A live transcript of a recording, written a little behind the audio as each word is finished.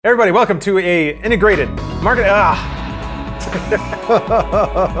Everybody, welcome to a integrated market.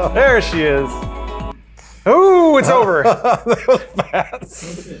 There she is. Ooh, it's over. That was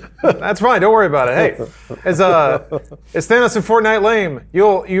fast. That's fine. Don't worry about it. Hey, is Thanos and Fortnite lame?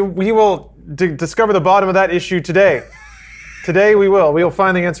 We will discover the bottom of that issue today. Today we will. We will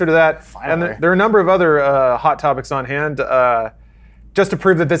find the answer to that. Finally. And there are a number of other hot topics on hand. Just to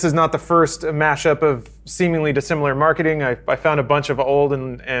prove that this is not the first mashup of seemingly dissimilar marketing, I found a bunch of old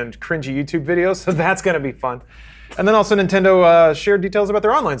and cringy YouTube videos, so that's going to be fun. And then also Nintendo shared details about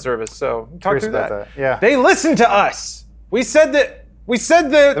their online service, so talk Curious through about that. that, yeah. They listened to us. We said that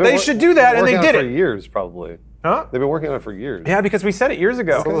they should do that, and they did For it. years, probably. Huh? They've been working on it for years. Yeah, because we said it years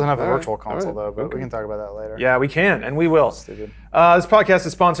ago. Still doesn't have a All right, virtual console all right, though, but okay. we can talk about that later. Yeah, we can, and we will. Stupid. This podcast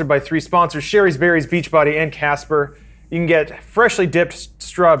is sponsored by three sponsors: Sherry's Berries, Beachbody, and Casper. You can get freshly dipped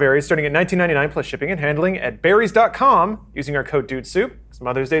strawberries starting at $19.99 plus shipping and handling at berries.com using our code DUDESOUP.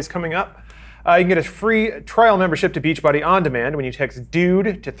 Mother's Day is coming up. You can get a free trial membership to Beachbody on demand when you text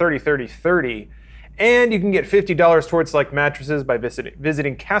DUDE to 303030. And you can get $50 towards select mattresses by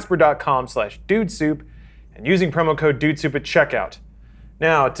visiting casper.com/dudesoup and using promo code DUDESOUP at checkout.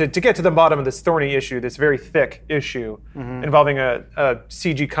 Now, to get to the bottom of this thorny issue, this very thick issue involving a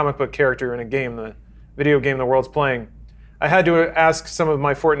CG comic book character in a game, the video game the world's playing, I had to ask some of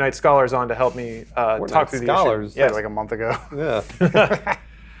my Fortnite scholars on to help me talk through the scholars? issue. Yes. Like a month ago.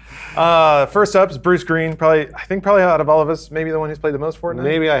 Yeah. First up is Bruce Green. I think out of all of us, maybe the one who's played the most Fortnite.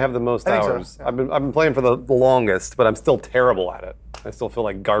 Maybe I have the most I think so, hours. yeah. I've been playing for the longest, but I'm still terrible at it. I still feel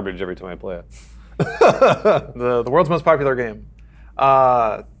like garbage every time I play it. The world's most popular game.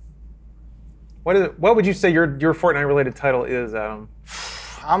 What would you say your Fortnite related title is, Adam?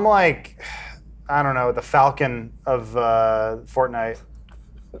 I'm like, I don't know, the Falcon of Fortnite.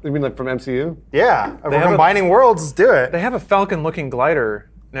 You mean like from MCU? Yeah, if we're have a- combining worlds, let's do it. They have a Falcon looking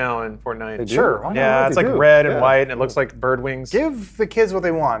glider now in Fortnite. They do? Sure. I don't know Yeah, what it's they like do. red and Yeah. white, and it looks like bird wings. Give the kids what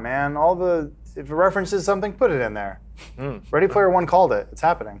they want, man. If it references something, put it in there. Ready Player One called it. It's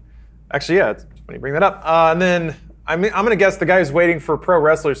happening. Actually, yeah, it's funny you bring that up. And then I'm going to guess the guy who's waiting for pro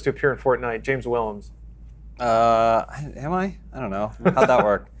wrestlers to appear in Fortnite, James Willems. Am I? I don't know. How'd that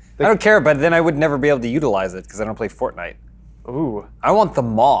work? I don't care, but then I would never be able to utilize it because I don't play Fortnite. Ooh. I want the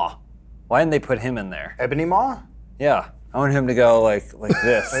Maw. Why didn't they put him in there? Ebony Maw? Yeah. I want him to go like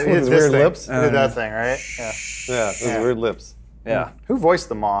this. He did his this weird thing. lips? He did that thing, right? Yeah. Yeah, those Yeah. weird lips. Yeah. Who voiced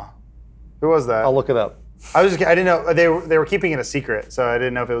the Maw? Who was that? I'll look it up. I didn't know they were keeping it a secret, so I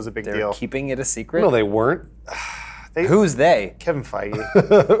didn't know if it was a big They're deal. keeping it a secret? No, they weren't. Who's they? Kevin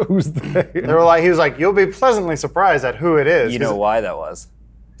Feige. Who's they? He was like, you'll be pleasantly surprised at who it is. You know 'cause why that was?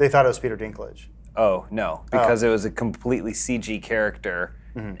 They thought it was Peter Dinklage. Oh, no. Because it was a completely CG character.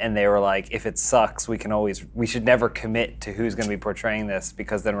 And they were like, if it sucks, we should never commit to who's going to be portraying this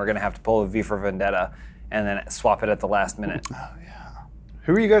because then we're going to have to pull a V for Vendetta and then swap it at the last minute.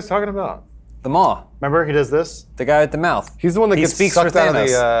 Who are you guys talking about? The Maw. Remember, he does this? The guy with the mouth. He's the one that He gets speaks sucked for out of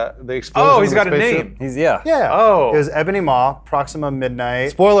Thanos. the explosion. Oh, he's of got the a spaceship. name. He's, yeah. Yeah. Oh. It was Ebony Maw, Proxima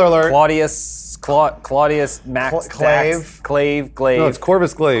Midnight. Spoiler alert. Claudius Max Clave. Glaive. No, it's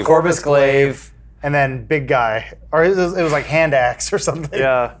Corvus Glaive. Corvus Glaive. And then Big Guy. Or it was like Hand Axe or something.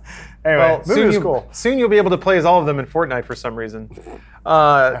 Yeah. Anyway, movie was cool. Soon you'll be able to play as all of them in Fortnite for some reason.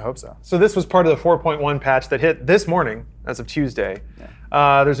 I hope so. So this was part of the 4.1 patch that hit this morning, as of Tuesday.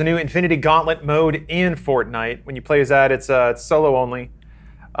 There's a new Infinity Gauntlet mode in Fortnite. When you play as that, it's solo only.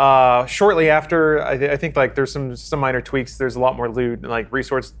 Shortly after, I think like there's some minor tweaks. There's a lot more loot, like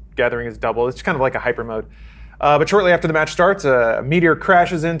resource gathering is double. It's kind of like a hyper mode. But shortly after the match starts, a meteor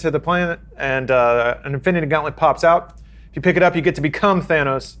crashes into the planet, and an Infinity Gauntlet pops out. If you pick it up, you get to become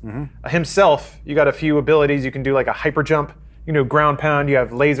Thanos himself. You got a few abilities. You can do like a hyper jump. You can do a ground pound. You have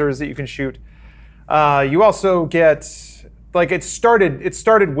lasers that you can shoot. You also get it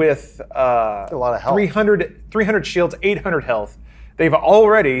started with A lot of health. 300 shields, 800 health. They've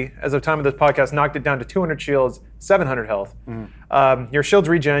already, as of time of this podcast, knocked it down to 200 shields, 700 health. Your shields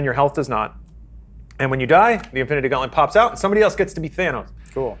regen, your health does not. And when you die, the Infinity Gauntlet pops out, and somebody else gets to be Thanos.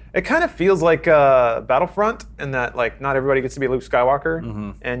 Cool. It kind of feels like Battlefront, in that like not everybody gets to be Luke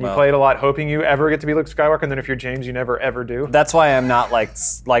Skywalker, and you play it a lot hoping you ever get to be Luke Skywalker, and then if you're James, you never ever do. That's why I'm not like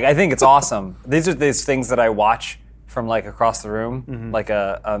I think it's awesome. These are these things that I watch from like across the room, like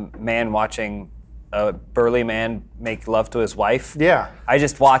a man watching a burly man make love to his wife. Yeah. I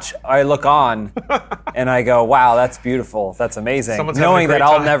just watch, I look on, and I go, wow, that's beautiful. That's amazing. Someone's having a Knowing that great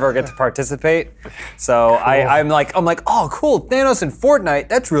I'll time. never get to participate. So I'm like, oh, cool, Thanos in Fortnite,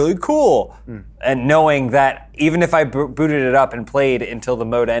 that's really cool. And knowing that even if I booted it up and played until the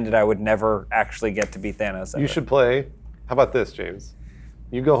mode ended, I would never actually get to be Thanos ever. You should play. How about this, James?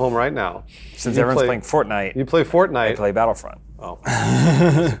 You go home right now. Since You everyone's play- playing Fortnite, You play Fortnite. I play Battlefront. Oh.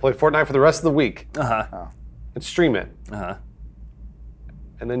 Play Fortnite for the rest of the week and stream it. Uh-huh.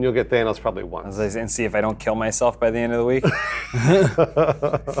 And then you'll get Thanos probably once. And see if I don't kill myself by the end of the week.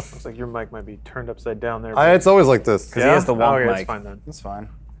 Looks like your mic might be turned upside down there. It's always like this. He has the wonk yeah, mic. it's fine then. That's fine.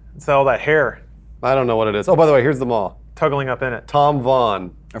 It's all that hair I don't know what it is. Oh, by the way, here's the mall. tuggling up in it. Tom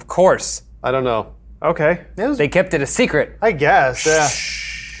Vaughn. Of course. I don't know. Okay. They kept it a secret. I guess, yeah.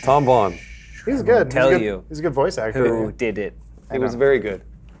 Tom Vaughn. He's good. tell he's good. you He's a good voice actor. Who did it? He was very good.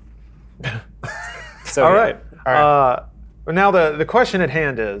 So All yeah. right. But now the question at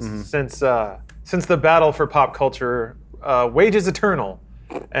hand is, since the battle for pop culture wages eternal,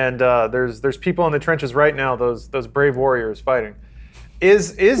 and there's people in the trenches right now, those brave warriors fighting.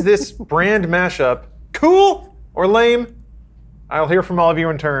 Is this brand mashup cool or lame? I'll hear from all of you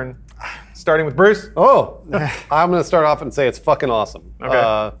in turn, starting with Bruce. Oh, I'm going to start off and say it's fucking awesome.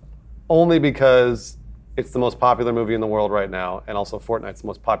 Okay. Only because it's the most popular movie in the world right now, and also Fortnite's the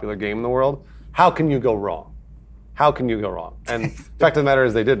most popular game in the world. How can you go wrong? How can you go wrong? And the fact of the matter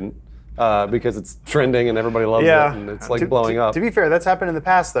is they didn't, because it's trending and everybody loves Yeah. it, and it's like blowing up. To be fair, that's happened in the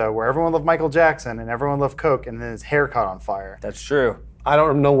past though, where everyone loved Michael Jackson and everyone loved Coke, and then his hair caught on fire. That's true. I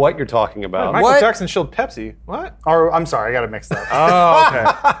don't know what you're talking about. Michael What? Jackson shilled Pepsi. What? Or I'm sorry, I got it mixed up. Oh,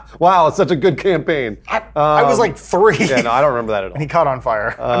 okay. Wow, it's such a good campaign. I was like 3. Yeah, no, I don't remember that at all. He caught on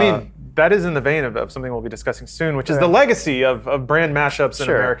fire. I mean, that is in the vein of something we'll be discussing soon, which is the legacy of brand mashups in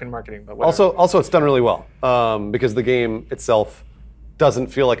Sure. American marketing. But whatever. Also, it's done really well because the game itself doesn't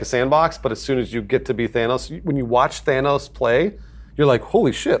feel like a sandbox. But as soon as you get to be Thanos, when you watch Thanos play, you're like,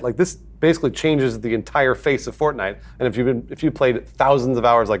 holy shit! Like this basically changes the entire face of Fortnite. And if you played thousands of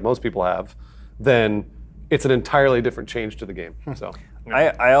hours like most people have, then it's an entirely different change to the game. So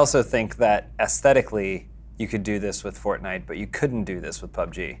I also think that aesthetically you could do this with Fortnite, but you couldn't do this with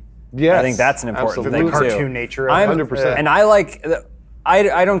PUBG. yes, I think that's an important absolutely. thing too. Cartoon nature of I'm- it. 100%. And I like.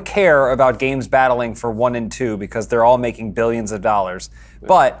 I don't care about games battling for 1 and 2 because they're all making billions of dollars.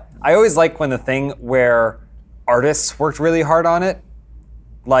 But I always like when the thing where artists worked really hard on it,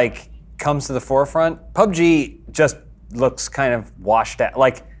 like, comes to the forefront. PUBG just looks kind of washed out.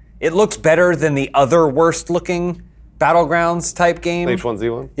 Like, it looks better than the other worst looking Battlegrounds type game.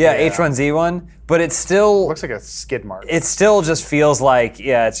 H1Z1. Yeah, H1Z1. But it's still. Looks like a skid mark. It still just feels like,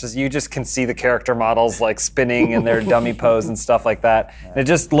 it's just, you just can see the character models like spinning in their dummy pose and stuff like that. And it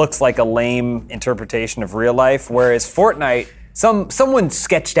just looks like a lame interpretation of real life. Whereas Fortnite, someone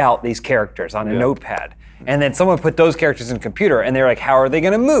sketched out these characters on a notepad. And then someone put those characters in a computer and they're like, how are they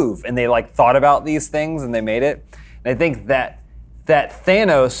gonna move? And they like thought about these things and they made it. And I think that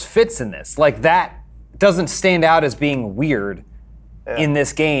Thanos fits in this. Like that doesn't stand out as being weird in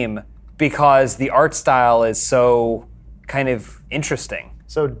this game because the art style is so kind of interesting.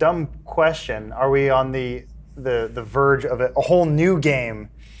 So dumb question. Are we on the verge of a whole new game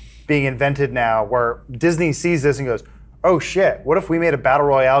being invented now where Disney sees this and goes, oh shit, what if we made a battle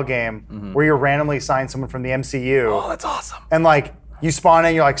royale game where you randomly assign someone from the MCU? Oh, that's awesome. And like you spawn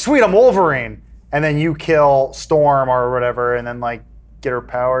in, you're like, sweet, I'm Wolverine. And then you kill Storm or whatever, and then like get her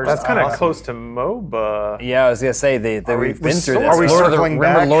powers. that's kind of Awesome. close to MOBA. Yeah, I was gonna say we've been through this. are we Lord of the- circling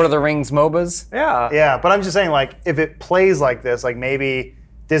remember back? Lord of the Rings MOBAs? Yeah. Yeah, but I'm just saying, like, if it plays like this, like maybe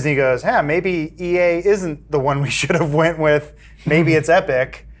Disney goes, maybe EA isn't the one we should have went with. Maybe it's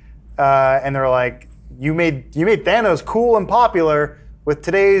Epic, and they're like, you made Thanos cool and popular with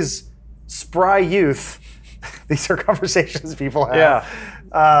today's spry youth. These are conversations people have.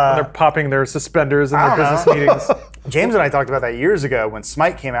 Yeah. They're popping their suspenders in their I don't business know. meetings. James and I talked about that years ago when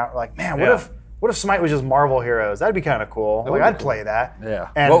Smite came out. We're like, man, what Yeah. if Smite was just Marvel heroes? That'd be kind of cool. Like, would be I'd cool. play that. Yeah.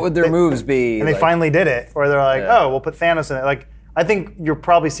 And What would their moves be? And they like- finally did it, where they're like, Yeah. oh, we'll put Thanos in it. Like, I think you're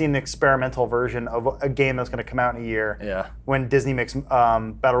probably seeing an experimental version of a game that's going to come out in a year. Yeah. When Disney makes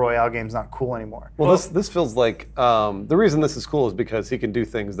Battle Royale games not cool anymore. Well, this feels like the reason this is cool is because he can do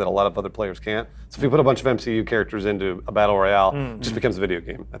things that a lot of other players can't. So if you put a bunch of MCU characters into a battle royale, it just becomes a video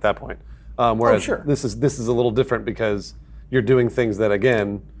game at that point. Whereas sure. this is a little different because you're doing things that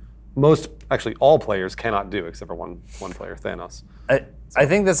again, actually all players cannot do except for one player, Thanos. I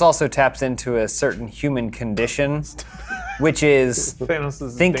think this also taps into a certain human condition, which is Thanos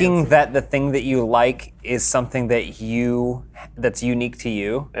is thinking dancing. that the thing that you like is something that's unique to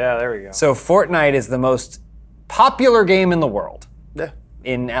you. Yeah, there we go. So Fortnite is the most popular game in the world, Yeah.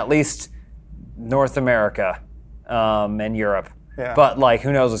 in at least North America and Europe. Yeah. But like,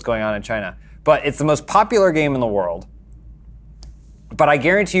 who knows what's going on in China? But it's the most popular game in the world. But I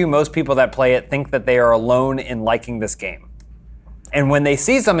guarantee you, most people that play it think that they are alone in liking this game. And when they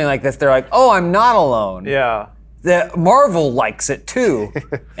see something like this, they're like, "Oh, I'm not alone." Yeah. Marvel likes it too.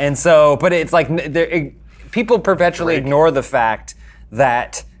 And so, but it's like people perpetually ignore the fact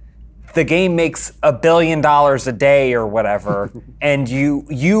that the game makes $1 billion a day or whatever, and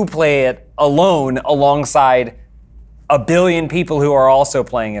you play it alone alongside 1 billion people who are also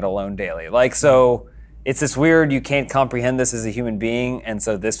playing it alone daily. Like, so it's this weird, you can't comprehend this as a human being, and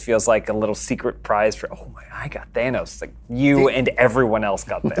so this feels like a little secret prize for, oh my, I got Thanos. Like, you and everyone else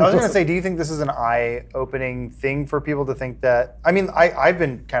got Thanos. I was going to say, do you think this is an eye-opening thing for people to think that? I mean, I've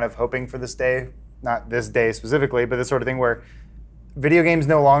been kind of hoping for this day, not this day specifically, but this sort of thing where video games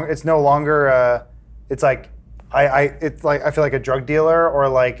no longer. It's like I feel like a drug dealer or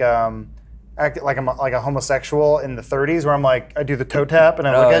like act like I'm like a homosexual in the 30s where I'm like I do the toe tap and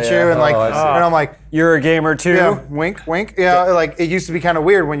I look at you and like and I'm like you're a gamer too. Yeah, wink, wink. Yeah, like it used to be kind of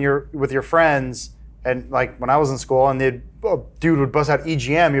weird when you're with your friends and like when I was in school and a dude would bust out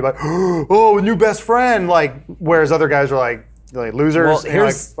EGM, you're like, oh, new best friend. Like whereas other guys were like losers. Well, and you're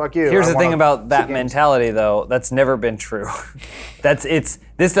like, fuck you. Here's the thing about that mentality, though. That's never been true. I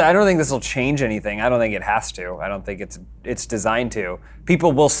don't think this will change anything. I don't think it has to. I don't think it's designed to.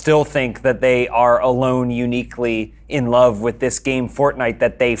 People will still think that they are alone, uniquely in love with this game, Fortnite,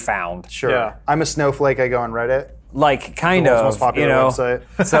 that they found. Sure. Yeah. I'm a snowflake. I go on Reddit. Like kind The of, most popular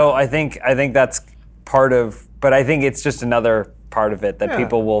website. So I think that's part of. But I think it's just another part of it that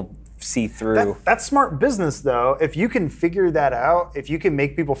people will see through. That's smart business, though. If you can figure that out, if you can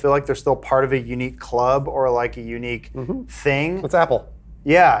make people feel like they're still part of a unique club or like a unique thing. It's Apple.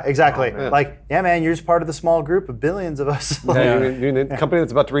 Yeah, exactly. Oh, like, yeah, man, you're just part of the small group of billions of us. You're a company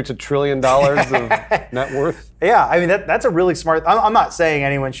that's about to reach $1 trillion of net worth. Yeah, I mean, that's a really smart. I'm not saying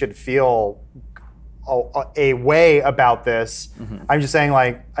anyone should feel a way about this. I'm just saying,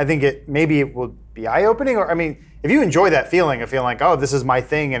 like, I think maybe it will be eye-opening, or I mean, if you enjoy that feeling of feeling like, oh, this is my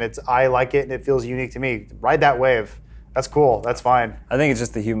thing and I like it and it feels unique to me, ride that wave. That's cool. That's fine. I think it's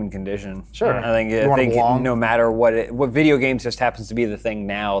just the human condition. Sure. I think no matter what video games just happens to be the thing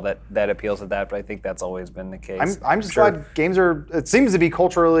now that appeals to that, but I think that's always been the case. I'm just glad games it seems to be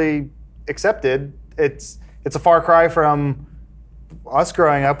culturally accepted. It's a far cry from us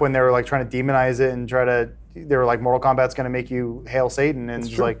growing up when they were like trying to demonize it and they were like Mortal Kombat's going to make you hail Satan, and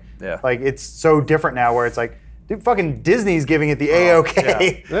it's like it's so different now where it's like, dude, fucking Disney's giving it the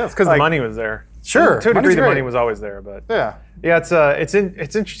A-OK. Yeah, it's because the money was there. Sure, to a degree, the money was always there, but it's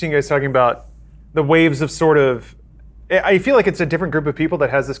interesting, guys, talking about the waves of sort of. I feel like it's a different group of people that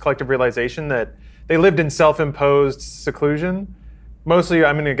has this collective realization that they lived in self-imposed seclusion. Mostly,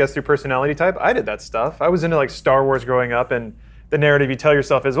 I'm going to guess through personality type. I did that stuff. I was into like Star Wars growing up, and the narrative you tell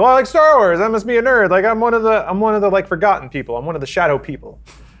yourself is, well, I like Star Wars. I must be a nerd. Like I'm one of the like forgotten people. I'm one of the shadow people.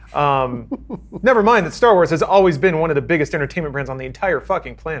 Never mind that Star Wars has always been one of the biggest entertainment brands on the entire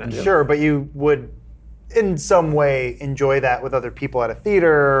fucking planet. Sure, but you would in some way enjoy that with other people at a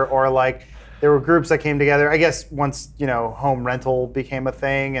theater, or like there were groups that came together. I guess once, home rental became a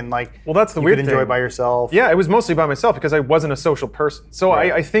thing and like that's the you weird could enjoy thing. By yourself. Yeah, it was mostly by myself because I wasn't a social person. So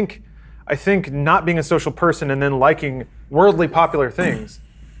Right. I think not being a social person and then liking worldly popular things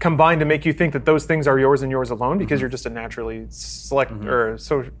combined to make you think that those things are yours and yours alone because you're just a naturally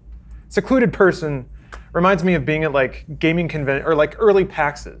secluded person. Reminds me of being at like gaming convention or like early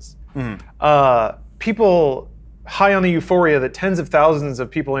PAXs. People high on the euphoria that tens of thousands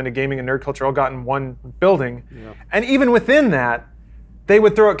of people into gaming and nerd culture all got in one building. And even within that, they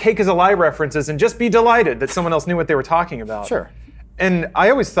would throw out Cake is a Lie references and just be delighted that someone else knew what they were talking about. Sure. And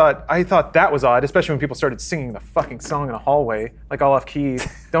I thought that was odd, especially when people started singing the fucking song in a hallway, like all off key.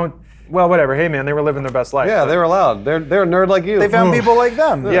 Well, whatever. Hey, man, they were living their best life. Yeah, they were allowed. They're a nerd like you. They found people like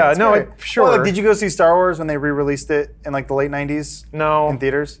them. Yeah, That's no, great. sure. Well, like, did you go see Star Wars when they re-released it in like the late '90s? No. In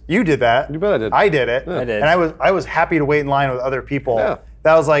theaters? You did that. You bet I did. I did it. I did. And I was happy to wait in line with other people. Yeah.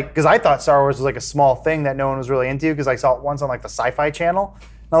 That was like, because I thought Star Wars was like a small thing that no one was really into because I saw it once on like the Sci-Fi Channel.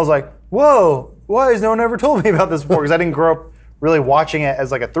 And I was like, whoa, why has no one ever told me about this before? Because I didn't grow up really watching it as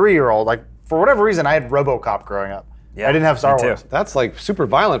like a 3-year-old. Like, for whatever reason, I had RoboCop growing up. Yeah, I didn't have Star me too. Wars. That's like super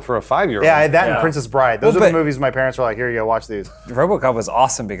violent for a 5-year-old. Yeah, I had that and Yeah. Princess Bride. Those Well, are the but- movies my parents were like, here you go, watch these. RoboCop was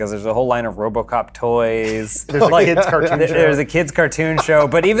awesome because there's a whole line of RoboCop toys. There's a kids cartoon show. There's a kids cartoon show,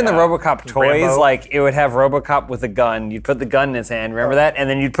 but even the RoboCop toys, Rambo. like it would have RoboCop with a gun. You'd put the gun in his hand, remember that, and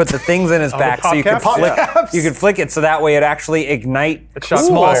then you'd put the things in his back so you could pop flick. caps? You could flick it so that way it actually ignite shot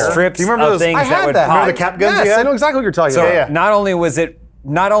small fire. strips Do you remember of those- things I that would that. pop. Remember the cap guns Yes, you had? I know exactly what you're talking So about. yeah. not only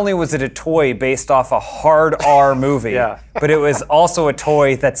was it a toy based off a hard R movie, Yeah. but it was also a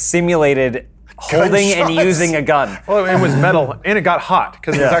toy that simulated holding and Gunshots. using a gun. Well, it was metal and it got hot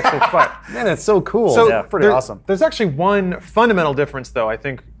because it was actual fire. Man, that's so cool. So Yeah. Pretty awesome. There's actually one fundamental difference, though, I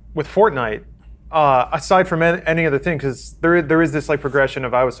think, with Fortnite aside from any other thing, because there is this like progression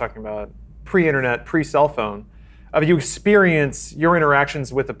of I was talking about pre-internet, pre-cell phone, of you experience your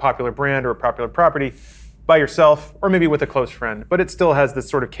interactions with a popular brand or a popular property by yourself, or maybe with a close friend, but it still has this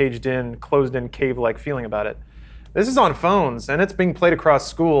sort of caged-in, closed-in, cave-like feeling about it. This is on phones, and it's being played across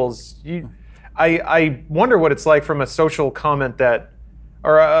schools. I wonder what it's like from a social comment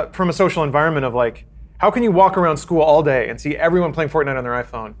from a social environment of like, how can you walk around school all day and see everyone playing Fortnite on their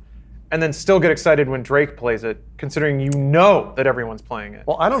iPhone, and then still get excited when Drake plays it, considering you know that everyone's playing it?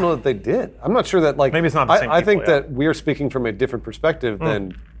 Well, I don't know that they did. I'm not sure that like. Maybe it's not the same I think people, yeah. that we're speaking from a different perspective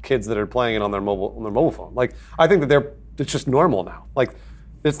than kids that are playing it on their mobile phone. Like, I think that it's just normal now. Like,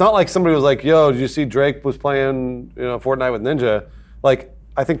 it's not like somebody was like, "Yo, did you see Drake was playing Fortnite with Ninja?" Like,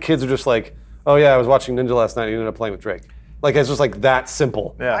 I think kids are just like, "Oh yeah, I was watching Ninja last night. And he ended up playing with Drake." Like, it's just like that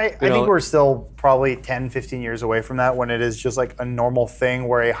simple. Yeah. I think we're still probably 10, 15 years away from that when it is just like a normal thing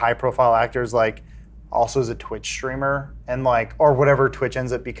where a high profile actor is like also is a Twitch streamer and like, or whatever Twitch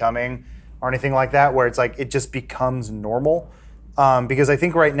ends up becoming or anything like that, where it's like, it just becomes normal. Because I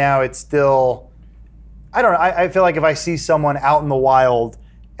think right now it's still, I don't know, I feel like if I see someone out in the wild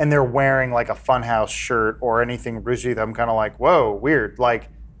and they're wearing like a Funhouse shirt or anything Rooster Teeth, I'm kind of like, whoa, weird. Like,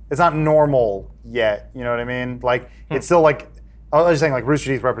 it's not normal yet, you know what I mean? Like, it's still like, I was just saying like Rooster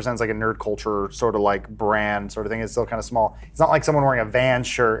Teeth represents like a nerd culture sort of like brand sort of thing. It's still kind of small. It's not like someone wearing a Vans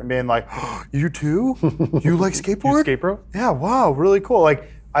shirt and being like, oh, you too? You like skateboard? You skate, bro? Yeah, wow, really cool. Like,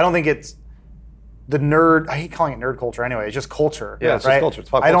 I don't think it's the nerd, I hate calling it nerd culture anyway, it's just culture. Yeah, it's right? just culture, it's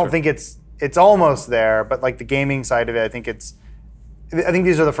pop I don't culture. think it's almost there, but like the gaming side of it, I think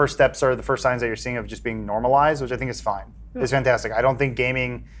these are the first steps or the first signs that you're seeing of just being normalized, which I think is fine. It's fantastic. I don't think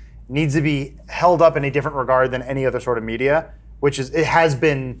gaming needs to be held up in a different regard than any other sort of media, which is, it has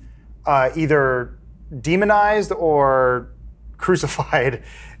been either demonized or crucified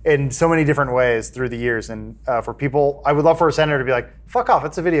in so many different ways through the years. And for people, I would love for a senator to be like, fuck off,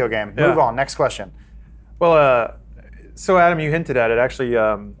 it's a video game. Move on, next question. Well, so Adam, you hinted at it. Actually,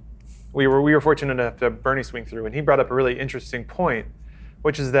 we were fortunate enough to have Bernie swing through, and he brought up a really interesting point,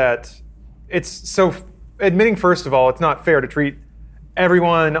 which is that it's so, admitting first of all, it's not fair to treat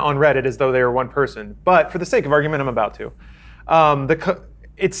everyone on Reddit as though they were one person. But for the sake of argument, I'm about to.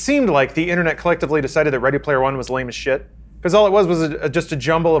 It seemed like the internet collectively decided that Ready Player One was lame as shit, because all it was just a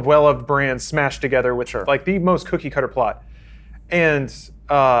jumble of well-loved brands smashed together with like the most cookie-cutter plot. And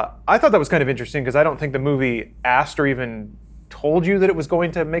I thought that was kind of interesting because I don't think the movie asked or even told you that it was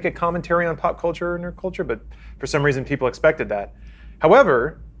going to make a commentary on pop culture or nerd culture, but for some reason people expected that.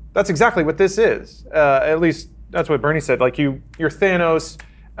 However, that's exactly what this is. At least that's what Bernie said. Like you're Thanos,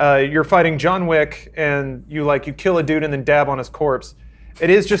 you're fighting John Wick, and you kill a dude and then dab on his corpse. It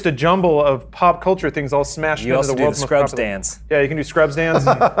is just a jumble of pop culture things all smashed You into also the do world's the most Scrubs popular. dance. Yeah, you can do Scrubs dance.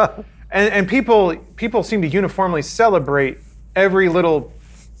 and people seem to uniformly celebrate every little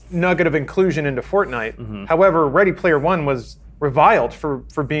nugget of inclusion into Fortnite. Mm-hmm. However, Ready Player One was reviled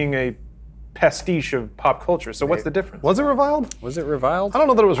for being a pastiche of pop culture. So what's the difference? Was it reviled? Was it reviled? I don't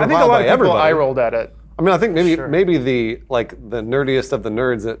know that it was I reviled think a lot by of people everybody. eye rolled at it. I mean, I think maybe the nerdiest of the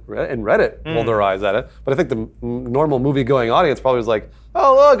nerds in Reddit rolled their eyes at it, but I think the normal movie-going audience probably was like,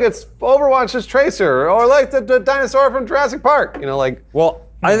 "Oh, look, it's Overwatch's Tracer, or like the dinosaur from Jurassic Park." You know, like. Well,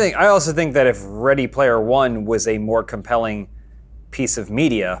 I also think that if Ready Player One was a more compelling piece of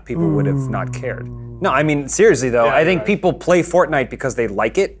media, people would have not cared. No, I mean, seriously though, I think people play Fortnite because they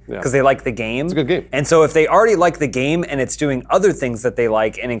like it, because they like the game. It's a good game. And so if they already like the game and it's doing other things that they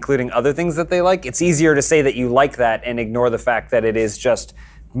like and including other things that they like, it's easier to say that you like that and ignore the fact that it is just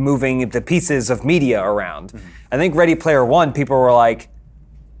moving the pieces of media around. I think Ready Player One, people were like,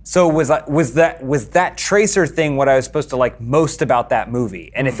 so was that Tracer thing what I was supposed to like most about that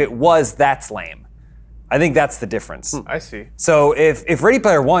movie? And if it was, that's lame. I think that's the difference. I see. So if Ready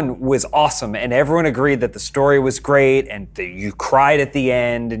Player One was awesome and everyone agreed that the story was great and you cried at the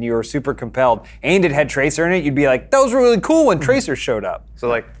end and you were super compelled and it had Tracer in it, you'd be like, that was really cool when Tracer showed up. So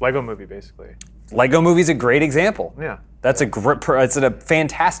like Lego Movie, basically. Lego Movie's a great example. Yeah. It's a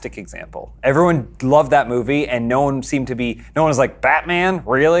fantastic example. Everyone loved that movie, and no one was like, Batman?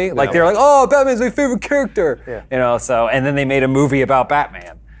 Really? Like, they're like, oh, Batman's my favorite character. Yeah. You know, and then they made a movie about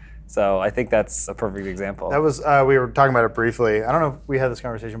Batman. So I think that's a perfect example. That was, we were talking about it briefly. I don't know if we had this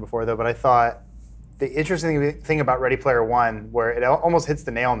conversation before though, but I thought the interesting thing about Ready Player One, where it almost hits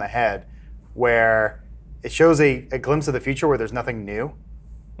the nail on the head, where it shows a glimpse of the future where there's nothing new.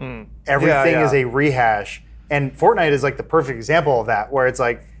 Everything is a rehash. And Fortnite is like the perfect example of that, where it's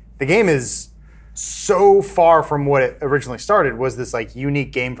like the game is so far from what it originally started, was this like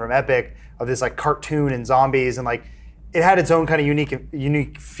unique game from Epic of this like cartoon and zombies, and like it had its own kind of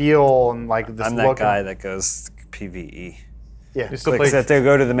unique feel and like this I'm look. that guy that goes PVE. Yeah. You still Like, play. they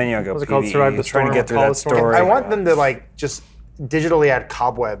go to the menu and go What's it called? PVE, Survive the trying to Storm? get through Call that the Storm? story. I want them to like just digitally add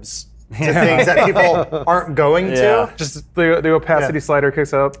cobwebs to things that people aren't going Yeah. to. Just the opacity Yeah. slider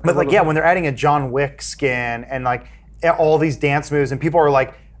kicks up. But like, yeah, when they're adding a John Wick skin and like all these dance moves, and people are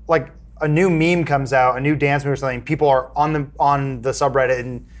like a new meme comes out, a new dance move or something, people are on the subreddit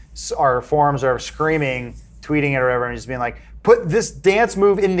and our forums are screaming, tweeting it or whatever, and just being like, put this dance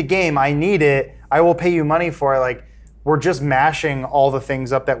move in the game. I need it. I will pay you money for it. Like, we're just mashing all the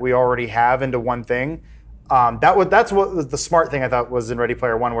things up that we already have into one thing. That's what was the smart thing I thought was in Ready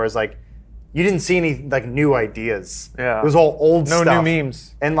Player One, where it's like you didn't see any like new ideas. Yeah. It was all old No stuff. new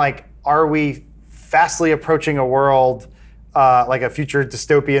memes. And like, are we fastly approaching a world like a future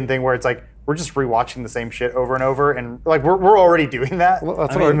dystopian thing where it's like we're just rewatching the same shit over and over, and like we're already doing that. Well,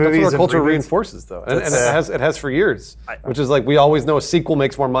 that's, in what our, that's movies what our and culture reboots. reinforces, though, and it has for years. Which is like we always know a sequel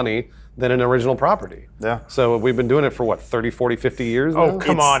makes more money than an original property. Yeah. So we've been doing it for what, 30, 40, 50 years now? Oh,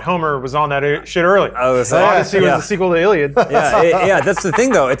 come on. Homer was on that shit early. Oh, so Odyssey yeah. was the sequel to Iliad. yeah, that's the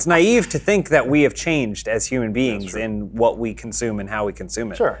thing, though. It's naive to think that we have changed as human beings in what we consume and how we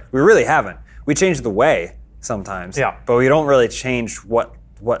consume it. Sure. We really haven't. We change the way sometimes. Yeah. But we don't really change what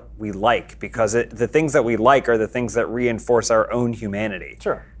we like, because the things that we like are the things that reinforce our own humanity.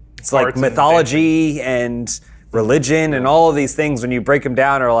 Sure. It's like Arts and mythology and religion and all of these things, when you break them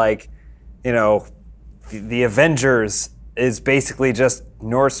down, are like, you know, the Avengers is basically just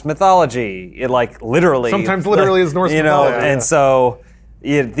Norse mythology. It like literally. Sometimes literally is Norse you know, mythology. and so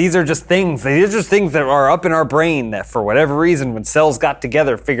these are just things. These are just things that are up in our brain that, for whatever reason, when cells got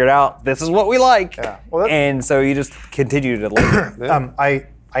together, figured out this is what we like, Yeah. Well, that's- and so you just continue to live.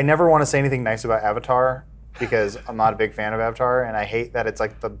 I never want to say anything nice about Avatar because I'm not a big fan of Avatar, and I hate that it's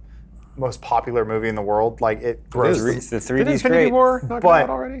like the most popular movie in the world. Like it grows. The Did 3D's Infinity great. War not come But- out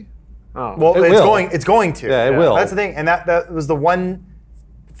already? Oh. Well, It it's will. going to. Yeah, it will. That's the thing, and that was the one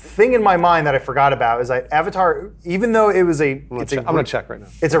thing in my mind that I forgot about is like Avatar. Even though it was I'm gonna check right now.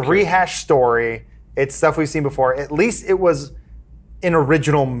 It's a rehash story. It's stuff we've seen before. At least it was an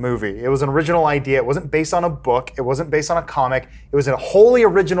original movie. It was an original idea. It wasn't based on a book. It wasn't based on a comic. It was a wholly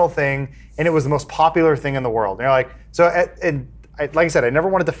original thing, and it was the most popular thing in the world. And you're like, so, like I said, I never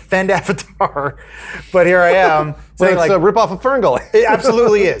wanted to defend Avatar, but here I am So saying it's like, a rip-off of Ferngully. it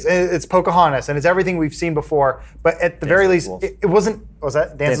absolutely is. It's Pocahontas, and it's everything we've seen before. But at the very with least, Wolves. it wasn't. Was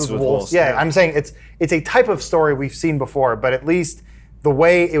that Dances with Wolves? Yeah, I'm saying it's a type of story we've seen before. But at least the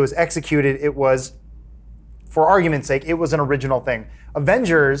way it was executed, it was, for argument's sake, it was an original thing.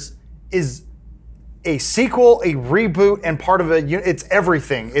 Avengers is a sequel, a reboot, and part of it's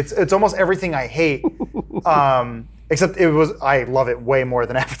everything. It's almost everything I hate. Except I love it way more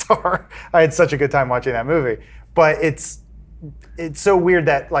than Avatar. I had such a good time watching that movie. But it's so weird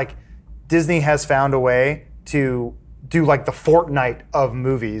that like Disney has found a way to do like the Fortnite of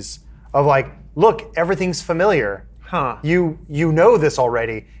movies of like, look, everything's familiar. Huh. You know this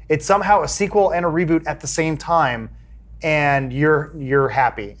already. It's somehow a sequel and a reboot at the same time, and you're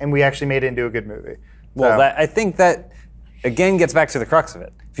happy. And we actually made it into a good movie. Well, So- I think that again gets back to the crux of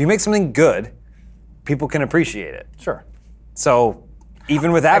it. If you make something good, people can appreciate it. sure. So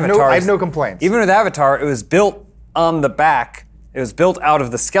even with have Avatar, I have no complaints. Even with Avatar, it was built on the back. It was built out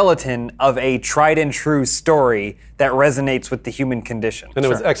of the skeleton of a tried and true story that resonates with the human condition. And it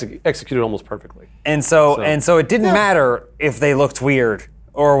was executed almost perfectly. And so it didn't matter if they looked weird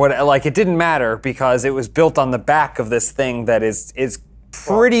or what. Like, it didn't matter because it was built on the back of this thing that is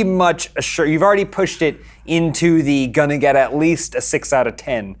pretty much assured. You've already pushed it into the gonna get at least a 6 out of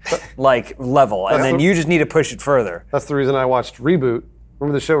 10 like level, and then you just need to push it further. That's the reason I watched Reboot.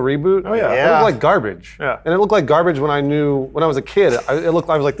 Remember the show Reboot? Oh yeah. It Yeah. looked like garbage. Yeah. And it looked like garbage when I was a kid. I was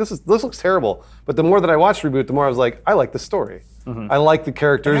like, this looks terrible. But the more that I watched Reboot, the more I was like, I like the story. I like the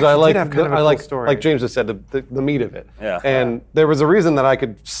characters. It I actually like did have kind of a I cool like story. like James just said the meat of it. Yeah. And there was a reason that I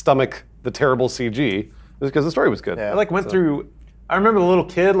could stomach the terrible CG. It was because the story was good. Yeah. I like went through. I remember the little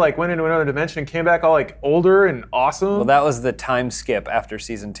kid like went into another dimension and came back all like older and awesome. Well, that was the time skip after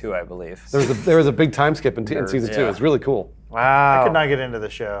season 2, I believe. There was a big time skip in season 2. yeah. It's really cool. wow. I could not get into the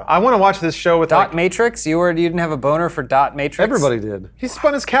show. I want to watch this show with Dot like. Matrix? You didn't have a boner for Dot Matrix? Everybody did. He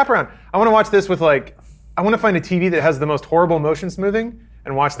spun his cap around. I want to watch this with like. I want to find a TV that has the most horrible motion smoothing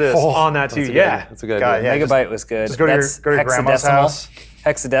and watch this on that TV. Yeah. That's a good God, idea. yeah. Megabyte was good. just go to your- That's go to your grandma's hexadecimal. house.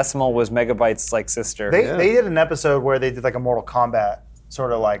 Hexadecimal was Megabyte's like sister. They did an episode where they did like a Mortal Kombat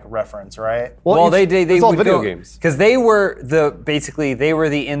sort of like reference, right? well, they it's all would video go, games. because they were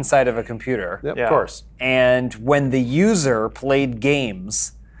the inside of a computer. Yep. Yeah. Of course. And when the user played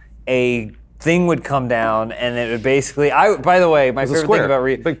games, a thing would come down, and it would basically. By the way, my a favorite square. thing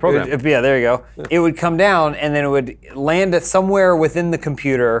about Big program. there you go. It would come down, and then it would land at somewhere within the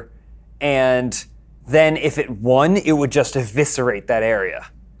computer, and then if it won, it would just eviscerate that area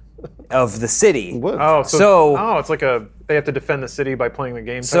of the city. Would. Oh, So- it's like they have to defend the city by playing the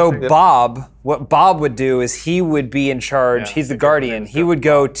game. type So thing. what Bob would do is he would be in charge. Yeah, He's the I think guardian. his name's He would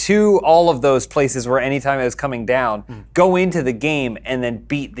go to all of those places where anytime it was coming down, go into the game and then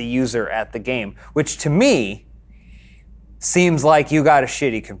beat the user at the game, which to me seems like you got a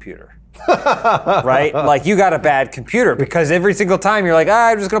shitty computer. Right? Like you got a bad computer because every single time you're like,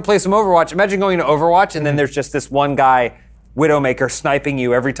 I'm just going to play some Overwatch. Imagine going to Overwatch and then there's just this one guy, Widowmaker, sniping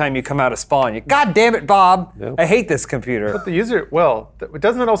you every time you come out of spawn. God damn it, Bob. Yeah. I hate this computer. The user,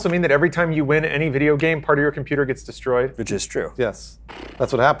 doesn't that also mean that every time you win any video game, part of your computer gets destroyed? Which is true. Yes,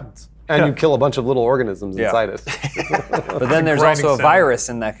 that's what happens. And you kill a bunch of little organisms Yeah. inside it. But then there's grinding also a sound. virus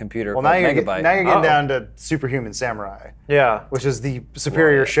in that computer Well, called now you're Megabyte. getting down to Superhuman Samurai, Yeah. which is the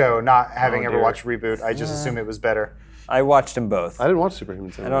superior show. Not having ever dear. watched Reboot, I just assume it was better. I watched them both. I didn't watch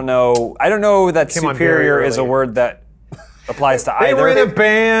Superhuman Samurai. I don't know. I don't know that Came on very superior is a early. word that applies to They either. were in a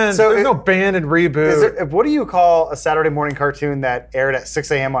band. So There's it- no band in Reboot. What do you call a Saturday morning cartoon that aired at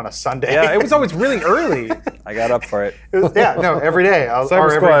 6 a.m. on a Sunday? Yeah, it was always really early. I got up for it. Every day.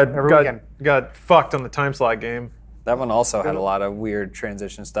 Cyber Squad every weekend. got fucked on the time slot game. That one also had a lot of weird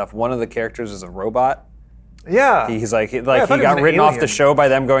transition stuff. One of the characters was a robot. Yeah. He's like, I he thought he was got an written off alien. the show by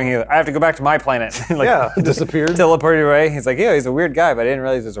them going, I have to go back to my planet. Like, Yeah. Disappeared. teleported away. He's like, yeah, he's a weird guy, but I didn't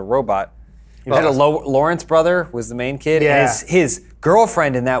realize he was a robot. He had a Lawrence brother was the main kid. Yeah. And his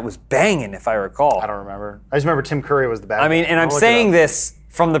girlfriend in that was banging, if I recall. I don't remember. I just remember Tim Curry was the bad I mean, guy. and I'm look it saying up. this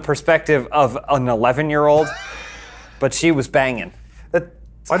from the perspective of an 11-year-old, but she was banging.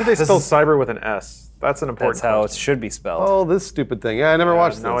 Why did they spell cyber with an S? That's an important That's how it question. should be spelled. Oh, this stupid thing. Yeah, I never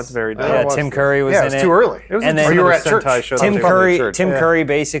watched this. no, it's very I never dumb. yeah, watched Tim this. Curry was Yeah, in it was it. too early. It was And a then you were Sentai at church. show. Tim Okay. Curry, Church. Tim Yeah. Curry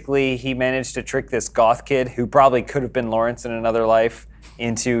basically he managed to trick this goth kid who probably could have been Lawrence in another life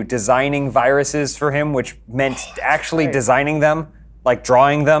into designing viruses for him, which meant actually designing them, like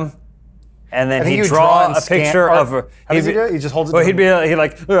drawing them. And then I think he'd you draw and a scan picture art. of a. How does he do it? He just holds it Well, to he'd be like,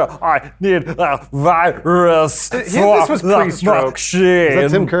 I need a virus. This for was the pre-stroke. machine."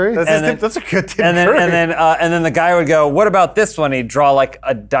 Is that Tim Curry? That's a good Tim and then, Curry. and then the guy would go, "What about this one?" He'd draw like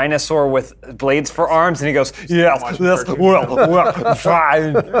a dinosaur with blades for arms, and he goes, "Yeah, this well,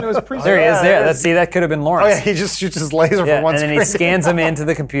 fine." There he is. There. See, that could have been Oh Lawrence. yeah, he just shoots his laser Yeah, from one and then screen. he scans them into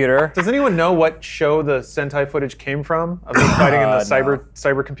the computer. Does anyone know what show the Sentai footage came from? Of them fighting in the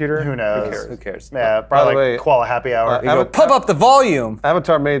cyber computer? Who knows? Who cares? Yeah, By probably the way, Koala Happy Hour. You go, pump up the volume.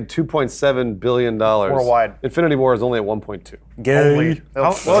 Avatar made $2.7 billion. Worldwide. Infinity War is only at 1.2. Gay.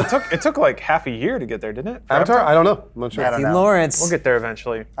 Well, it took like half a year to get there, didn't it? Avatar? I don't know. I'm not sure. I don't know. Lawrence. We'll get there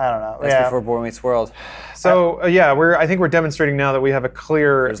eventually. I don't know. That's yeah. before Boy Meets World. So yeah, I think we're demonstrating now that we have a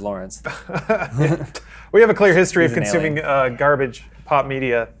clear There's Lawrence. we have a clear history of He's an consuming garbage pop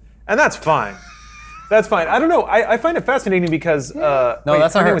media, and that's fine. That's fine. I don't know. I find it fascinating because No,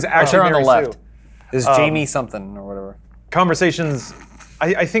 that's not her her. name was That's actually her on the Mary left. Sue. There's Jamie something or whatever. Conversations.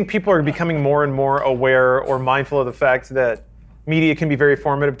 I think people are becoming more and more aware or mindful of the fact that media can be very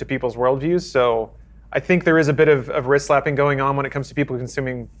formative to people's worldviews. So I think there is a bit of wrist slapping going on when it comes to people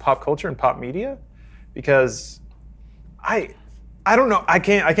consuming pop culture and pop media, because I don't know. I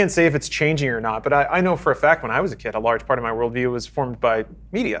can't say if it's changing or not, but I know for a fact when I was a kid, a large part of my worldview was formed by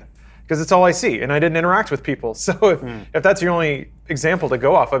media, because it's all I see, and I didn't interact with people. So if that's your only example to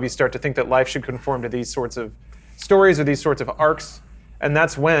go off of, you start to think that life should conform to these sorts of stories or these sorts of arcs, and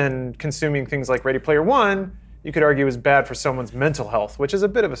that's when consuming things like Ready Player One, you could argue, is bad for someone's mental health, which is a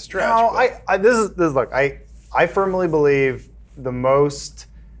bit of a stretch. No, but- this is look. I firmly believe the most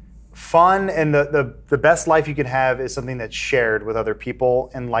fun and the best life you can have is something that's shared with other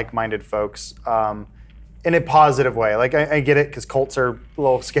people and like-minded folks, in a positive way. Like I get it because cults are a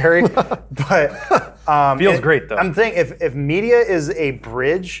little scary, but Feels great, though. I'm thinking if media is a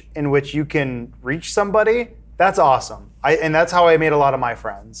bridge in which you can reach somebody, that's awesome. And that's how I made a lot of my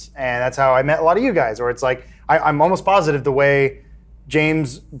friends, and that's how I met a lot of you guys. Where it's like I'm almost positive the way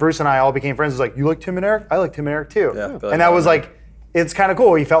James, Bruce, and I all became friends was like, you like Tim and Eric? I like Tim and Eric too. Yeah, Billy and that was Bob. like, it's kind of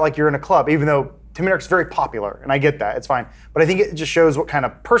cool. You felt like you're in a club, even though Tim and Eric's very popular, and I get that. It's fine. But I think it just shows what kind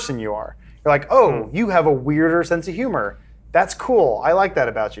of person you are. You're like, oh, you have a weirder sense of humor. That's cool. I like that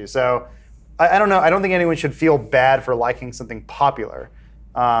about you. So I don't know. I don't think anyone should feel bad for liking something popular.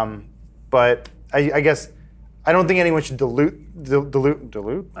 But I guess I don't think anyone should dilute.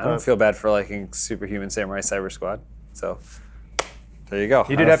 I don't feel bad for liking Superhuman Samurai Cyber Squad. So There you go.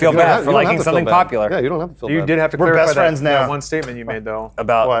 You did have to feel do bad that. for liking something popular. Yeah, you don't have to feel You bad. did have to We're clarify best that, friends now. that one statement you made, though.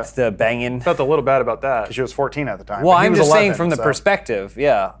 About What? the banging. Felt a little bad about that. She was 14 at the time. Well, but he I'm was just saying 11, from the so- perspective.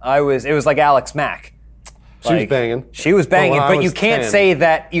 Yeah, It was like Alex Mack. She was banging. She was banging, when I but you was can't 10. say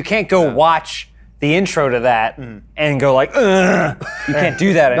that. You can't go watch the intro to that and go like, ugh. You can't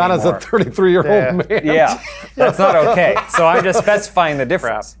do that Not anymore. as a 33-year-old Yeah. man. Yeah, that's not okay. So I'm just specifying the Crap.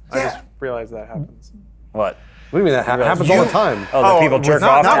 difference. I just realized that happens. What? What do you mean that happens all the time? Oh, the people with- jerk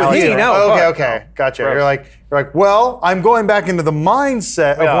not- off. not to with Alex me, Mack. no. Oh, okay, fuck. okay, gotcha. Gross. You're like, well, I'm going back into the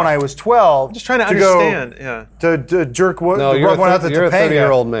mindset of Yeah. when I was 12. Just trying to go understand. Yeah. To jerk what No, to you're rub one out to you're a Topanga.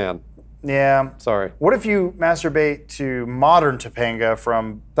 30-year-old man. Yeah. Sorry. What if you masturbate to modern Topanga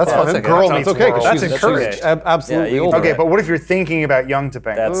from That's uh, fine. okay. Girl That's Meets okay. 'Cause World? she's- That's encouraged. she's absolutely Yeah, you older. can Okay, do but what if you're thinking about young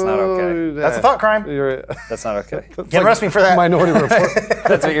Topanga? That's not okay. That's a thought crime. You're, That's not okay. Can't arrest me for that. Minority Report.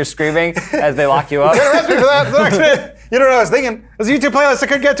 That's what you're screaming as they lock you up. Can't arrest me for that. It's an accident. You don't know what I was thinking. It was a YouTube playlist. I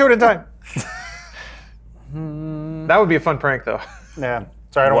couldn't get to it in time. That would be a fun prank, though. Yeah.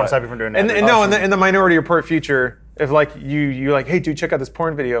 Sorry, I don't want to stop you from doing that. And no, in the Minority Report future, if like you're like, hey, dude, check out this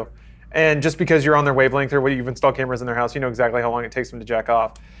porn video, and just because you're on their wavelength or you've installed cameras in their house, you know exactly how long it takes them to jack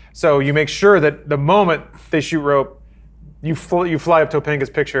off. So you make sure that the moment they shoot rope, you fly up Topanga's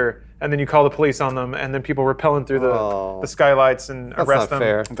picture, and then you call the police on them, and then people repelling through the skylights and That's arrest not them.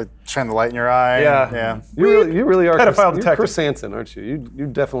 fair. The shine the light in your eye. Yeah. Yeah. You really are Pedophile you're detective. Chris Hansen, aren't you? You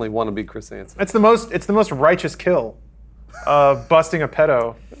definitely want to be Chris Hansen. It's the most righteous kill, busting a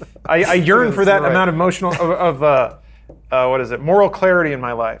pedo. I yearn for that right. amount of emotional what is it? Moral clarity in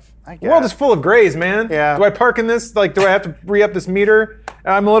my life. I The world guess. is full of grays, man. Yeah. Do I park in this? Like, do I have to re-up this meter?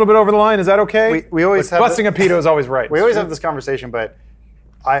 I'm a little bit over the line. Is that okay? We always Like, have busting a pedo is always right. We always have this conversation, but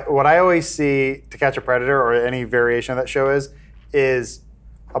what I always see To Catch a Predator or any variation of that show is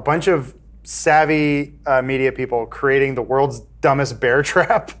a bunch of savvy media people creating the world's dumbest bear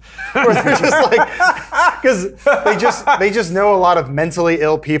trap, where they're just like, because they just know a lot of mentally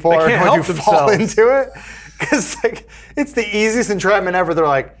ill people are can't going help to fall themselves. into it, because like it's the easiest entrapment ever. They're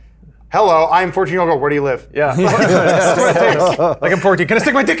like, "Hello, I'm 14-year-old girl. Where do you live?" Yeah. That's what it takes. Like, I'm 14. Can I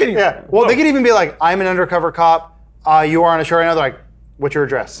stick my dick in you? Yeah. Well, they could even be like, "I'm an undercover cop. You are on a show right now." They're like, "What's your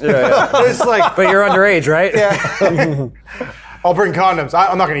address?" It's like, But you're underage, right? yeah. I'll bring condoms.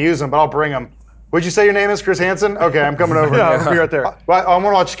 I'm not going to use them, but I'll bring them. Would you say your name is Chris Hansen? Okay, I'm coming over. Yeah, I'll be right there. I want to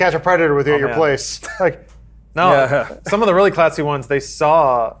watch Catch a Predator with you at your man. place. Like, No, Yeah. some of the really classy ones, they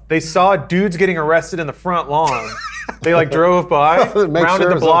saw dudes getting arrested in the front lawn. They like drove by, Make rounded sure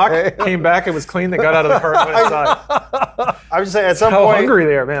the it's block, okay. came back, it was clean. They got out of the car and went inside. I would just say at some How point. hungry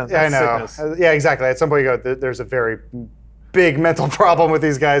they are, man. Yeah, I That's know. sickness. Yeah, exactly. At some point, you go, there's a very big mental problem with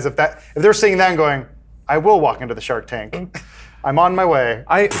these guys. If they're seeing that and going, I will walk into the Shark Tank. I'm on my way.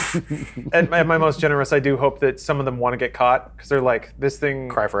 At my most generous, I do hope that some of them want to get caught because they're like, this thing.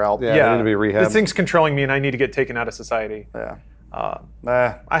 Cry for help. Yeah. they need to be rehabbed. This thing's controlling me, and I need to get taken out of society. Yeah.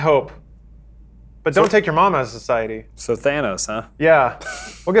 I hope. But don't take your mom out of society. So Thanos, huh? Yeah,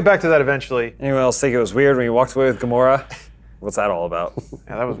 we'll get back to that eventually. Anyone else think it was weird when you walked away with Gamora? What's that all about?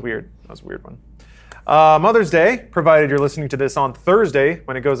 Yeah, that was weird. That was a weird one. Mother's Day, provided you're listening to this on Thursday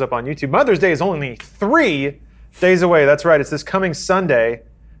when it goes up on YouTube. Mother's Day is only 3 days away. That's right. It's this coming Sunday.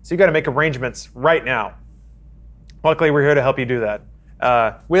 So you got to make arrangements right now. Luckily, we're here to help you do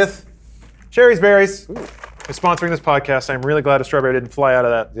that. With Sherry's Berries, who's sponsoring this podcast. I'm really glad a strawberry didn't fly out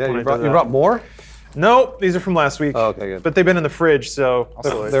of that. Yeah, when I you did that. brought more? No, these are from last week. Oh, okay, good. But they've been in the fridge, so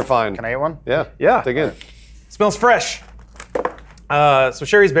They're fine. Can I eat one? Yeah. Yeah. Dig in. smells fresh. So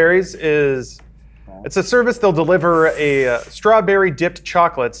Sherry's Berries it's a service. They'll deliver a strawberry dipped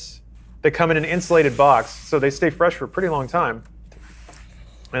chocolates that come in an insulated box, so they stay fresh for a pretty long time.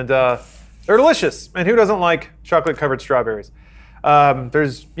 And they're delicious. And who doesn't like chocolate covered strawberries?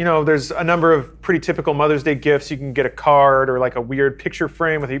 There's a number of pretty typical Mother's Day gifts. You can get a card or like a weird picture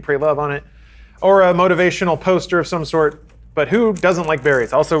frame with Eat, Pray, Love on it, or a motivational poster of some sort. But who doesn't like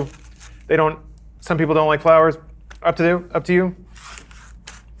berries? Also, some people don't like flowers. Up to you.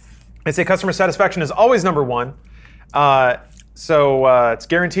 They say customer satisfaction is always number one. So it's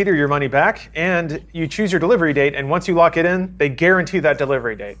guaranteed or your money back, and you choose your delivery date, and once you lock it in, they guarantee that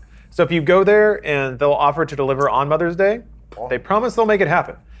delivery date. So if you go there and they'll offer to deliver on Mother's Day, they promise they'll make it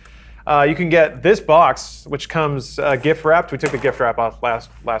happen. You can get this box, which comes gift wrapped. We took the gift wrap off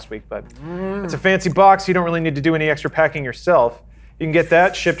last week, but it's a fancy box. You don't really need to do any extra packing yourself. You can get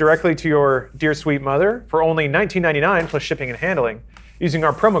that shipped directly to your dear sweet mother for only $19.99 plus shipping and handling using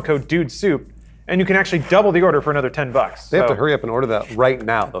our promo code DUDESOUP. And you can actually double the order for another $10. They have to hurry up and order that right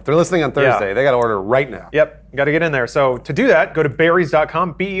now, though. If they're listening on Thursday, they got to order right now. Yep, got to get in there. So to do that, go to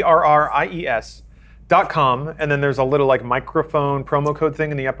berries.com, Bearsbox.com, and then there's a little like microphone promo code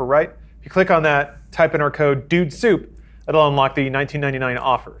thing in the upper right. If you click on that, type in our code DUDESOUP, it'll unlock the $19.99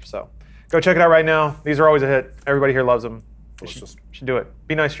 offer. So go check it out right now. These are always a hit. Everybody here loves them. You should do it.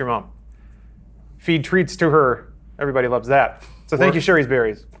 Be nice to your mom. Feed treats to her. Everybody loves that. So thank you, Sherry's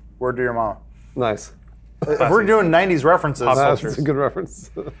Berries. Word to your mom. Nice. If we're doing 90s references, That's a good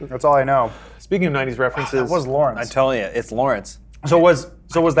reference. that's all I know. Speaking of 90s references, That was Lawrence. I'm telling you, it's Lawrence. So was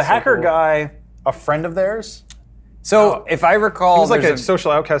the hacker cool. guy a friend of theirs? So if I recall, he was like there's a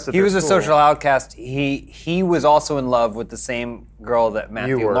social outcast at He their was a school. social outcast. He was also in love with the same girl that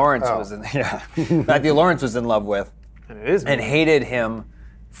Matthew were. Lawrence Oh. was in. Yeah, Matthew Lawrence was in love with, And it is. and hated him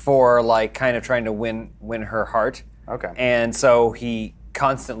for like kind of trying to win her heart. Okay. And so he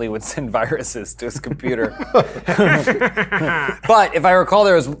constantly would send viruses to his computer. But if I recall,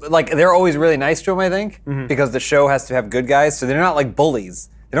 there was like they're always really nice to him. I think because the show has to have good guys, so they're not like bullies.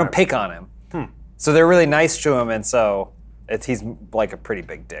 They don't pick on him. So they're really nice to him, and so he's like a pretty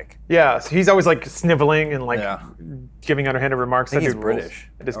big dick. Yeah, so he's always like sniveling and like Yeah. giving underhanded remarks. I think That he's dude rules. British.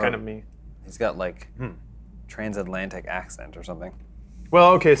 It is Or- kind of me. He's got like transatlantic accent or something.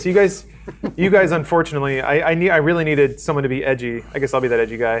 Well, okay, so you guys, unfortunately, I really needed someone to be edgy. I guess I'll be that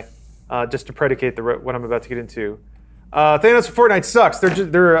edgy guy, just to predicate what I'm about to get into. Thanos for Fortnite sucks.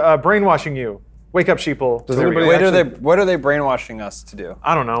 They're brainwashing you. Wake up, sheeple. Does Here we anybody go. actually- What are they brainwashing us to do?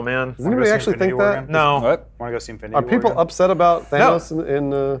 I don't know, man. Does anybody actually think that? No. What? Want to go see Infinity Are War people again? upset about Thanos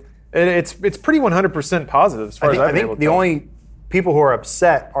in It's pretty 100% positive as far as I I've been able think to the tell. only people who are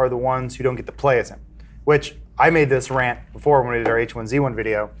upset are the ones who don't get to play as him. Which I made this rant before when we did our H1Z1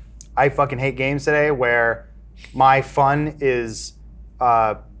 video. I fucking hate games today where my fun is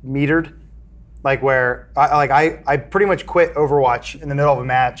metered. Like where I pretty much quit Overwatch in the middle of a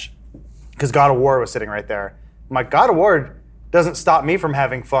match because God of War was sitting right there. I'm like, God of War doesn't stop me from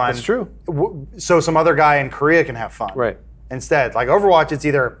having fun. That's true. So some other guy in Korea can have fun. Right. Instead, like Overwatch, it's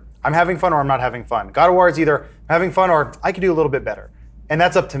either I'm having fun or I'm not having fun. God of War is either I'm having fun or I could do a little bit better, and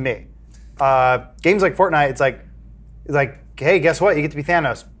that's up to me. Games like Fortnite, it's like, hey, guess what? You get to be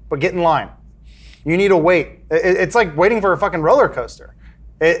Thanos, but get in line. You need to wait. It's like waiting for a fucking roller coaster,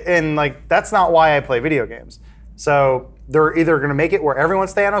 and like that's not why I play video games. So they're either going to make it where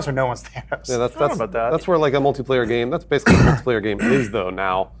everyone's Thanos or no one's Thanos. Yeah, that's know about that. That's where like a multiplayer game. That's basically what a multiplayer game is though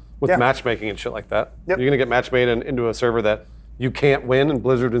now with Yeah. matchmaking and shit like that. Yep. You're gonna get match made into a server that you can't win, and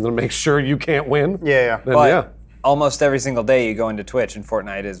Blizzard is gonna make sure you can't win. Yeah. Then But yeah. almost every single day you go into Twitch and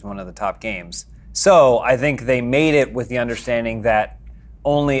Fortnite is one of the top games. So I think they made it with the understanding that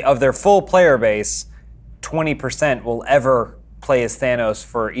only of their full player base, 20% will ever play as Thanos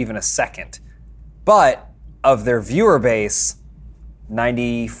for even a second. But of their viewer base,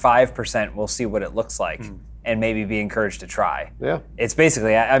 95% will see what it looks like and maybe be encouraged to try. Yeah. It's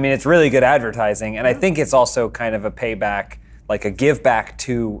basically, I mean, it's really good advertising, and I think it's also kind of a payback, like a give back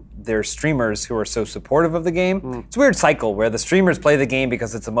to their streamers who are so supportive of the game. It's a weird cycle where the streamers play the game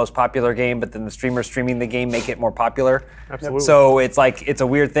because it's the most popular game, but then the streamers streaming the game make it more popular. Absolutely. So it's like, it's a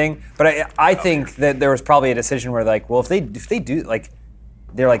weird thing. But I think that there was probably a decision where like, well, if they do, like,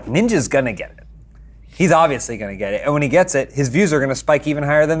 they're like, Ninja's gonna get it. He's obviously going to get it. And when he gets it, his views are going to spike even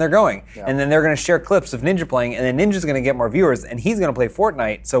higher than they're going. And then they're going to share clips of Ninja playing, and then Ninja's going to get more viewers, and he's going to play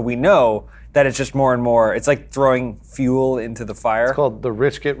Fortnite. So we know that it's just more and more. It's like throwing fuel into the fire. It's called the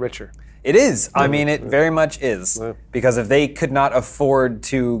rich get richer. It is. I mean, it very much is. Yeah. Because if they could not afford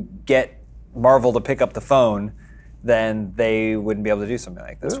to get Marvel to pick up the phone, then they wouldn't be able to do something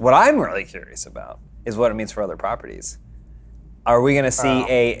like this. What I'm really curious about is what it means for other properties. Are we going to see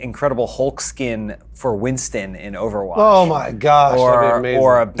a Incredible Hulk skin for Winston in Overwatch? Oh my gosh, that'd be amazing.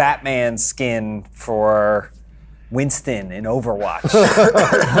 Or a Batman skin for Winston in Overwatch.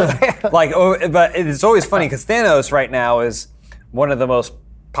 But it's always funny because Thanos right now is one of the most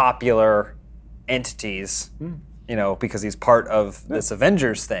popular entities, you know, because he's part of this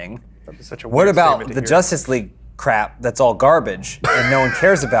Avengers thing. Such a What weird about statement to the hear. Justice League crap that's all garbage and no one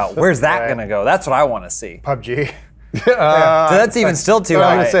cares about? Where's that Right. going to go? That's what I want to see. PUBG. So that's even still too I'm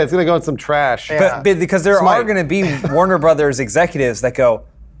high. gonna say it's gonna go in some trash. Yeah. But because there Smite. are going to be Warner Brothers executives that go,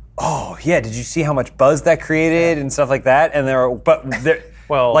 "Oh yeah, did you see how much buzz that created and stuff like that?" And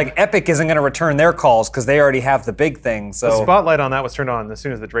Well- like Epic isn't going to return their calls because they already have the big thing. So The spotlight on that was turned on as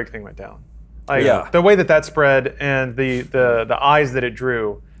soon as the Drake thing went down. Like, Yeah. The way that spread and the eyes that it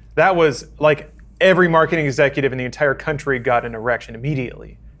drew, that was like every marketing executive in the entire country got an erection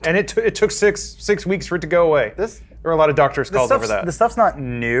immediately. And it took six weeks for it to go away. There were a lot of doctors called over that. The stuff's not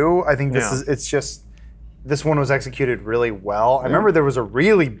new. I think Yeah. it's just this one was executed really well. I remember there was a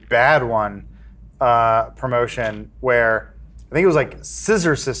really bad one promotion where I think it was like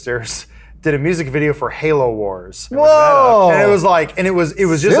Scissor Sisters did a music video for Halo Wars. Whoa! And it was like, and it was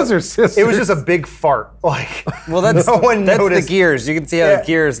just Scissor Sisters. it was just a big fart. Like, Well, that's no one that's noticed. the gears. You can see how Yeah. the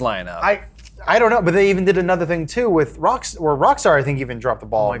gears line up. I don't know, but they even did another thing too with Rockstar. I think even dropped the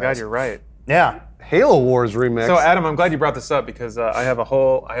ball. Oh my God, you're right. Yeah. Halo Wars remix. So Adam, I'm glad you brought this up because I have a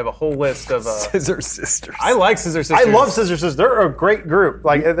whole list of. Scissor Sisters. I like Scissor Sisters. I love Scissor Sisters. They're a great group.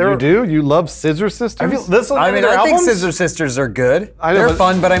 Like they're you do? You love Scissor Sisters? Have you listened to I mean, their I think albums? Scissor Sisters are good. I know, They're but-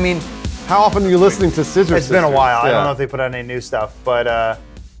 fun, but I mean, How often are you listening to Scissor It's Sisters? been a while. I Yeah. don't know if they put out any new stuff, but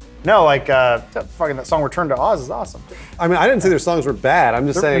no, like that song "Return to Oz" is awesome. I mean, I didn't say their songs were bad. I'm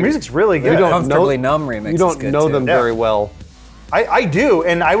just Their saying. music's really good. You don't Comfortably know, Numb remix You don't is good, know too. them Yeah. very well. I do,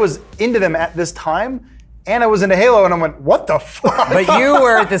 and I was into them at this time, and I was into Halo, and I went, "What the fuck?" but you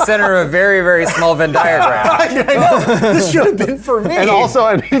were at the center of a very, very small Venn diagram. I know. This should have been for me. And also,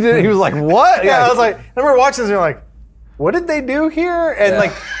 and he was like, "What?" yeah, I was like, I remember watching this, and you're like, "What did they do here?" And Yeah.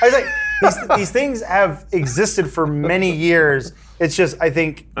 like, I was like, these things have existed for many years. It's just, I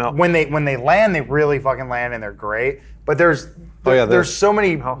think Well- when they land, they really fucking land, and they're great. But there's yeah, there's so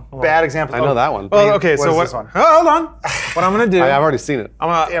many hold on. bad examples. I know that one. Well, okay, so is what? this one? Oh, hold on. What I'm gonna do? I've already seen it. I'm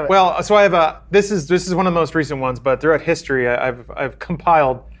gonna, Damn it. well, so I have a. This is one of the most recent ones, but throughout history, I've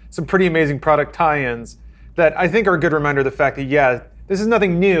compiled some pretty amazing product tie-ins that I think are a good reminder of the fact that this is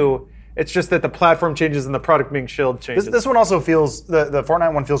nothing new. It's just that the platform changes and the product being shilled changes. This one also feels the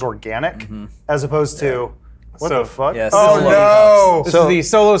Fortnite one feels organic as opposed to what So- the fuck? Yes, oh this is no! This So- is the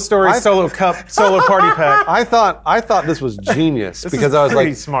solo story, solo cup, solo party pack. I thought this was genius This because is I was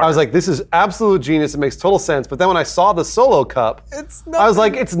pretty like, smart. I was like, this is absolute genius. It makes total sense. But then when I saw the solo cup, I was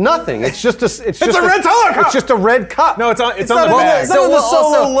like, it's nothing. It's just a. It's just a red solo cup! It's just a red cup. No, it's on the not bag. It's on the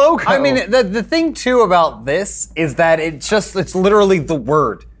solo logo. I mean, the thing too about this is that it's literally the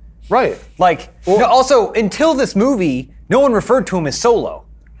word. Right. Like, no, also until this movie, no one referred to him as Solo.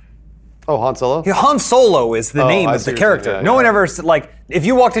 Oh, Han Solo. Han Solo is the name I of see the what you're character. saying, yeah, no yeah. one ever like. If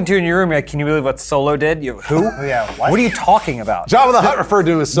you walked into your room, you're like, can you believe what Solo did? Who? Yeah, what? What are you talking about? Jabba the Hutt referred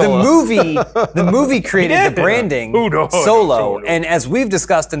to him as Solo. The movie created the branding Who knows? Solo, and as we've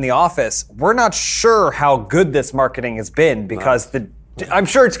discussed in The Office, we're not sure how good this marketing has been because I'm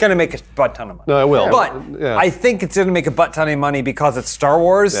sure it's going to make a butt ton of money. No, it will. But Yeah. I think it's going to make a butt ton of money because it's Star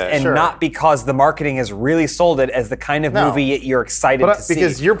Wars Yeah, and sure. not because the marketing has really sold it as the kind of No. movie you're excited to see.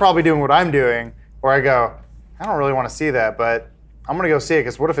 Because you're probably doing what I'm doing, where I go, I don't really want to see that, but I'm gonna go see it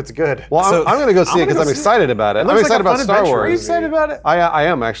because what if it's good? Well, So- I'm going to go see it gonna because go I'm see it. excited about it. I'm looks like excited a about fun Star adventure. Wars. Are you excited about it? I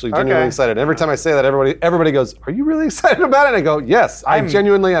am actually genuinely Okay. excited. Every time I say that, everybody goes, "Are you really excited about it?" And I go, "Yes, I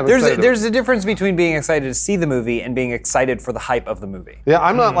genuinely am." there's excited. there's a difference between being excited to see the movie and being excited for the hype of the movie. Yeah,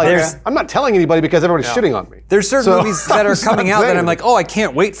 I'm not like There's- I'm not telling anybody because everybody's shitting on me. There's certain So, movies that are I'm just coming not out that saying I'm like, it. oh, I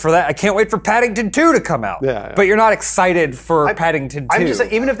can't wait for that. I can't wait for Paddington 2 to come out. Yeah. But you're not excited for Paddington 2. I'm just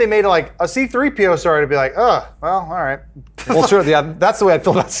saying, even if they made like a C-3PO story, to be like, oh, well, all right. Well, sure, yeah, that's the way I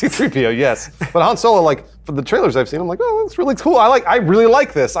feel about C-3PO. Yes, but Han Solo, like for the trailers I've seen, I'm like, oh, that's really cool. I really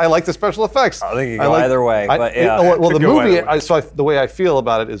like this. I like the special effects. I think it could go either way, but yeah. Well, the Could go movie. either way. The way I feel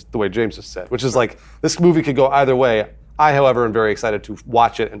about it is the way James just said, which is like this movie could go either way. I, however, am very excited to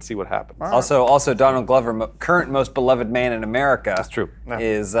watch it and see what happens. Also, Donald Glover, current most beloved man in America, That's true.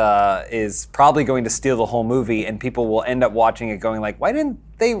 is probably going to steal the whole movie, and people will end up watching it going like, why didn't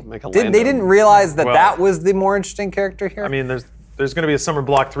they? Make a They Lando. didn't realize that Well- that was the more interesting character here. I mean, there's going to be a summer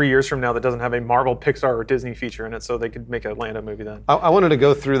block 3 years from now that doesn't have a Marvel, Pixar, or Disney feature in it, so they could make a Lando movie then. I wanted to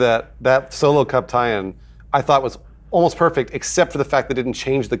go through that Solo Cup tie-in. I thought was almost perfect, except for the fact they didn't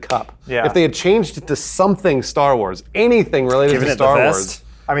change the cup. Yeah. If they had changed it to something Star Wars, anything related Given to it the Star vest? Wars.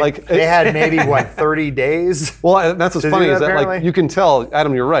 I mean, like they had maybe, 30 days? Well, and that's what's to funny do is that, that like apparently? you can tell,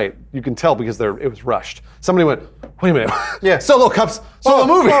 Adam, you're right. You can tell because it was rushed. Somebody went, wait a minute, Yeah. Solo Cups, Solo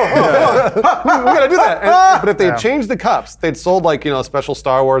movie. we gotta do that. But if they had changed the cups, they'd sold like special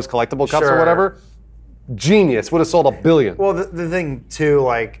Star Wars collectible cups or Sure. whatever. Genius, would have sold 1 billion. Well, the thing, too,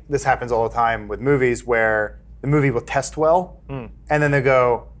 like, this happens all the time with movies where the movie will test well, and then they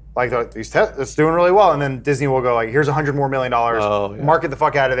go, like, it's doing really well, and then Disney will go, like, here's $100 more million, Oh, yeah. market the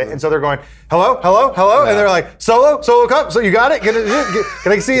fuck out of it. And so they're going, hello, and they're like, Solo Cup, so you got it?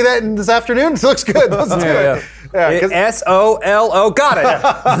 Can I see that this afternoon? It looks good. Let's do it. Yeah, 'cause- SOLO, got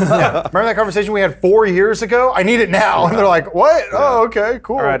it. remember that conversation we had 4 years ago? I need it now. And they're like, what? Oh, okay,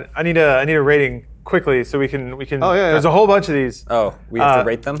 cool. All right, I need a rating quickly so we can. Oh, yeah. There's a whole bunch of these. Oh, we have to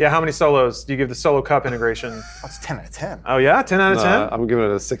rate them? Yeah, how many solos do you give the Solo Cup integration? That's 10 out of 10. Oh yeah, 10 out of 10. I'm giving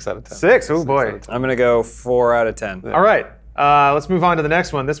it a 6 out of 10. 6. Oh boy. I'm going to go 4 out of 10. All right, let's move on to the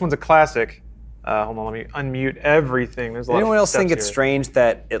next one. This one's a classic. Hold on, let me unmute everything. There's a lot Anyone of else think steps it's here. strange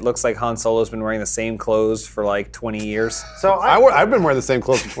that it looks like Han Solo's been wearing the same clothes for like 20 years? So I've been wearing the same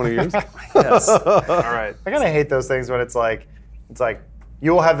clothes for 20 years. Yes. All right. I kind of hate those things when it's like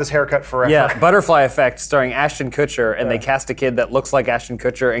you will have this haircut forever. Yeah, Butterfly Effect starring Ashton Kutcher, and they cast a kid that looks like Ashton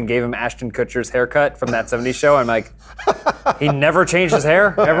Kutcher and gave him Ashton Kutcher's haircut from that 70s show. I'm like, he never changed his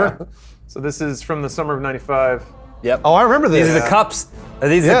hair, ever? So this is from the summer of '95. Yep. Oh, I remember this. These are the cups. Are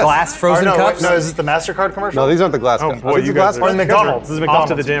these the Yes. glass frozen no, cups? no, is this the MasterCard commercial? No, these aren't the glass cups. boy, Are these you the glass guys are- Or cups? McDonald's. This is Off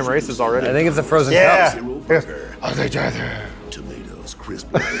to McDonald's. the damn races already. I think it's the frozen Yeah. cups. Tomatoes,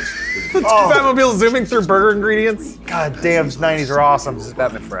 crisp. Batmobile zooming through burger ingredients. God damn, 90s are awesome.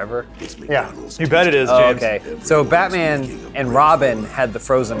 Batman Forever. Yeah. You bet it is, Oh, James. okay. So Batman and Robin had the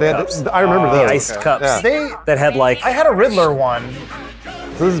frozen They had cups. I remember The those. iced cups Yeah. that had like. I had a Riddler one.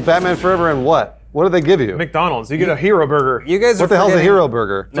 So this is Batman Forever and what? What did they give you? McDonald's. You get a hero burger. You guys are What the hell's a forgetting- hero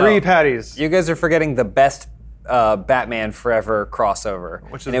burger? No. 3 patties. You guys are forgetting the best Batman Forever crossover.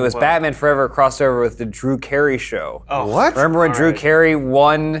 Which is and it was what? Batman Forever crossover with the Drew Carey show. Oh, What? Remember when Drew right. Carey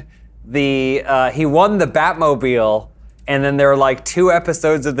won the Batmobile, and then there were like 2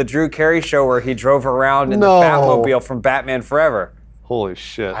 episodes of the Drew Carey show where he drove around in No. the Batmobile from Batman Forever. Holy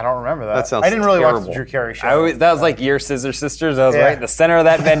shit. I don't remember that. That sounds I didn't really watch the terrible. Drew Carey show. That was like your Scissor Sisters. I was Yeah. right in the center of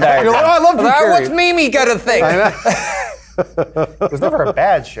that Venn diagram. You're like, oh, I love Drew Like, Carey. What's Mimi gonna think? It was never a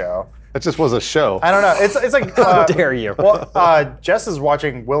bad show. It just was a show. I don't know. It's like. How dare you? Well, Jess is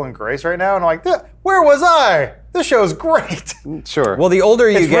watching Will and Grace right now, and I'm like, where was I? This show's great. Sure. Well, the older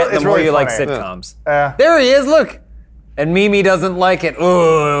you It's get, re- it's the more really you like funny. sitcoms. Yeah. There he is, look. And Mimi doesn't like it.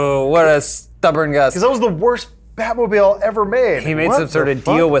 Ooh, what a stubborn Gus. Because that was the worst Batmobile ever made. He made What some sort the of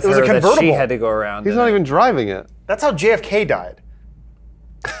fuck? deal with It was her a that she convertible. had to go around. He's in not it. even driving it. That's how JFK died.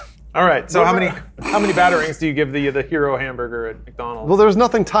 All right. So how many batarangs do you give the hero hamburger at McDonald's? Well, there's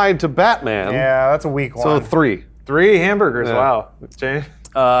nothing tied to Batman. Yeah, that's a weak So one. 3. 3 hamburgers. Yeah. Wow. James.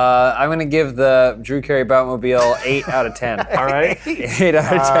 I'm going to give the Drew Carey Batmobile 8 out of 10. All right. 8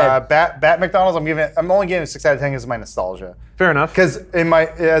 out of 10. Bat McDonald's. I'm only giving it 6 out of 10 because of my nostalgia. Fair enough. Because in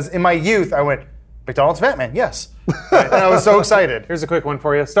my youth, I went McDonald's Batman, yes, and I was so excited. Here's a quick one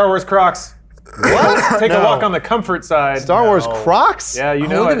for you. Star Wars Crocs. What? Take a No. walk on the comfort side. Star Wars Crocs? Yeah, you Oh,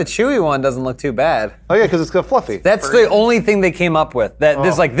 know look it. at the Chewy one. Doesn't look too bad. Oh, yeah, because it's got fluffy. That's the only thing they came up with. That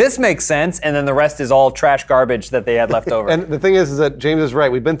this makes sense, and then the rest is all trash garbage that they had left over. And the thing is that James is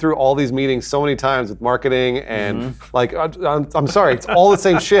right. We've been through all these meetings so many times with marketing, and Mm-hmm. like, I'm sorry, it's all the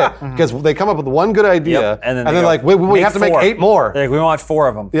same shit because they come up with one good idea, Yep, and then they're they go, like, we have to make 4. 8 more. They're like, we want 4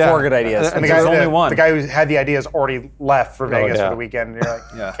 of them. Yeah. 4 good ideas. And And the there's guy- only one. The guy who had the ideas already left for Vegas yeah. for the weekend. And you're like,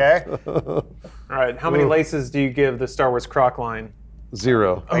 Yeah. okay. All right. How many laces do you give the Star Wars Croc line?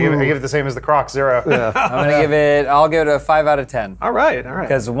 0. I give it the same as the Crocs, 0. I'll give it a 5 out of 10. All right. All right.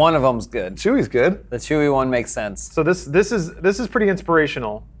 Because one of them's good. Chewy's good. The Chewy one makes sense. So this is pretty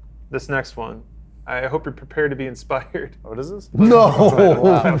inspirational. This next one. I hope you're prepared to be inspired. What is this? No,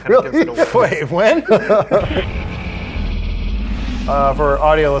 Kind of gives it really? away. Wait, when? For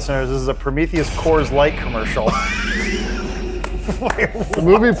audio listeners, this is a Prometheus Coors Light commercial. The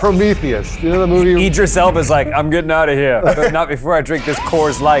movie Prometheus. You know the movie? Idris Elba's like, I'm getting out of here, but not before I drink this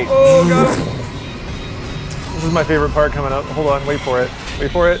Coors Light. Oh god. This is my favorite part coming up. Hold on. Wait for it.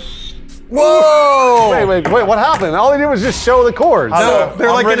 Wait for it. Whoa! Wait, what happened? All they did was just show the chords. No,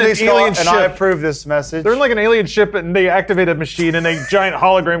 they're like in an Ridley Scott, alien and I ship. approve this message. They're in like an alien ship, and they activate a machine, and a giant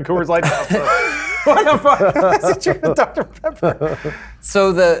hologram Coors Light. What the fuck? Is it you and Dr. Pepper?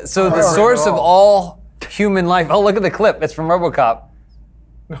 So the source of all human life. Oh, look at the clip. It's from RoboCop.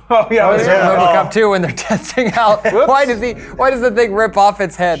 Oh yeah. It's yeah. from RoboCop 2 when they're testing out. Why does the thing rip off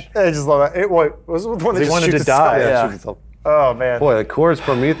its head? I just love that. Was it the one that He just wanted shoots to die. itself? Yeah, Yeah. shoot itself. Oh man. Boy, the Coors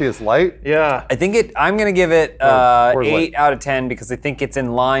Prometheus Light. Yeah. I think I'm gonna give it Coors 8 Light. out of 10 because I think it's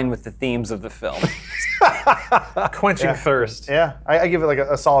in line with the themes of the film. Quenching thirst. Yeah, I give it like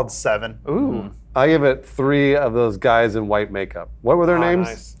a solid 7. Ooh. I give it 3 of those guys in white makeup. What were their names?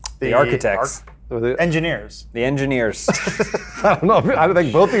 Nice. The architects, Were they- Engineers. the engineers. I don't know. I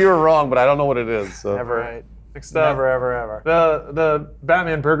think both of you are wrong, but I don't know what it is. So. All Never. right. Next up, Never, ever, ever. the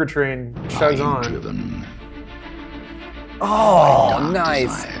Batman Burger Train chugs on. Driven Oh,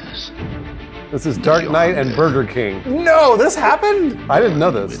 nice. desires. This is Dark Knight and Burger King. No, this happened? I didn't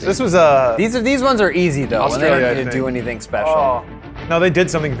know this. This was a. These ones are easy though. When they Australia, don't I need to think. do anything special. Oh. No, they did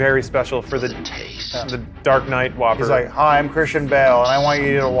something very special for the Taste. the Dark Knight Whopper. He's like, hi, I'm Christian Bale, and I want you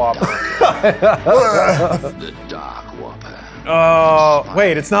to eat a Whopper. The Dark Whopper. oh,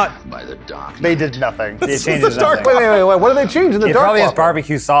 wait, it's not. By the Dark They Knight. did nothing. It changes nothing. Wait. What are they changing the It Dark probably has Whopper?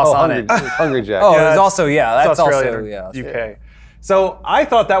 barbecue sauce Oh, on Hungry, it. Hungry Jack. Oh, Yeah, there's it's- also It's that's Australia also or yeah. UK. So I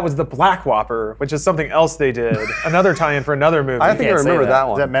thought that was the Black Whopper, which is something else they did. Another tie-in for another movie. I think I can't say remember that. that Is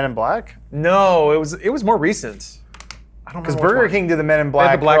one. that Men in Black? No, it was more recent. I don't Because remember which Burger one. King did the Men in had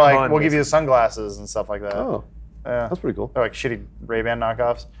Black. the black They're like, bun, we'll give you the basically. sunglasses and stuff like that. Oh, Yeah. that's pretty cool. They're like shitty Ray-Ban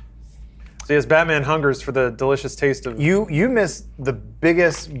knockoffs. So yes, Batman hungers for the delicious taste of. You missed the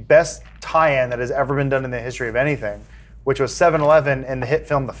biggest, best tie-in that has ever been done in the history of anything, which was 7-Eleven in the hit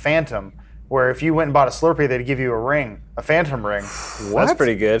film The Phantom, where if you went and bought a Slurpee, they'd give you a ring, a Phantom ring. That's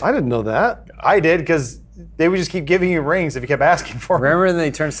pretty good. I didn't know that. I did because they would just keep giving you rings if you kept asking for them. Remember when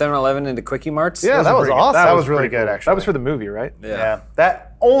they turned 7-Eleven into Quickie Marts? Yeah, that was pretty good. awesome. That was really pretty good, cool. actually. That was for the movie, right? Yeah,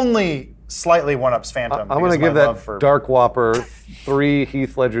 that only slightly one-ups Phantom. I'm because going to of my give that love for- Dark Whopper 3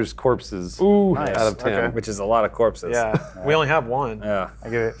 Heath Ledger's corpses Ooh, Nice. out of 10. Okay. Which is a lot of corpses. yeah. We only have one. Yeah. I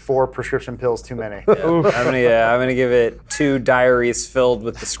give it 4 prescription pills too many. I'm gonna give it 2 diaries filled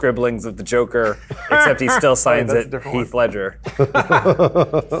with the scribblings of the Joker, except he still signs that's a it different Heath Ledger.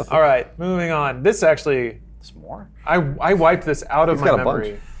 All right, moving on. This actually, Some more? I wiped this out of He's my got a memory.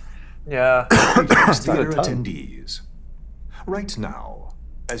 bunch. Yeah. Dear ton. attendees, right now,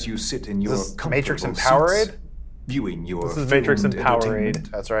 as you sit in your Is this Matrix and comfortable Powerade? seats, viewing your This is Matrix and filmed Powerade.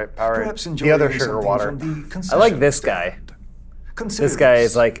 entertainment, That's right, Powerade. perhaps The enjoying other sugar something water. from the I concession like this guy. stand. Consider This guy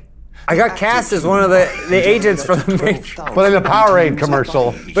is like, I got cast as one of the agents for the Matrix. But in a Powerade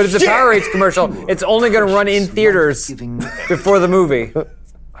commercial. But it's a Powerade commercial. It's only gonna run in theaters before the movie.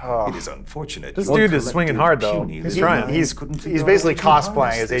 It is unfortunate. This your dude is swinging hard, though. puny He's little trying. minds He's couldn't figure out basically how to cosplaying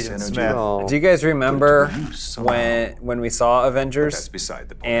harness as this Agent energy. Smith. Oh. Do you guys remember Put to use somehow. when we saw That's Avengers beside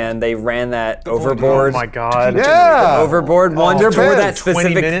the point. and they ran that point overboard? Oh my God. Yeah. Overboard one they're for that beds.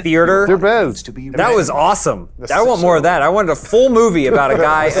 specific 20-minute? theater. They're beds. to be That was awesome. I want more of that. I wanted a full movie about a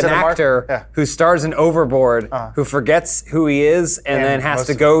guy, an Cinemark? actor, Yeah. who stars in Overboard, who forgets who he is, and then has most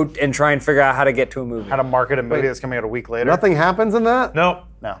to of- go and try and figure out how to get to a movie. How to market a movie that's coming out a week later. Nothing happens in that? No.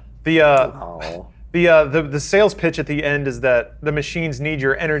 No. The Oh. the sales pitch at the end is that the machines need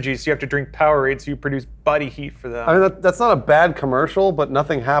your energy, so you have to drink Powerade, so you produce body heat for them. I mean, that's not a bad commercial, but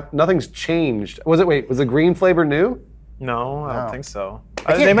nothing's changed. Was the green flavor new? No, I don't think so.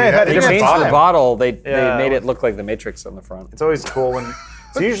 can't They may do have that. had They a They can't different changed buy the him. bottle. They Yeah. made it look like the Matrix on the front. It's always cool when.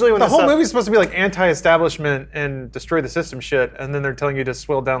 So usually when The whole stuff- movie's supposed to be like anti-establishment and destroy the system shit, and then they're telling you to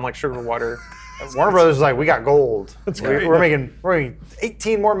swill down like sugar water. Warner Brothers is like, we got gold. great. We're making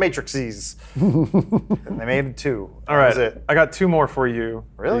 18 more Matrices. And they made 2. All That right, was it. I got 2 more for you.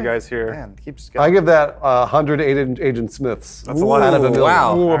 Really? You guys here. Man, it keeps I going. give that 100 Agent Smiths. That's a lot. Out of a Ooh, million.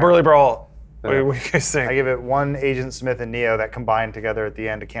 wow. Ooh, a burly brawl. What do you guys think? I give it 1 Agent Smith and Neo that combined together at the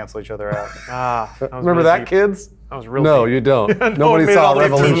end to cancel each other out. That was Remember really that, deep. kids? That was real No, deep. you don't. No one Nobody made it saw all the way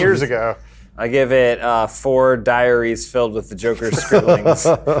 15 Revolution. years ago. I give it 4 diaries filled with the Joker's scribblings,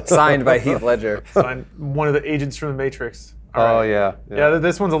 signed by Heath Ledger. I'm one of the agents from the Matrix. All Oh right. yeah. Yeah,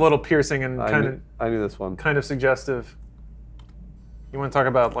 this one's a little piercing and I knew this one. kind of suggestive. You want to talk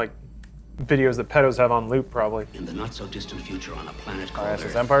about like videos that pedos have on loop, probably. In the not so distant future on a planet called Alright, so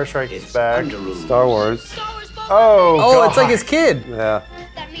it's Earth, Empire Strikes it's Back. under rule. Star Wars. Oh, Oh, God. it's like his kid. Yeah.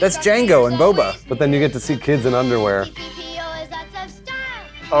 That's Django and Boba. But then you get to see kids in underwear.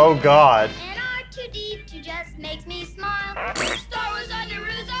 Oh, God.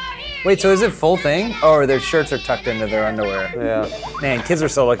 Wait, so is it full thing? Oh, or their shirts are tucked into their underwear? Yeah. Man, kids are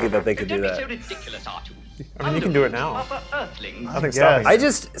so lucky that they could do that. I mean, you can do it now. Nothing's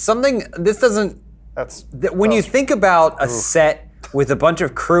Yes. stopping. This doesn't, That's when you think about a set with a bunch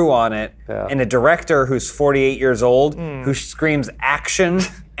of crew on it Yeah. and a director who's 48 years old who screams action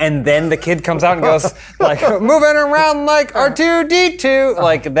and then the kid comes out and goes like moving around like R2D2,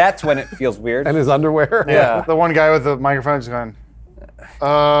 like that's when it feels weird. And his underwear. Yeah. the one guy with the microphone is going.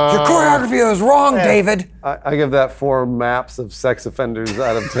 Your choreography was wrong, David. I give that 4 maps of sex offenders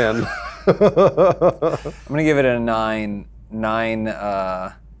out of 10. I'm gonna give it a 9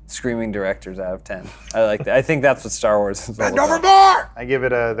 screaming directors out of 10. I like that. I think that's what Star Wars is all about. I give it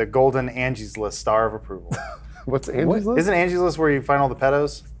the golden Angie's List star of approval. What's Angie's list? Isn't Angie's List where you find all the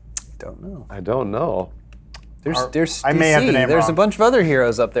pedos? Don't know. I don't know. There's I may have the DC. name There's wrong. a bunch of other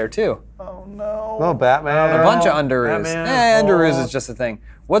heroes up there too. Oh no. Oh, Batman. A bunch of underoos. Batman. Underoos is just a thing.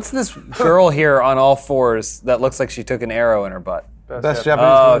 What's this girl here on all fours that looks like she took an arrow in her butt? Best Japanese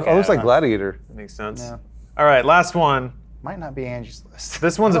Oh, movie. okay. Oh, looks like Gladiator. Makes sense. All right, last one. Might not be Angie's List.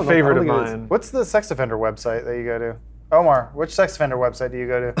 This one's a don't know. favorite I of don't think it is. mine. What's the sex offender website that you go to? Omar, which sex offender website do you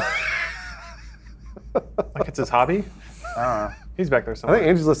go to? Like it's his hobby. He's back there I somewhere. think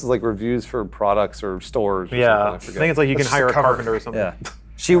Angie's List is like reviews for products or stores or yeah, something. I I forget. think it's like you can That's hire a just a cover. carpenter or something. Yeah.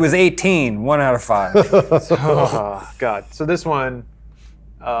 She was 18, 1 out of 5. Oh God. So this one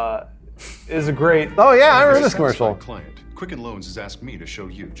is a great. Oh, yeah, I remember this commercial. Client Quicken Loans has asked me to show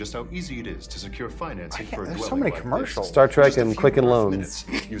you just how easy it is to secure financing for a there's so dwelling many like commercials. this. Star Trek Just a and few Quicken brief Loans.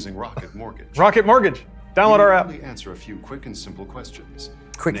 minutes using Rocket Mortgage. Rocket Mortgage. Download our app. We answer a few quick and simple questions.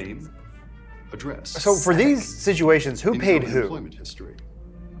 Quick. Name, address. So for these situations, who paid income, who? Employment history.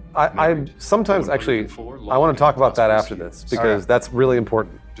 I sometimes actually I want to talk about that after this because that's really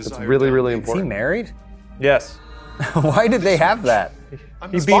important. It's Desired really really down Is he important. married? Yes. Why did they have that?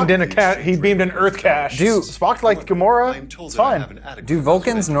 I'm He the beamed in a Spock cat. He exchange beamed rate an for Earth this cache. job. Spock liked Gamora. I'm told It's that I fine. have an adequate Do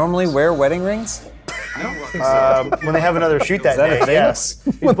Vulcans normally wear wedding rings? When they have another shoot that, that a day, thing? yes.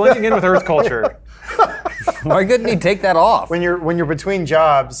 He's blending in with Earth culture. Why couldn't he take that off? When you're between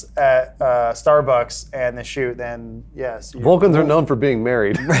jobs at Starbucks and the shoot, then yes. Vulcans are known for being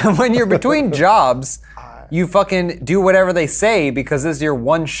married. When you're between jobs, you fucking do whatever they say because this is your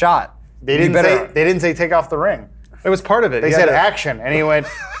one shot. They You didn't say take off the ring. It was part of it. They He said had to- action, and he went,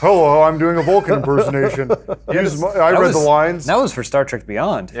 "Hello, I'm doing a Vulcan impersonation." I That read was- the lines. That was for Star Trek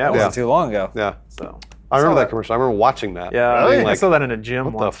Beyond. Yeah, that wasn't yeah. too long ago. Yeah. So. I remember that that. commercial. I remember watching that. Yeah, Being I like, saw that in a gym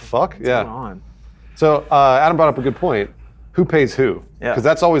what once. the fuck? What's Yeah. going on? So Adam brought up a good point. Who pays who? Yeah. Because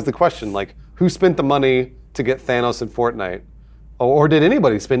that's always the question. Like, who spent the money to get Thanos in Fortnite? Or did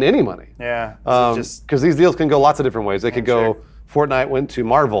anybody spend any money? Yeah. Because these deals can go lots of different ways. They could go, Fortnite went to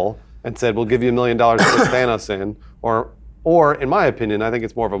Marvel and said, we'll give you $1 million to put Thanos in. Or, in my opinion, I think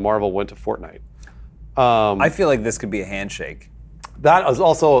it's more of a Marvel went to Fortnite. I feel like this could be a handshake. That was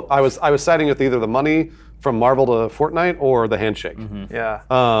also, I was siding with either the money from Marvel to Fortnite or the handshake. Yeah.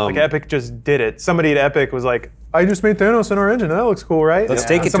 Like Epic just did it. Somebody at Epic was like, I just made Thanos in our engine. That looks cool, right? Let's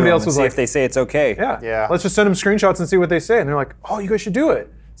take it to Somebody them else and was see like, if they say it's okay. yeah. Yeah. Let's just send them screenshots and see what they say. And they're like, oh, you guys should do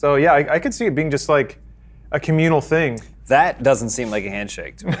it. So yeah, I could see it being just like a communal thing. That doesn't seem like a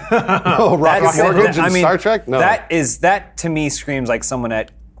handshake to me. Oh, Rocket That's- Mortgage I and mean, Star Trek? No. That to me screams like someone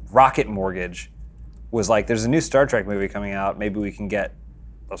at Rocket Mortgage was like, there's a new Star Trek movie coming out. Maybe we can get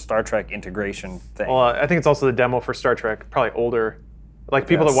a Star Trek integration thing. Well, I think it's also the demo for Star Trek, probably older. Like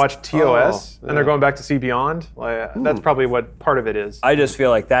people that guess. watch TOS Oh, and they're yeah. going back to see Beyond. Like, that's probably what part of it is. I just feel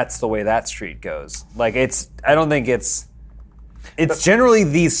like that's the way that street goes. Like I don't think it's generally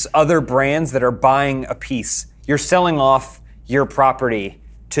these other brands that are buying a piece. You're selling off your property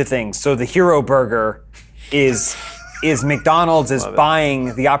to things. So the Hero Burger is McDonald's is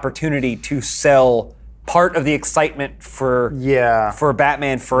buying the opportunity to sell part of the excitement for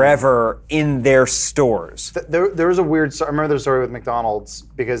Batman Forever in their stores. There was a weird. I remember the story with McDonald's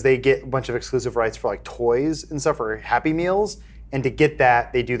because they get a bunch of exclusive rights for like toys and stuff for Happy Meals, and to get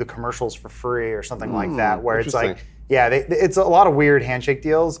that they do the commercials for free or something like that. Where it's like, interesting. yeah, it's a lot of weird handshake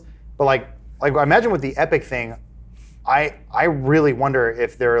deals. But like I imagine with the Epic thing, I really wonder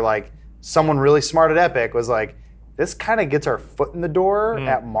if they're like someone really smart at Epic was like, this kind of gets our foot in the door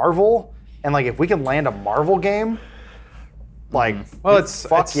at Marvel, and like if we can land a Marvel game, like Well, it's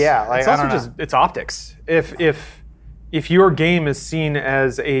yeah. Like it's I also don't know. just it's optics. If your game is seen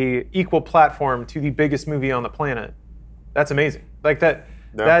as a equal platform to the biggest movie on the planet, that's amazing. Like that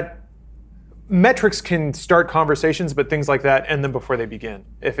metrics can start conversations, but things like that end them before they begin.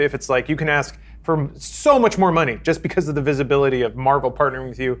 If it's like you can ask for so much more money just because of the visibility of Marvel partnering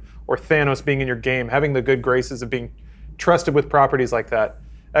with you or Thanos being in your game, having the good graces of being trusted with properties like that,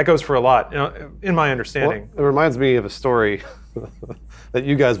 that goes for a lot, in my understanding. It reminds me of a story that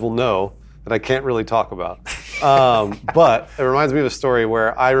you guys will know that I can't really talk about. But it reminds me of a story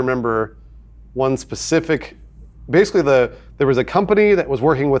where I remember one specific, basically there was a company that was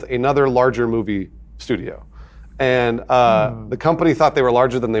working with another larger movie studio. And the company thought they were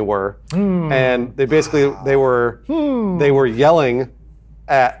larger than they were. And they basically, they were yelling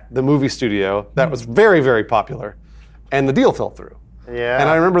at the movie studio that was very, very popular. And the deal fell through. Yeah. And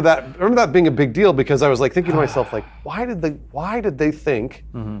I remember that being a big deal because I was like thinking to myself, like, why did they think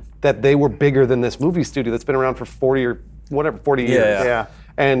that they were bigger than this movie studio that's been around for 40 or whatever, 40 years? Yeah. Yeah.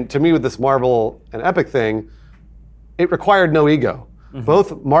 And to me, with this Marvel and Epic thing, it required no ego.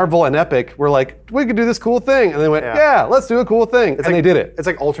 Both Marvel and Epic were like, we could do this cool thing. And they went, yeah, let's do a cool thing. And they did it. It's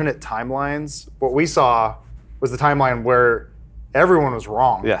like alternate timelines. What we saw was the timeline where everyone was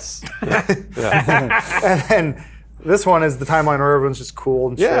wrong. Yes. And then this one is the timeline where everyone's just cool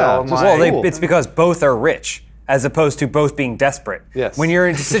and chill. Yeah, and just- like, Cool. It's because both are rich, as opposed to both being desperate. Yes. When you're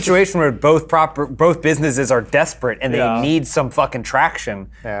in a situation where both businesses are desperate and they need some fucking traction,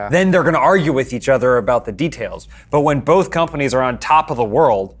 Yeah. then they're going to argue with each other about the details. But when both companies are on top of the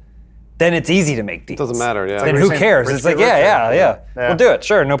world, then it's easy to make deals. Doesn't matter, yeah. Then we're who saying cares? rich It's like, get richer. yeah. Yeah. We'll do it.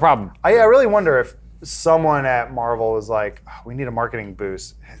 Sure, no problem. I really wonder if someone at Marvel is like, "Oh, we need a marketing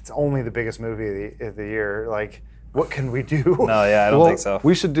boost. It's only the biggest movie of the year. Like, what can we do? No, yeah, I don't Well, think so.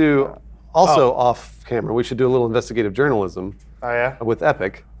 we should do Also, off camera, we should do a little investigative journalism Oh yeah. with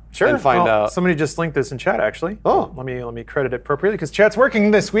Epic. Sure. And find Well, out. somebody just linked this in chat, actually. Oh. Let me credit it appropriately because chat's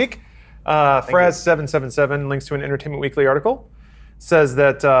working this week. Fraz777 links to an Entertainment Weekly article. Says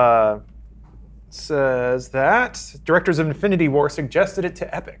that directors of Infinity War suggested it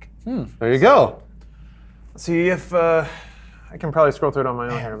to Epic. There you go. Let's see if I can probably scroll through it on my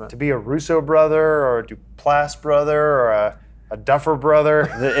own here. But To be a Russo brother or a Duplass brother or a Duffer brother.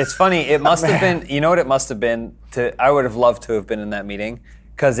 It's funny. It must have been. You know what it must have been? I would have loved to have been in that meeting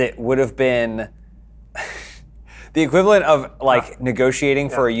because it would have been the equivalent of like negotiating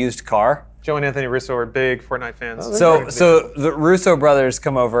for a used car. Joe and Anthony Russo are big Fortnite fans. So the Russo brothers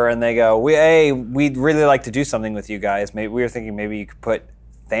come over and they go, we'd really like to do something with you guys. Maybe we were thinking maybe you could put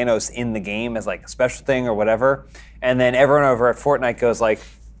Thanos in the game as like a special thing or whatever. And then everyone over at Fortnite goes like,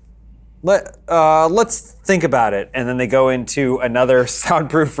 let's think about it. And then they go into another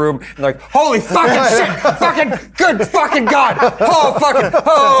soundproof room and they're like, holy fucking shit! Fucking good fucking God! Oh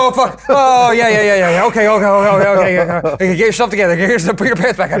fuck! Oh yeah. Okay. Get yourself together. Put your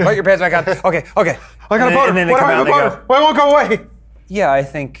pants back on. Put your pants back on. Okay. I got a boner. And then they Why do come I out have and a they boner? go, Why won't go away? yeah, I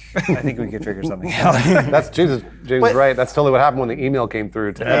think we could figure something out. That's James is right. That's totally what happened when the email came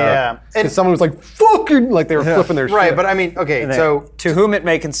through to Yeah. Epic. Because someone was like, fucking, like they were flipping their shit. Right, but I mean, okay, so To whom it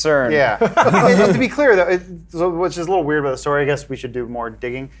may concern. yeah. And to be clear, though, which is a little weird about the story, I guess we should do more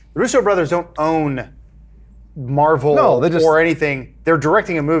digging. The Russo brothers don't own Marvel No, they just- or anything. They're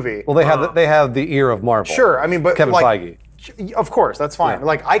directing a movie. Well, they have the ear of Marvel. Sure, I mean, but Kevin like, Feige. Of course, that's fine. Yeah.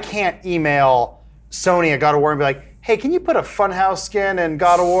 Like, I can't email Sony at God of War and be like, "Hey, can you put a Funhouse skin in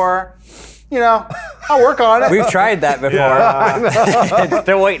God of War? You know, I'll work on it." We've tried that before.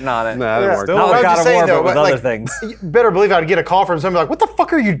 Still waiting on it. Nah, that didn't work. Still- Not I with was God just of saying, War, though, but with but, other like, things. You better believe I'd get a call from somebody like, "What the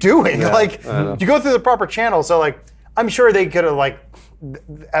fuck are you doing?" Like, you go through the proper channel. So, like, I'm sure they could have, like,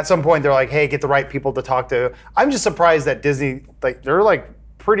 at some point they're like, "Hey, get the right people to talk to." I'm just surprised that Disney, like, they're like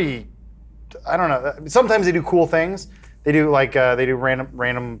pretty. I don't know. Sometimes they do cool things. They do like they do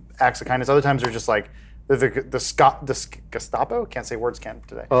random acts of kindness. Other times they're just like the Gestapo. Can't say words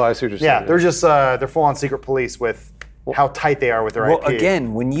today. Oh, I see what you're saying. Yeah, they're just they're full on secret police with how tight they are with their Well, IP.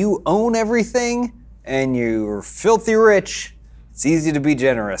 again, when you own everything and you're filthy rich, it's easy to be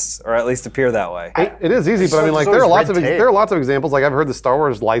generous, or at least appear that way. It is easy, but I mean, like, There's there are always lots of red tape. there are lots of examples. Like, I've heard the Star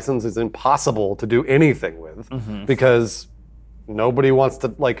Wars license is impossible to do anything with because nobody wants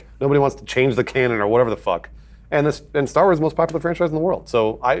to change the canon or whatever the fuck. And Star Wars is the most popular franchise in the world.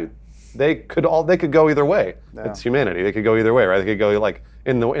 So they could go either way. It's humanity. They could go either way, right? They could go like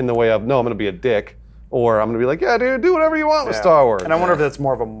in the way of, no, I'm going to be a dick, or I'm going to be like, yeah, dude, do whatever you want with Star Wars. And I wonder if that's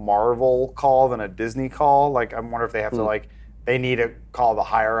more of a Marvel call than a Disney call. Like, I wonder if they have to they need to call the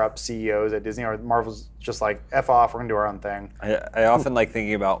higher up CEOs at Disney, or Marvel's just like, F off, we're gonna do our own thing. I often like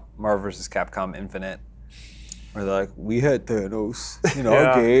thinking about Marvel vs. Capcom Infinite, where they're like, we had Thanos in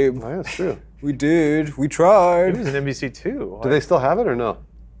our game. Oh, yeah, it's true. We did. We It tried. was an NBC too. Do they still have it or no?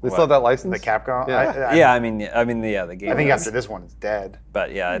 They still have that license? The Capcom. Yeah. Yeah, I mean, the game. I think is. after this one, it's dead.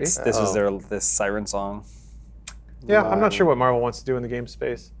 But yeah, this was this siren song. Yeah, I'm not sure what Marvel wants to do in the game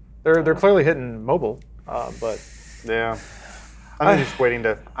space. They're clearly hitting mobile, but Yeah. I'm just waiting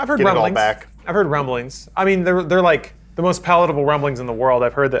to I've heard get rumblings. it all back. I've heard rumblings. I mean, they're like the most palatable rumblings in the world.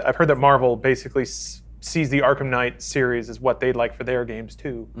 I've heard that Marvel basically sees the Arkham Knight series as what they'd like for their games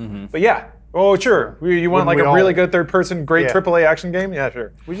too. But yeah, oh sure, you want Wouldn't like we a all? really good third-person, great Yeah. AAA action game? Yeah,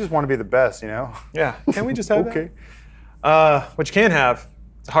 sure. We just want to be the best, you know? Yeah, can we just have Okay. that? What you can have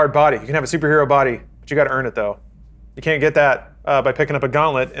is a hard body. You can have a superhero body, but you got to earn it though. You can't get that by picking up a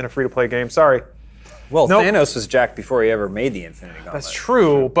gauntlet in a free-to-play game. Sorry. Well, Nope. Thanos was jacked before he ever made the Infinity Gauntlet. That's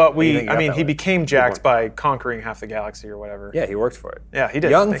true, but you think I about mean, that he way? became jacked by conquering half the galaxy or whatever. Yeah, he worked for it. Yeah, he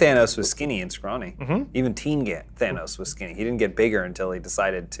did. Young Thank you. Thanos was skinny and scrawny. Even teen Thanos was skinny. He didn't get bigger until he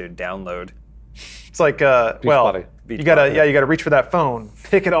decided to download. It's like, Beachbody. you gotta reach for that phone,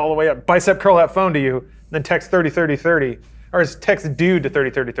 pick it all the way up, bicep curl that phone to you, and then text 303030, or text dude to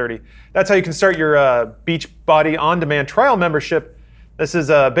 303030. That's how you can start your Beachbody on-demand trial membership. This is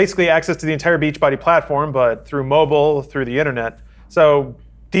basically access to the entire Beachbody platform, but through mobile, through the internet. So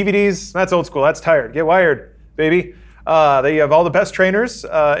DVDs, that's old school. That's tired. Get wired, baby. They have all the best trainers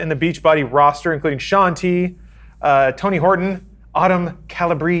in the Beachbody roster, including Shaun T, Tony Horton, Autumn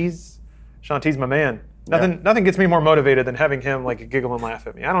Calabrese. Shaun T's my man. Nothing gets me more motivated than having him like giggle and laugh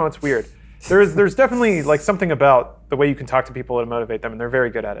at me. I don't know, it's weird. There's definitely like something about the way you can talk to people to motivate them, and they're very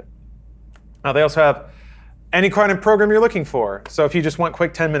good at it. They also have any kind of program you're looking for. So if you just want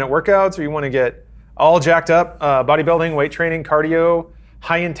quick 10-minute workouts, or you want to get all jacked up, bodybuilding, weight training, cardio,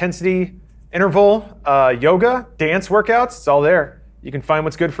 high intensity, interval, yoga, dance workouts, it's all there. you can find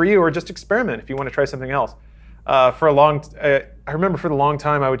what's good for you, or just experiment if you want to try something else. I remember for the long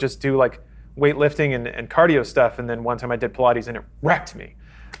time I would just do like weightlifting and cardio stuff, and then one time I did Pilates and it wrecked me.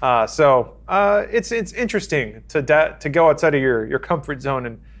 It's interesting to go outside of your comfort zone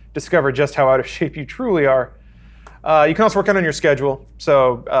and discover just how out of shape you truly are. You can also work out on your schedule.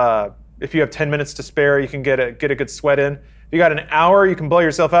 So if you have 10 minutes to spare, you can get a good sweat in. If you got an hour, you can blow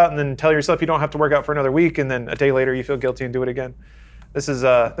yourself out and then tell yourself you don't have to work out for another week, and then a day later you feel guilty and do it again. This is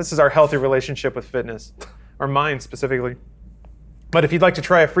our healthy relationship with fitness, or mine specifically. But if you'd like to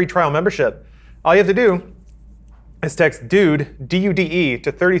try a free trial membership, all you have to do is text DUDE, D-U-D-E,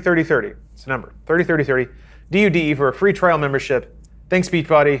 to 303030. It's the number, 303030, DUDE for a free trial membership. Thanks,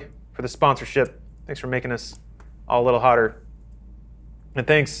 Beachbody, for the sponsorship. Thanks for making us all a little hotter. And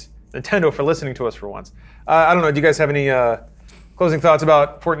thanks, Nintendo, for listening to us for once. I don't know, do you guys have any closing thoughts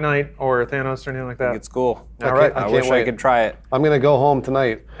about Fortnite or Thanos or anything like that? It's cool. All right. I wish I could try it. I'm going to go home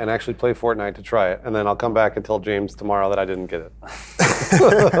tonight and actually play Fortnite to try it, and then I'll come back and tell James tomorrow that I didn't get it.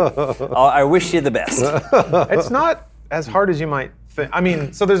 I wish you the best. It's not as hard as you might think. I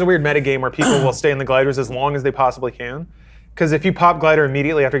mean, so there's a weird metagame where people will stay in the gliders as long as they possibly can. Because if you pop glider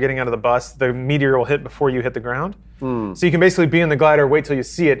immediately after getting out of the bus, the meteor will hit before you hit the ground. So you can basically be in the glider, wait till you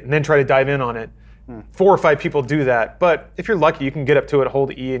see it, and then try to dive in on it. 4 or 5 people do that. But if you're lucky, you can get up to it,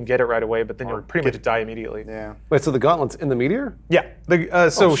 hold E, and get it right away, but then you'll pretty much die immediately. Yeah. Wait, so the gauntlet's in the meteor? Yeah.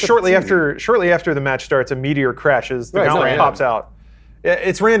 shit, Shortly that's after the match starts, a meteor crashes. The Right, it's not gauntlet random. pops out.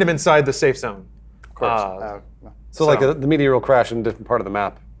 It's random inside the safe zone. Of course. So like the meteor will crash in a different part of the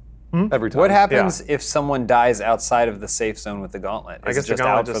map every time. What happens if someone dies outside of the safe zone with the gauntlet? Is guess it the just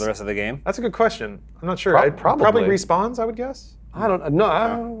gauntlet out for just- the rest of the game? That's a good question. I'm not sure. It Probably. probably respawns, I would guess. I don't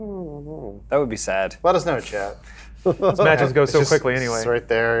know. That would be sad. Let us know, chat. Those matches go so It's just- quickly anyway. It's right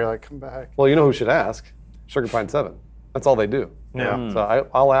there. You're like, come back. Well, you know who should ask? Sugar Pine 7. That's all they do. Yeah. So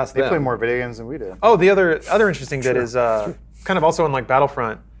I'll ask They them. play more video games than we do. Oh, the other interesting bit is kind of also in like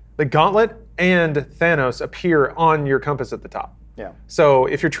Battlefront. The gauntlet and Thanos appear on your compass at the top. Yeah. So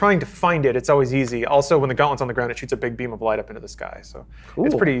if you're trying to find it, it's always easy. Also, when the gauntlet's on the ground, it shoots a big beam of light up into the sky. So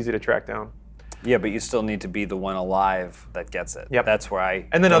it's pretty easy to track down. Yeah, but you still need to be the one alive that gets it. Yep. That's where I.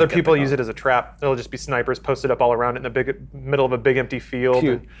 And then don't other get people the use it as a trap. There'll just be snipers posted up all around it in the middle of a big empty field.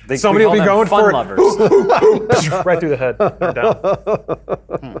 Cute. And somebody will be going fun for it. lovers. Right through the head. and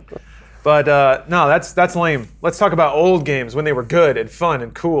down. But no, that's lame. Let's talk about old games when they were good and fun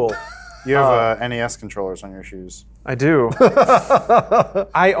and cool. You have NES controllers on your shoes. I do.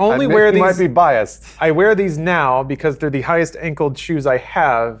 I only wear You these. might be biased. I wear these now because they're the highest ankled shoes I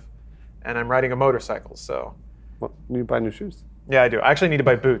have, and I'm riding a motorcycle. So What, you buy new shoes? yeah, I do. I actually need to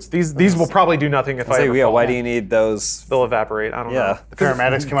buy boots. These will probably do nothing if I Say, ever yeah, fall. why do you need those? They'll evaporate. I don't know. Yeah. The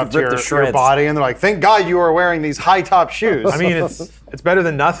paramedics come up to Rip the your shreds. body and they're like, "Thank God you are wearing these high top shoes." I mean, it's better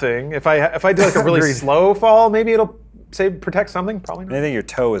than nothing. If I do like a really slow fall, maybe it'll protect something. Probably not. I think your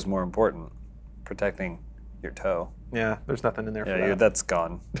toe is more important. Protecting your toe. Yeah, there's nothing in there for Yeah, that. that's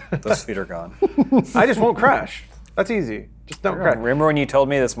gone. Those feet are gone. I just won't crash. That's easy. Just don't crash. Remember when you told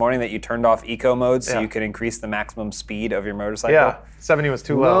me this morning that you turned off eco mode so Yeah. you could increase the maximum speed of your motorcycle? Yeah, 70 was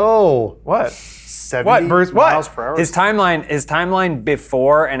too low. No. What? 70 What, Bruce? What? miles per hour. His timeline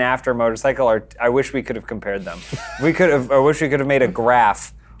before and after motorcycle are. I wish we could have compared them. I wish we could have made a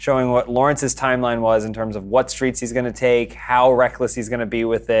graph showing what Lawrence's timeline was in terms of what streets he's going to take, how reckless he's going to be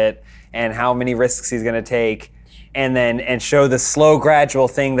with it, and how many risks he's going to take, and show the slow, gradual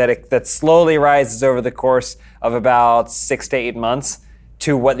thing that slowly rises over the course of about 6 to 8 months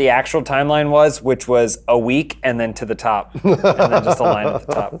to what the actual timeline was, which was a week, and then to the top, and then just a line at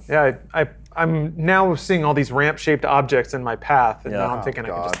the top. Yeah, I'm now seeing all these ramp-shaped objects in my path, and Yeah. now I'm thinking I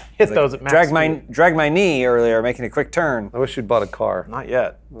can God. just hit those at max speed. Drag my knee earlier, making a quick turn. I wish you'd bought a car. Not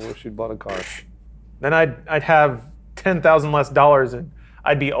yet. I wish you'd bought a car. Then I'd have $10,000 less dollars, and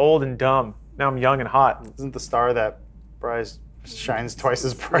I'd be old and dumb. Now I'm young and hot. Isn't the star that Bryce shines twice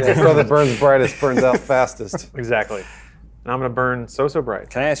as bright? The star that burns brightest burns out fastest. Exactly. And I'm gonna burn so bright.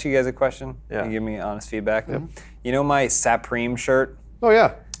 Can I ask you guys a question? Yeah. Can you give me honest feedback? You know my Supreme shirt? Oh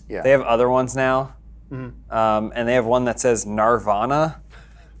yeah. Yeah. They have other ones now. And they have one that says Narvana.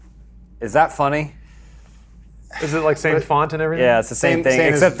 Is that funny? Is it like same font and everything? Yeah, it's the same Same- thing,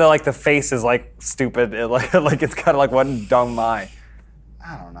 same as- except the face is like stupid. Like it's kind of like one Dong Mai.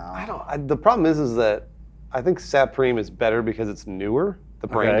 I don't know. The problem is that I think Supreme is better because it's newer. The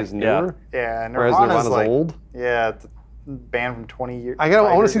brand Okay, is yeah. newer. Yeah, Whereas Nirvana's Nirvana's like, old. Yeah, the band from 20 years. I 5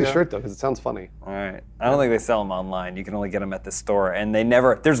 want to years see the ago. shirt though because it sounds funny. All right. I don't think they sell them online. You can only get them at the store, and they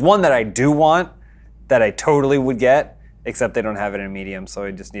never. There's one that I do want, that I totally would get, except they don't have it in medium. So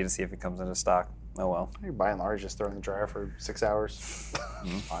I just need to see if it comes into stock. Oh well. You're by and large just throw in the dryer for 6 hours.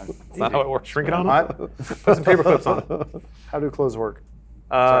 Fine. That's not how it works. Shrink it on. What? Put some paper clips on. How do clothes work?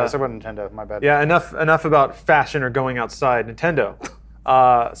 Sorry, let's talk about Nintendo. My bad. Yeah, enough about fashion or going outside. Nintendo.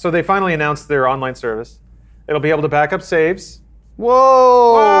 So they finally announced their online service. It'll be able to back up saves.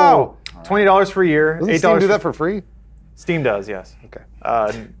 Whoa! Wow! $20 for a year. Doesn't $8 Steam do that for free? Steam does, yes. Okay.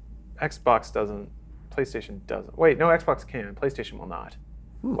 Xbox doesn't. PlayStation doesn't. Wait, no, Xbox can. PlayStation will not.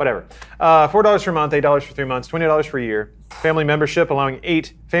 Whatever. $4 per month, $8 for 3 months, $20 for a year. Family membership allowing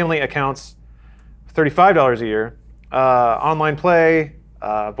 8 family accounts, $35 a year. Online play,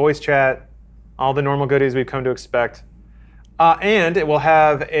 voice chat, all the normal goodies we've come to expect. And it will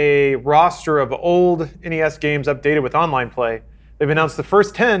have a roster of old NES games updated with online play. They've announced the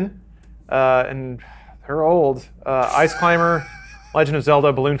first 10, and they're old. Ice Climber, Legend of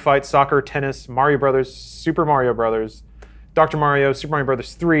Zelda, Balloon Fight, Soccer, Tennis, Mario Brothers, Super Mario Brothers, Dr. Mario, Super Mario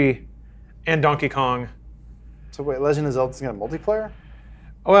Brothers 3, and Donkey Kong. So wait, Legend of Zelda's gonna have multiplayer?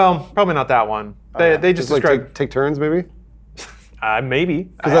 Well, probably not that one. They just Like described take turns, maybe? maybe.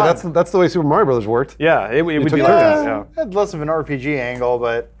 Because that's the way Super Mario Brothers worked. Yeah, it would be took like turns. that. Yeah. It had less of an RPG angle,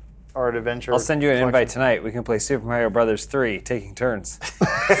 but or an adventure. I'll send you an invite tonight. We can play Super Mario Brothers 3, taking turns.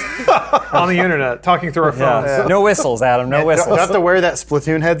 On the internet, talking through our phones. Yeah. No whistles, Adam. No Don't whistles. have to wear that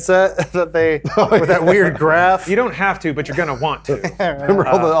Splatoon headset that they with that weird graph. You don't have to, but you're gonna want to. Remember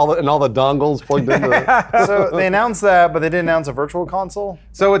all the dongles plugged into So they announced that, but they didn't announce a virtual console.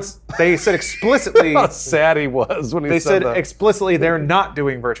 So they said explicitly. How sad he was when he They said that. explicitly they're not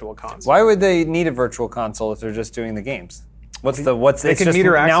doing virtual console. Why would they need a virtual console if they're just doing the games? What's it's can just,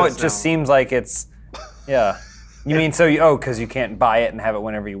 meter now access it just now. seems like it's yeah. You mean so because you can't buy it and have it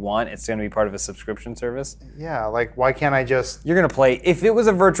whenever you want, it's going to be part of a subscription service? Yeah, like why can't I just? You're going to play if it was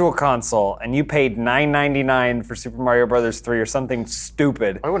a virtual console and you paid $9.99 for Super Mario Brothers 3 or something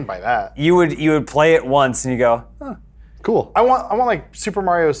stupid. I wouldn't buy that. You would play it once and you go, huh. Cool. I want like Super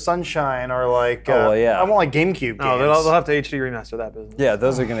Mario Sunshine or like well, yeah. I want like GameCube games. No, they'll have to HD remaster that business. Yeah,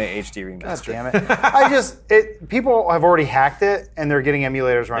 those are going to HD remaster. Damn it! People have already hacked it and they're getting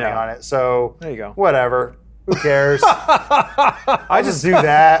emulators running Yeah. on it. So There you go. Whatever. Who cares? I just do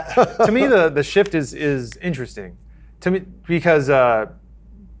that. To me, the shift is interesting. To me, because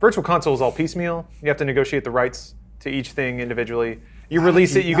virtual console is all piecemeal. You have to negotiate the rights to each thing individually. You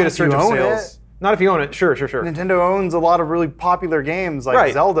release it, you get a not if you surge of own sales. it. Not if you own it. Sure. Nintendo owns a lot of really popular games like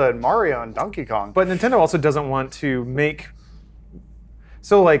Right. Zelda and Mario and Donkey Kong. But Nintendo also doesn't want to make.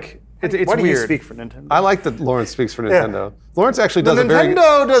 So like it's why do weird. you speak for Nintendo? I like that Lawrence speaks for Nintendo. Lawrence actually does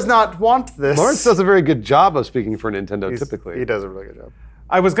Nintendo does not want this. Lawrence does a very good job of speaking for Nintendo typically. He does a really good job.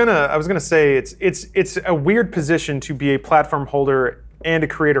 I was gonna say it's a weird position to be a platform holder and a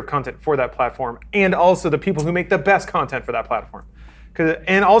creator of content for that platform, and also the people who make the best content for that platform,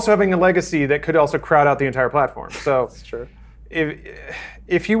 and also having a legacy that could also crowd out the entire platform. So Sure.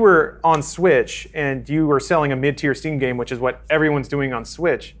 if you were on Switch and you were selling a mid-tier Steam game, which is what everyone's doing on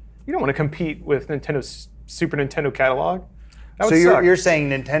Switch, you don't want to compete with Nintendo's Super Nintendo catalog. That So would suck. you're saying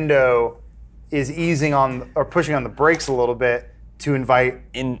Nintendo is easing on or pushing on the brakes a little bit to invite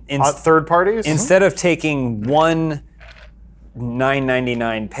third parties? Instead of taking one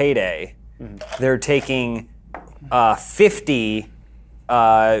 $9.99 payday, they're taking 50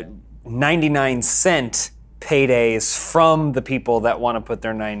 99-cent paydays from the people that want to put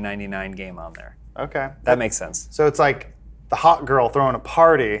their $9.99 game on there. Okay. That makes sense. So it's like the hot girl throwing a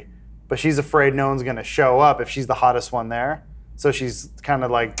party, but she's afraid no one's going to show up if she's the hottest one there. So she's kind of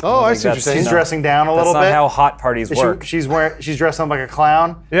like, Oh, I see what you're that's- saying. she's dressing down a That's little not bit. how hot parties work. She's dressed up like a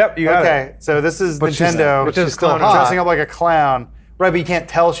clown. Yep, you got Okay, so this is she's- Nintendo but she's still clown- hot. dressing up like a clown. Right, but you can't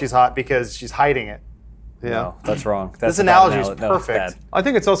tell she's hot because she's hiding it. Yeah. No, that's wrong. That's This a bad analogy is No, that's perfect. bad. I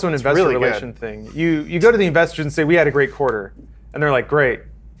think it's also an investor really good. relation thing. You go to the investors and say, we had a great quarter. And they're like, great.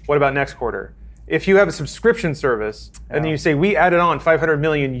 What about next quarter? If you have a subscription service and then you say, we added on 500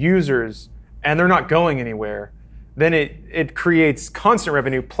 million users and they're not going anywhere, then it creates constant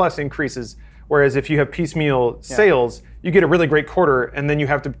revenue plus increases. Whereas if you have piecemeal sales, you get a really great quarter and then you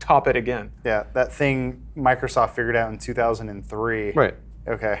have to top it again. Yeah, that thing Microsoft figured out in 2003. Right.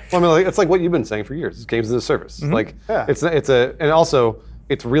 Okay. Well, I mean, like, it's like what you've been saying for years. It's games as a service. Like Yeah. and also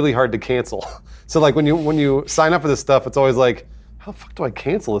it's really hard to cancel. So like when you sign up for this stuff, it's always like, how the fuck do I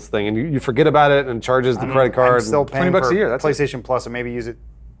cancel this thing? And you forget about it and it charges the credit card. I'm and- still paying $20 for a year, that's it. PlayStation Plus and maybe use it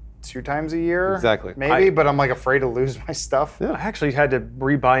 2 times a year. Exactly. Maybe, but I'm like afraid to lose my stuff. Yeah. I actually had to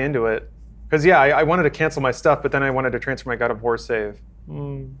re-buy into it. Because, I wanted to cancel my stuff, but then I wanted to transfer my God of War save.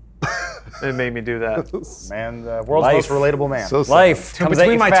 It made me do that. Man, the world's Life. most relatable man. So sad. Life comes at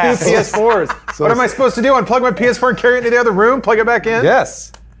Between you my fast. two PS4s. What am I supposed to do? Unplug my PS4 and carry it into the other room? Plug it back in?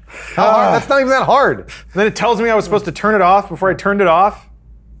 Yes. How hard? That's not even that hard. And then it tells me I was supposed to turn it off before I turned it off.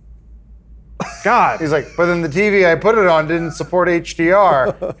 God. He's like, but then the TV I put it on didn't support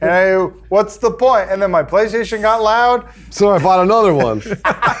HDR. And what's the point? And then my PlayStation got loud, So I bought another one. so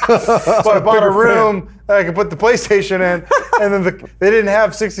I bought a room that I could put the PlayStation in. And then they didn't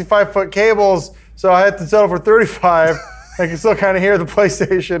have 65-foot cables, so I had to settle for 35. I can still kind of hear the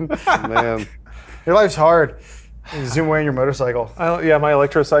PlayStation. Man. Your life's hard. You zoom away on your motorcycle. Yeah, my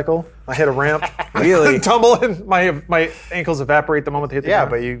electrocycle. I hit a ramp. Really? Tumble and my ankles evaporate the moment they hit the Yeah, ground.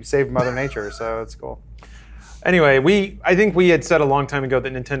 but you saved Mother Nature, so it's cool. Anyway, I think we had said a long time ago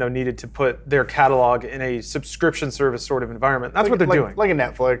that Nintendo needed to put their catalog in a subscription service sort of environment. That's what they're doing. Like a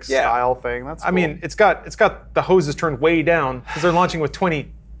Netflix style thing. That's cool. I mean, it's got the hoses turned way down because they're launching with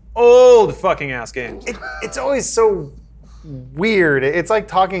 20 old fucking ass games. it's always so weird. It's like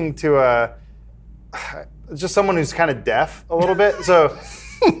talking to just someone who's kind of deaf a little bit. So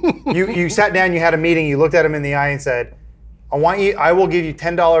you sat down, you had a meeting, you looked at him in the eye and said, I will give you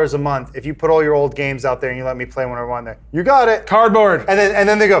 $10 a month if you put all your old games out there and you let me play when I want there. You got it. Cardboard. And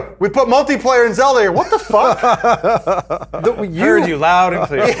then they go, we put multiplayer in Zelda here. What the fuck? Heard you loud and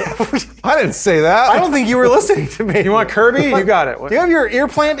clear. I didn't say that. I don't think you were listening to me. You want Kirby? You got it. Do you have your ear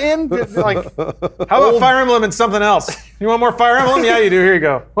plant in? Like, How about Fire Emblem and something else? You want more Fire Emblem? Yeah, you do. Here you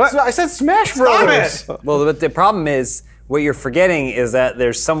go. What? I said Smash Stop Brothers. it. Well, but the problem is, what you're forgetting is that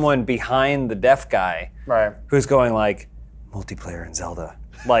there's someone behind the deaf guy Right. who's going like, multiplayer in Zelda.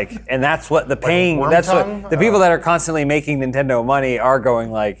 Like, and that's what the paying, Worm that's tongue? what, the people that are constantly making Nintendo money are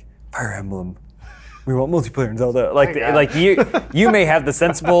going like, Fire Emblem, we want multiplayer in Zelda. Like, God. like you may have the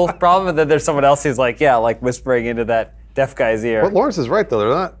sensible problem, and then there's someone else who's like, yeah, like whispering into that deaf guy's ear. But Lawrence is right,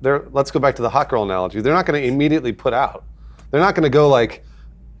 though. Let's go back to the hot girl analogy. They're not going to immediately put out. They're not going to go like,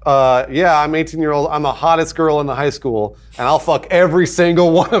 yeah, I'm 18-year-old. I'm the hottest girl in the high school, and I'll fuck every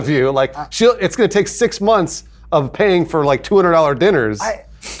single one of you. Like, it's going to take 6 months of paying for like $200 dinners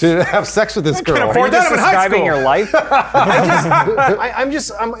to have sex with this girl. afford that. I'm in high Describing school. your life?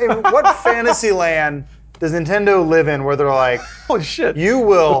 I'm in what fantasy land does Nintendo live in where they're like, Holy shit. you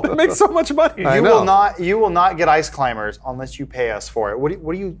will It makes so much money. I you know. will not get ice climbers unless you pay us for it. What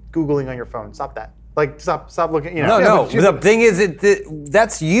are you Googling on your phone? Stop that. Like stop looking. You know. No, Yeah, the thing is,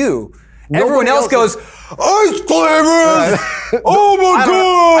 that's you. Everyone Nobody else else goes, ice climbers! Oh my I don't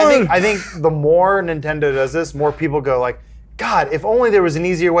know. god! I think the more Nintendo does this, more people go like, God, if only there was an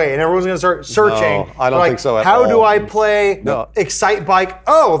easier way, and everyone's gonna start searching. No, I don't like, think so at How do all. I play No. Excite Bike?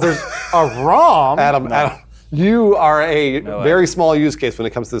 Oh, there's a ROM. Adam, you are a very small use case when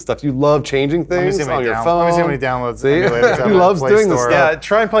it comes to this stuff. You love changing Let me things see how on many your down- phone. Let me see how many downloads. See? emulators He on the loves Play doing this Store. stuff. Yeah,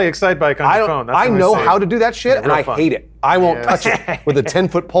 try and play Excite Bike on your phone. That's I what know say. how to do that shit, and real I fun. hate it. I won't touch it with a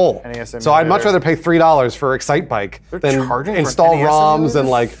 10-foot pole. NES So I'd much emulator. rather pay $3 for Excite Bike than charging for an install NES ROMs emulator? and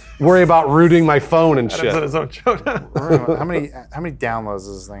like worry about rooting my phone and Adam's on shit. his own joke. How many downloads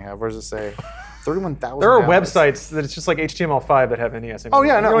does this thing have? Where does it say? 31,000. There are downloads. websites that it's just like HTML5 that have NES. Oh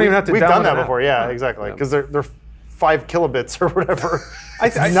yeah, You no, don't even have to we've download done that an app. before. Yeah, exactly. Because they're 5 kilobits or whatever.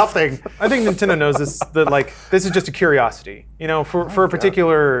 It's nothing. I think Nintendo knows this. That like this is just a curiosity, you know, for a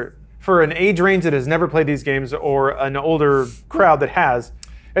particular for an age range that has never played these games or an older crowd that has.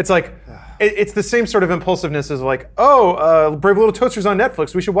 It's like it's the same sort of impulsiveness as like, oh, Brave Little Toaster's on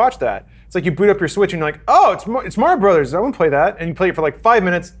Netflix. We should watch that. It's like you boot up your Switch and you're like, oh, it's Mario Brothers. I want to play that, and you play it for like 5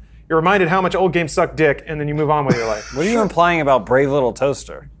 minutes. You're reminded how much old games suck dick, and then you move on with your life. What are you implying about Brave Little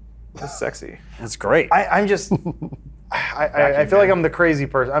Toaster? It's sexy. That's great. I'm just. I feel like I'm the crazy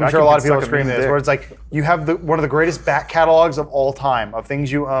person. I'm sure a Vacuum lot of can people suck a scream mean this, dick. where it's like you have one of the greatest back catalogs of all time of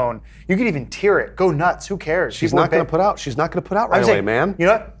things you own. You could even tier it. Go nuts. Who cares? She's People not going pay- to put out. She's not going to put out right I'm away, saying, man. You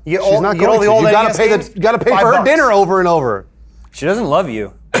know what? You get She's all, not you get all going the to. old You got NES to pay games, the. Got to pay for her $5. dinner over and over. She doesn't love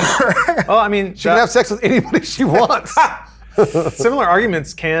you. Well, I mean, She can have sex with anybody she wants. similar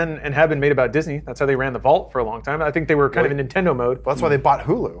arguments can and have been made about Disney. That's how they ran the Vault for a long time. I think they were kind of in Nintendo mode. That's why they bought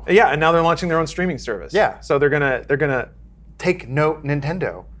Hulu. Yeah, and now they're launching their own streaming service. Yeah. So they're gonna Take note,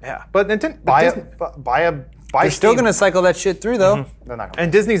 Nintendo. yeah. But Nintendo Buy Disney, They're still going to cycle that shit through, though. They're not gonna.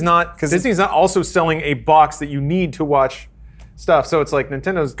 and Disney's not also selling a box that you need to watch stuff. So it's like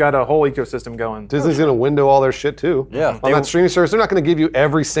Nintendo's got a whole ecosystem going. Disney's going to window all their shit too. Yeah. On that streaming service, they're not going to give you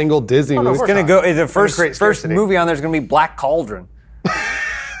every single Disney movie. course It's going to go. The first create scarcity. movie on there is going to be Black Cauldron.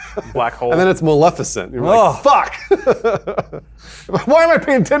 Black hole. And then it's Maleficent. You're Oh. like, fuck. Why am I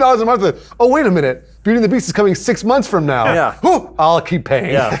paying $10 a month? Oh, wait a minute. Beauty and the Beast is coming 6 months from now. Yeah. Whew, I'll keep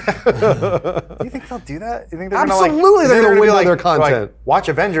paying. Yeah. Do you think they'll do that? You think they're Absolutely, they're gonna window their content. Watch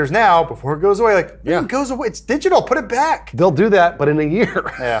Avengers now before it goes away. Like, Yeah. it goes away. It's digital. Put it back. They'll do that, but in a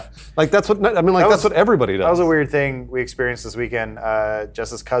year. Yeah. Like that's what I mean. Like that's what everybody does. That was a weird thing we experienced this weekend.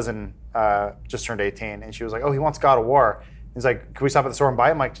 Jess's cousin just turned 18, and she was like, "Oh, he wants God of War." He's like, "Can we stop at the store and buy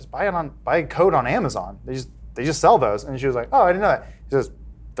it?" I'm like, "Just buy a code on Amazon. They just sell those." And she was like, "Oh, I didn't know that." He says,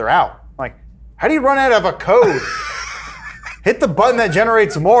 "They're out." I'm like, how do you run out of a code? Hit the button that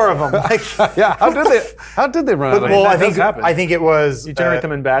generates more of them. Like, Yeah. How did they run out of well, that I think does happen. it was You generate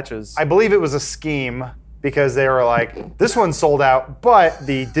them in batches. I believe it was a scheme because they were like, this one's sold out, but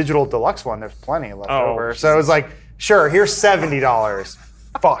the digital deluxe one, there's plenty left over. So it was like, sure, here's $70.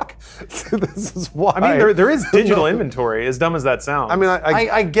 Fuck. This is why. I mean, there is digital inventory, as dumb as that sounds. I mean,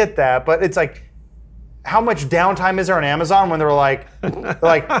 I get that, but it's like, how much downtime is there on Amazon when they're like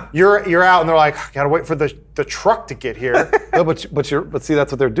you're out and they're like, gotta wait for the truck to get here. no, but see,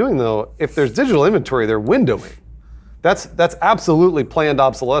 that's what they're doing though. If there's digital inventory, they're windowing. That's absolutely planned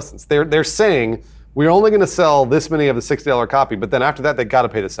obsolescence. They're saying we're only going to sell this many of the $60 copy, but then after that they got to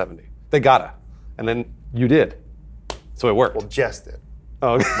pay the $70. They gotta, and then you did, so it worked. Well, Jess did.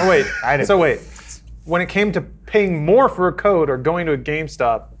 Oh, okay. Oh, wait. I didn't. So wait. When it came to paying more for a code or going to a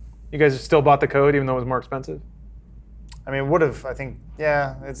GameStop, you guys still bought the code even though it was more expensive? I mean, would have, I think,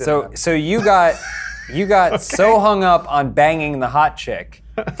 yeah. It did happen. So you got so hung up on banging the hot chick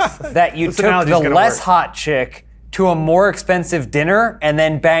that you took analogy's the gonna less work. hot chick to a more expensive dinner and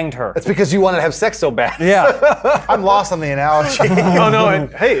then banged her. It's because you wanted to have sex so bad. Yeah. I'm lost on the analogy. Oh, no.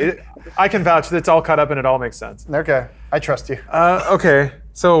 I can vouch that it's all caught up and it all makes sense. Okay, I trust you. Okay.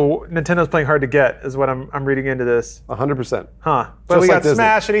 So Nintendo's playing hard to get is what I'm reading into this. 100%. Huh. But Just we like got Disney.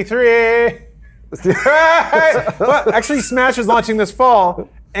 Smash at E3. Well, actually, Smash is launching this fall,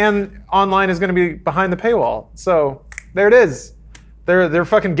 and online is going to be behind the paywall. So there it is. Their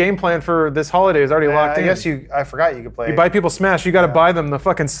fucking game plan for this holiday is already locked I in. guess I forgot you could play. You buy people Smash, you got to buy them the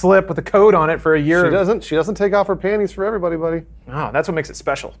fucking slip with the code on it for a year. She doesn't take off her panties for everybody, buddy. Oh, that's what makes it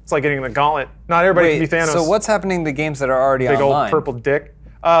special. It's like getting the gauntlet. Not everybody Wait, can be Thanos. so what's happening to games that are already big online? old purple dick?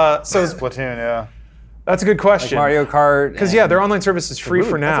 So Splatoon, yeah. that's a good question. Mario Kart. Because yeah, their online service is free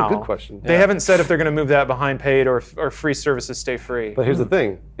for now. That's a good question. They haven't said if they're going to move that behind paid or free services stay free. But here's the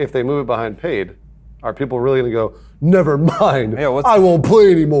thing: if they move it behind paid, are people really going to go? Never mind. Yeah, I won't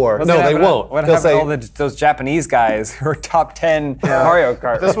play anymore. What's No, gonna they happen- won't. What They'll happened say, to all those Japanese guys who are top 10 Mario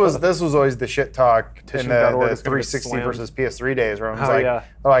Kart? This was always the shit talk in Petition.org the is gonna get 360 slammed. versus PS3 days, where everyone's Oh, like, yeah.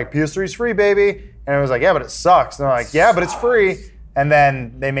 they're like, PS3's free, baby, and it was like, yeah, but it sucks. And they're like, yeah, but it's free. And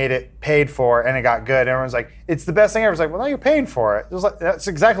then they made it paid for, and it got good. And everyone's like, it's the best thing ever. It's like, well, now you're paying for it. It was like, that's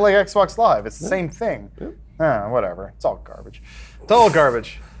exactly like Xbox Live. It's the same thing. Whatever. It's all garbage. It's all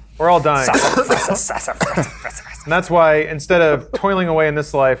garbage. We're all dying. And that's why instead of toiling away in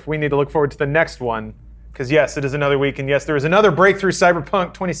this life, we need to look forward to the next one. Because yes, it is another week, and yes, there is another breakthrough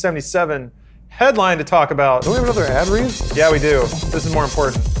Cyberpunk 2077 headline to talk about. do we have another ad read? Yeah, we do. This is more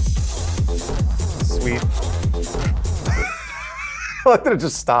important. Sweet. I like that it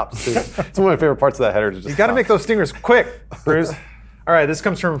just stops. Dude. It's one of my favorite parts of that header. You got to make those stingers quick, Bruce. All right, this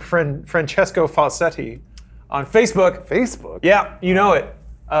comes from Francesco Falsetti on Facebook. Facebook. Yeah, you know it.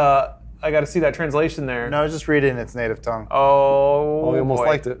 I got to see that translation there. No, just read it in its native tongue. Oh, Oh, we almost boy.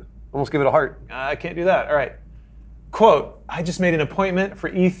 liked it. Almost give it a heart. I can't do that. All right. Quote, I just made an appointment for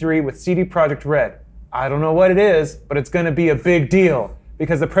E3 with CD Projekt Red. I don't know what it is, but it's going to be a big deal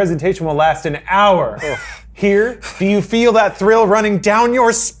because the presentation will last an hour. Here, do you feel that thrill running down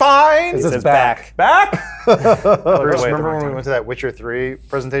your spine? Is this It's back? Back? Bruce, wait, remember wait, when we went to that Witcher 3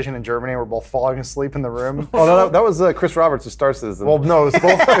 presentation in Germany? We're both falling asleep in the room. Oh, no, that was Chris Roberts of Star Citizen. Well, no, it was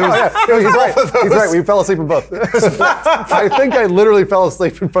both. It was, No, he's right. both of those. He's right. We fell asleep in both. I think I literally fell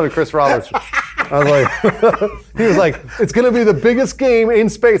asleep in front of Chris Roberts. I was like, he was like, it's going to be the biggest game in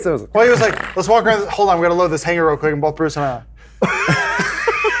space. I was like, Well, he was like, let's walk around. Hold on, we got to load this hangar real quick. And both Bruce and I.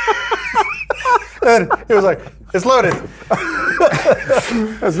 And he was like, it's loaded.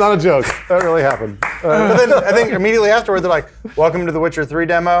 that's not a joke. That really happened. But then I think immediately afterward, they're like, welcome to the Witcher 3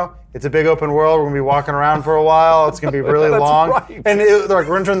 demo. It's a big open world. We're going to be walking around for a while. It's going to be really That's long. right. And they're like, we're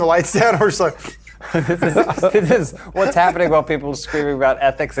going to turn the lights down. We're just like, This is what's happening while people are screaming about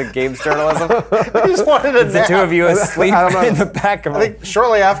ethics and games journalism. I just wanted to The two of you asleep I don't know. in the back of I think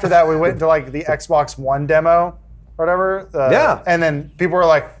shortly after that, we went into like the Xbox One demo. whatever. Yeah. And then people were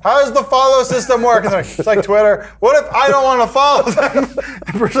like, "How does the follow system work?" And it's like Twitter. What if I don't want to follow them?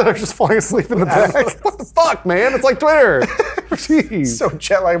 And Berserk's just falling asleep in the back. What the fuck, man? It's like Twitter. Jeez. So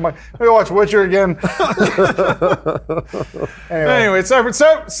jet lag. I'm like, let me watch Witcher again. Anyway,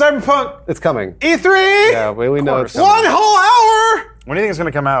 Cyberpunk It's coming. E3. Yeah, we know it's course. coming. One whole hour. When do you think it's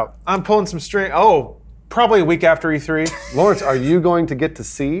going to come out? I'm pulling some string. Oh, probably a week after E3. Lawrence, are you going to get to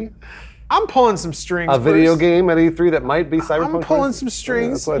see I'm pulling some strings. a video Bruce. game at E3 that might be Cyberpunk? I'm pulling 20? some Yeah,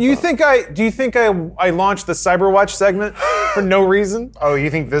 strings. that's what I Do you thought. think I launched the Cyberwatch segment for no reason? Oh, you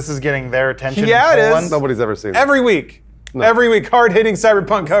think this is getting their attention? Yeah, it in full is. one? Nobody's ever seen it. Every week. Every week, hard-hitting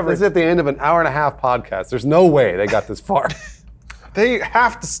Cyberpunk This coverage. is at the end of an hour and a half podcast. There's no way they got this far. They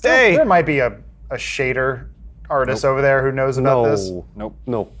have to stay. There might be a shader artist over there who knows about this. No. Nope.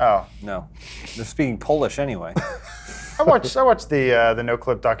 No. Oh, No. They're speaking Polish anyway. I watched the No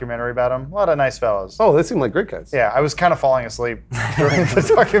Clip documentary about him. A lot of nice fellas. Oh, they seem like great guys. Yeah, I was kind of falling asleep during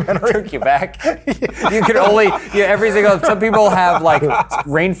the documentary. Took you back. You could only every single. Some people have like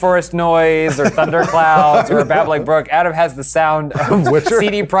rainforest noise or thunderclouds or a babbling brook. Adam has the sound of Witcher?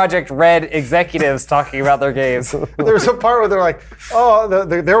 CD Projekt Red executives talking about their games. There was a part where they're like, oh,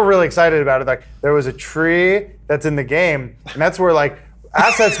 they were really excited about it. Like, there was a tree that's in the game, and that's where like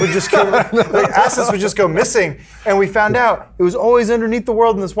assets would just go missing. And we found out it was always underneath the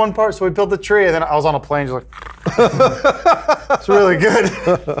world in this one part. So we built the tree, and then I was on a plane, just like, it's really good.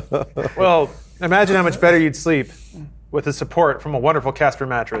 Well, imagine how much better you'd sleep with the support from a wonderful Casper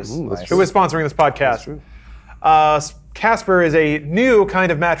mattress, that's who is sponsoring this podcast. Casper is a new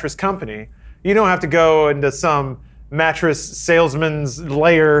kind of mattress company. You don't have to go into some mattress salesman's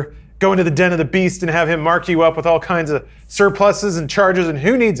lair, go into the den of the beast and have him mark you up with all kinds of surpluses and charges, and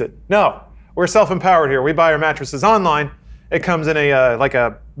who needs it? No, we're self-empowered here. We buy our mattresses online. It comes in a like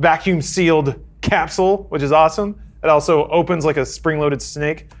a vacuum-sealed capsule, which is awesome. It also opens like a spring-loaded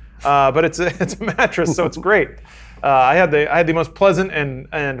snake, but it's a mattress, so it's great. I had the most pleasant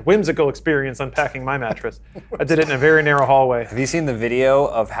and whimsical experience unpacking my mattress. I did it in a very narrow hallway. Have you seen the video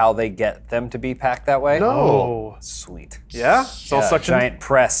of how they get them to be packed that way? Oh, Sweet. yeah, it's all Yeah, suction. giant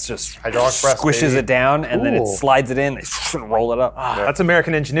press just Hydraulic press, squishes baby. it down and then it Cool. slides it in. They roll it up. That's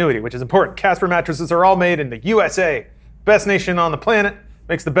American ingenuity, which is important. Casper mattresses are all made in the USA. Best nation on the planet,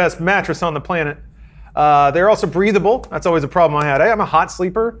 makes the best mattress on the planet. They're also breathable. That's always a problem I had. I'm a hot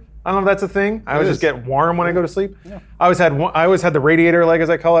sleeper. I don't know if that's a thing. I always just get warm when I go to sleep. I always had the radiator leg, as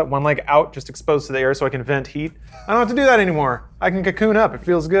I call it, one leg out, just exposed to the air so I can vent heat. I don't have to do that anymore. I can cocoon up. It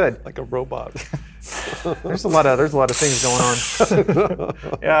feels good. Like a robot. There's a lot of things going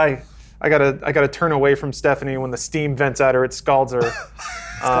on. Yeah, I gotta turn away from Stephanie when the steam vents at her. It scalds her.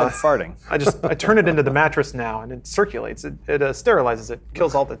 It's called farting. I turn it into the mattress now, and it circulates. It sterilizes it,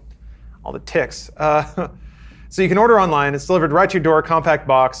 kills all the ticks. So you can order online. It's delivered right to your door, compact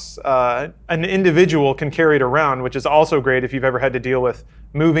box. An individual can carry it around, which is also great if you've ever had to deal with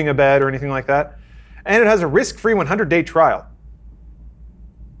moving a bed or anything like that. And it has a risk-free 100-day trial.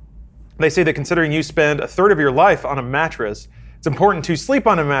 They say that considering you spend a third of your life on a mattress, it's important to sleep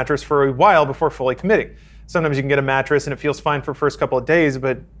on a mattress for a while before fully committing. Sometimes you can get a mattress and it feels fine for the first couple of days,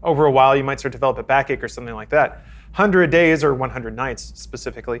 but over a while you might start to develop a backache or something like that. 100 days or 100 nights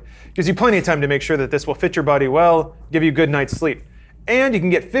specifically gives you plenty of time to make sure that this will fit your body well, give you a good night's sleep. And you can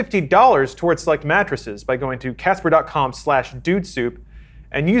get $50 towards select mattresses by going to casper.com/dudesoup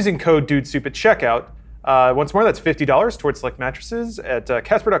and using code dudesoup at checkout. Once more, that's $50 towards select mattresses at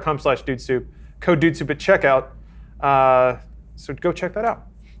casper.com/dudesoup, code dudesoup at checkout. So go check that out.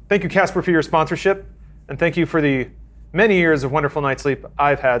 Thank you, Casper, for your sponsorship, and thank you for the many years of wonderful night's sleep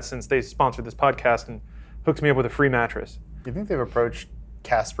I've had since they sponsored this podcast and hooked me up with a free mattress. Do you think they've approached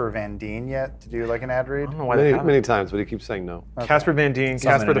Casper Van Dien yet to do like an ad read? I don't know why they haven't. Many times, but he keeps saying no. Casper Van Dien, Saw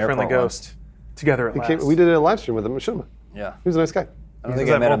him Casper in the an Friendly airport Ghost, together at last. We did a live stream with him at Cinema. Yeah. He was a nice guy. I don't Is think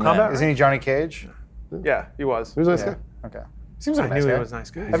that I met him Mortal then. Kombat? Isn't he Johnny Cage? Yeah, he was. He was a nice Yeah. guy. Okay. Seems like I a nice knew guy. he was nice.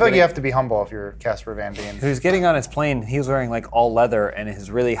 Good. I feel like you have to be humble if you're Casper Van Dien. He was getting on his plane. He was wearing like all leather, and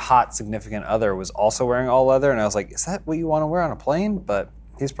his really hot significant other was also wearing all leather. And I was like, "Is that what you want to wear on a plane?" But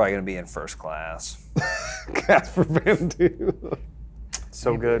he's probably going to be in first class. Casper Van Dien.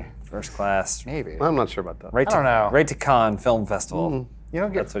 So good. First class. Maybe. I'm not sure about that. Right I don't know. Right to Cannes Film Festival. You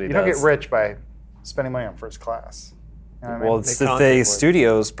don't get That's what he you don't get does. rich by spending money on first class. You know what I mean? Well, it's They the contact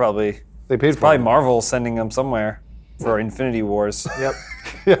studios probably. They paid for Probably it. Marvel sending them somewhere for Infinity Wars. Yep.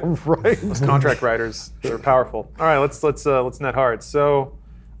 Yeah, right. Contract writers, they're powerful. All right, let's net hard. So,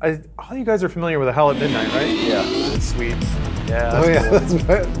 all you guys are familiar with A Hell at Midnight, right? Yeah. Sweet. Yeah. Oh That's yeah, cool. that's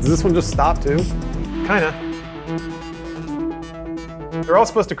right. Does this one just stop too? Kinda. They're all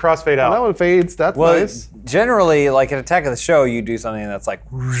supposed to crossfade out. That one fades. That's Well, nice. generally, like at Attack of the Show, you do something that's like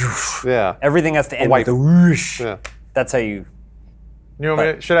Yeah. everything has to end wipe. with a whoosh. Yeah. That's how you. You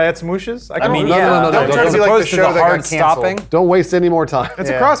know, should I add some whooshes? I mean, No, yeah. no, no, no, Don't don't try to As be like the opposed to show the that hard got canceled. stopping. Don't waste any more time. It's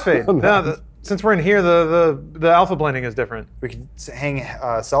Yeah. a crossfade. No, since we're in here, the alpha blending is different. We could hang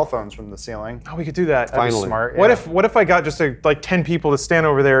cell phones from the ceiling. Oh, we could do that. That'd be Finally. smart. What yeah. if I got just like 10 people to stand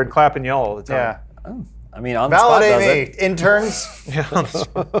over there and clap and yell all the time? Yeah. I mean, on the spot does Validate it. me, interns. Yeah.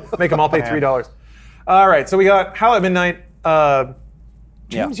 Make them all pay $3. All right, so we got Howl at Midnight.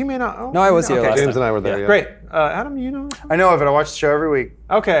 James, you may not. Oh, No, I was here okay. last James time. and I were there. Yeah. Great. Adam, you know? I know of it. I watch the show every week.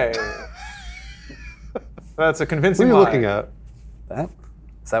 Okay. That's a What convincing are you lie. looking at? That?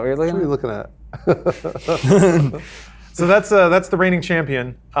 Is that what you're What are you looking looking at? So that's the reigning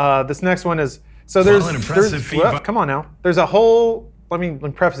champion. This next one is so there's Well, an impressive feat by- come on now. There's a whole. Let me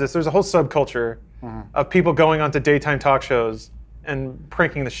preface this. There's a whole subculture of people going onto daytime talk shows and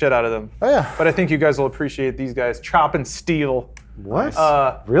pranking the shit out of them. Oh yeah. But I think you guys will appreciate these guys. Chop and Steal. What?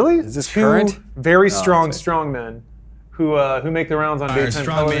 Uh, Really? Is this Two current? very strong men who make the rounds on Our daytime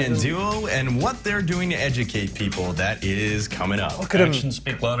television. strongman duo and what they're doing to educate people. That is coming up. Look at him. Actions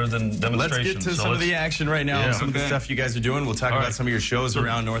speak louder than Let's demonstrations. get to some of the action right now. Yeah, Some of the okay. stuff you guys are doing. We'll talk All about right. some of your shows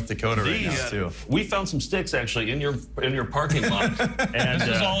around North Dakota right now too. We found some sticks actually in your parking lot. And This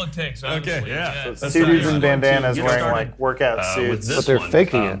is all it takes, honestly. Okay, yeah. That's Two dudes right. in bandanas Get wearing started, like workout with suits. this But they're one.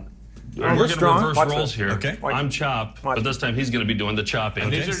 faking it. we're We're strong. going to Watch reverse roles this. here. Okay. I'm Chop, but this time he's going to be doing the chopping.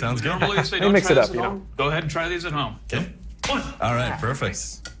 Okay, These are, sounds good. normally you say They don't mix try it up, this at you know. home. Go ahead and try these at home. Okay. One, All right,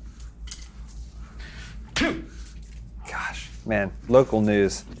 perfect. two. Gosh, man, local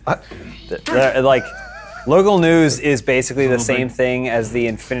news. Like, local news is basically the same thing as the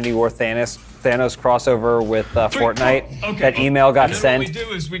Infinity War Thanos crossover with Fortnite. Okay. That email got And then sent. what we do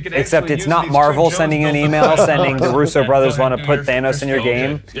is we could Except actually it's use not these Marvel two sending you an Jones email built- saying the Russo Okay, brothers go want ahead to and put do your Thanos in your spiel.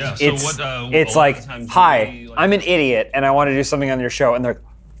 game. Yeah, so It's what, a it's lot like, of times hi, we, like- I'm an idiot and I want to do something on your show, and they're like,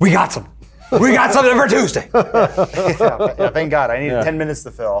 we got some. We got something for Tuesday. Yeah, thank God. I need 10 minutes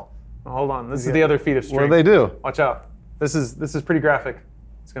to fill. Hold on. This is the other feat of What do strength. they do? Watch out. This is pretty graphic.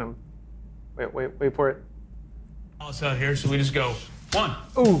 It's gonna wait for it. Us out here, so we just go 1,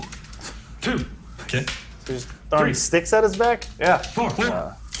 Ooh. 2, Okay. Just throwing sticks at his back? Yeah. 4,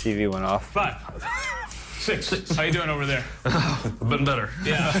 TV went off. 5, 6. How you doing over there? Been better.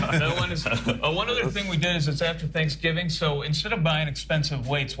 Yeah, that one is. One other thing we did is it's after Thanksgiving, so instead of buying expensive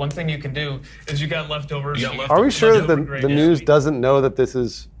weights, one thing you can do is you got leftovers. You got you- leftovers. Are we sure that the Great news this doesn't know that this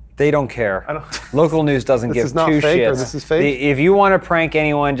is? They don't care. Local news doesn't This give is not two fake, or shits. this is fake? If you want to prank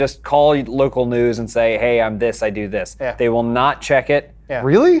anyone, just call local news and say, "Hey, I'm this. I do this." Yeah. They will not check it. Yeah.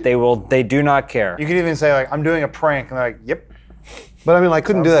 Really? They do not care. You could even say, like, I'm doing a prank. And they're like, yep. But I mean, I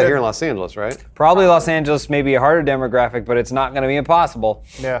couldn't do Sounds that good. here in Los Angeles, right? Probably Los Angeles may be a harder demographic, but it's not going to be impossible.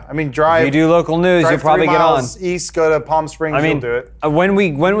 Yeah. I mean, drive. If you do local news, drive you'll probably 3 get on. miles east, go to Palm Springs, I mean, you'll do it.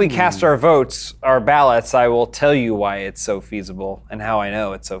 when we cast our votes, our ballots, I will tell you why it's so feasible and how I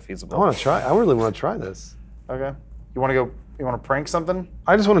know it's so feasible. I want to try. I really want to try this. Okay. You want to go? You want to prank something?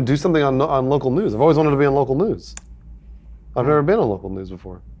 I just want to do something on local news. I've always wanted to be on local news. I've never been on local news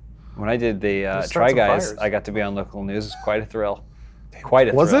before. When I did the start Try some Guys, fires. I got to be on local news. It was quite a thrill. Quite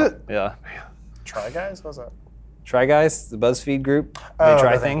a Was thrill. it? Yeah. Try guys? What's that? Try Guys, the BuzzFeed group. They Oh,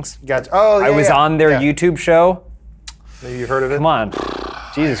 try the thing. things. Gotcha. Oh, yeah. I was yeah. on their Yeah. YouTube show. Maybe you heard of it. Come on.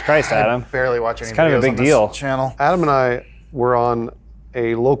 Jesus Christ, Adam. Barely watch any kind of a videos big on this deal. channel. Adam and I were on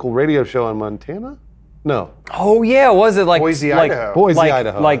a local radio show in Montana. No, Oh yeah, was it like Boise, like, Idaho. Boise, like,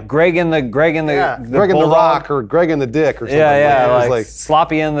 Idaho. Like Greg and the Yeah. Greg and the Bulldog? Rock or Greg and the Dick or something. Yeah, It was like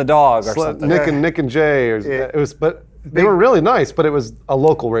Sloppy and the Dog or something. Nick and Jay. Or, it was, but they were really nice. But it was a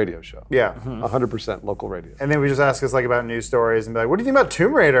local radio show. Yeah. 100% local radio. And then we just ask us like about news stories and be like, "What do you think about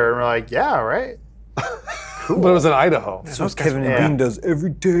Tomb Raider?" And we're like, "Yeah, right." But it was in Idaho. That's what Kevin Yeah. and Bean does every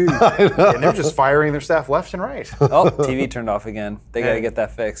day. And they're just firing their staff left and right. Oh, TV turned off again. They got to get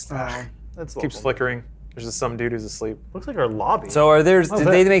that fixed. That's Keeps flickering. There's just some dude who's asleep. Looks like our lobby. So are there? Did that-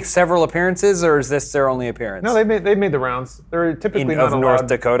 they make several appearances, or is this their only appearance? No, they've made the rounds. They're typically in, not of allowed. North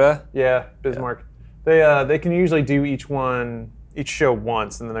Dakota. Yeah, Bismarck. They can usually do each show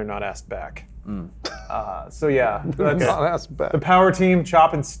once, and then they're not asked back. So yeah, that's That's bad. the power team,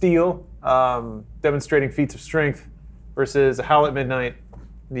 Chop and Steal, demonstrating feats of strength, versus Howl at Midnight.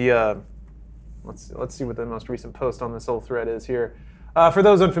 The let's see what the most recent post on this whole thread is here. For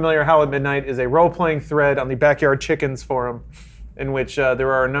those unfamiliar, Howl at Midnight is a role-playing thread on the Backyard Chickens forum, in which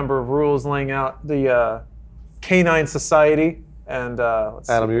there are a number of rules laying out the canine society. And let's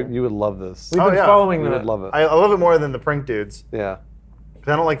see Adam, here. you would love this. We've Oh, been yeah. following You the. would love it. I love it more than the prank dudes. Yeah.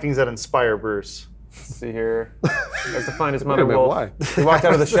 'Cause I don't like things that inspire Bruce. Let's see here. He has to find his mother Wait a minute, wolf. why? He walked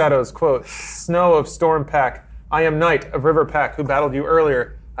out of the shadows. Quote, Snow of Storm Pack. I am Knight of River Pack who battled you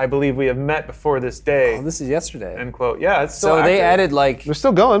earlier. I believe we have met before this day. Oh, this is yesterday. End quote. Yeah, it's still So they active. added like, They're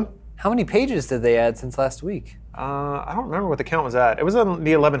still going. how many pages did they add since last week? I don't remember what the count was at. It was in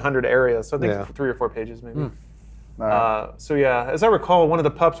the 1100 area, so I think Yeah. 3 or 4 pages maybe. So yeah, as I recall, one of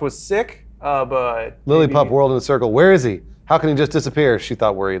the pups was sick, but Lily maybe- Pup whirled in a circle. Where is he? How can he just disappear? She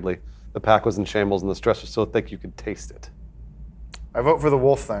thought worriedly. The pack was in shambles and the stress was so thick you could taste it. I vote for the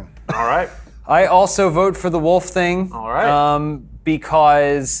wolf thing. All right. I also vote for the wolf thing. All right.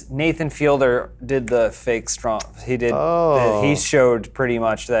 Because Nathan Fielder did the fake strong. He did. Oh. He showed pretty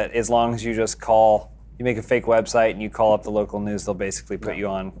much that as long as you just call, you make a fake website and you call up the local news, they'll basically put you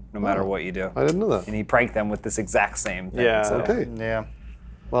on no matter what you do. I didn't know that. And he pranked them with this exact same thing. Yeah. so- Okay. Yeah.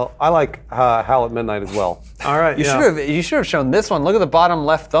 Well, I like Howl at Midnight as well. All right. You should have shown this one. Look at the bottom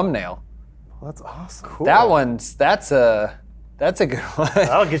left thumbnail. Well, that's awesome. That's a good one.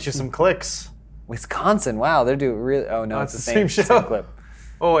 That'll get you some clicks. Wisconsin. Wow, they're doing really. Oh no, it's the same show. clip.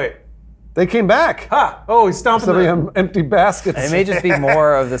 Oh wait. They came back. Ha! Oh, he's stomping Some of the... them empty baskets. It may just be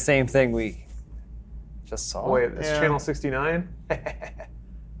more of the same thing we just saw. Wait, it's Yeah. channel 69?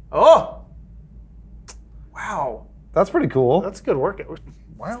 Oh! Wow. That's pretty cool. That's good work.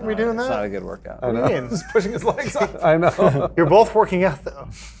 Why aren't we doing It's not a that? good workout. I know. Man, He's pushing his legs up. I know. you're both working out though.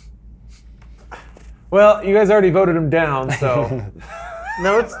 Well, you guys already voted him down, so...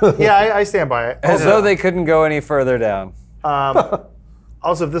 No, it's yeah. I stand by it. As though they couldn't go any further down.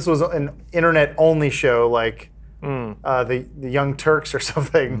 Also, if this was an internet-only show like the Young Turks or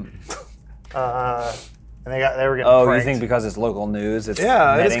something, and they were getting Oh, pranked. you think because it's local news? It's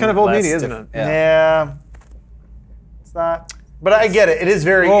Yeah, it is netting kind of old less media, isn't it? Yeah. Yeah, it's not. But I get it. It is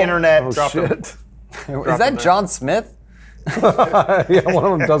very internet. Oh, Drop shit. Is that John Smith? Yeah, one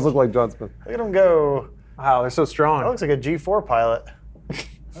of them does look like John Smith. Look at him go. Wow, they're so That strong. looks like a G4 pilot.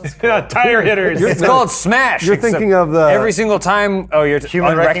 Yeah, tire hitters. It's called Smash. You're except thinking of the every single time. Oh, you're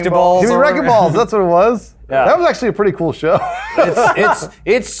Human Wrecking Unwrecked Balls. Balls. Human or Wrecking whatever. Balls. That's what it was. Yeah. That was actually a pretty cool show.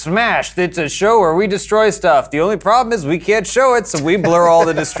 It's Smash. It's a show where we destroy stuff. The only problem is we can't show it, so we blur all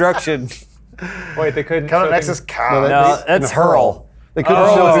the destruction. Wait, they couldn't... Count show Nexus things- cow. No, that's Hurl. They couldn't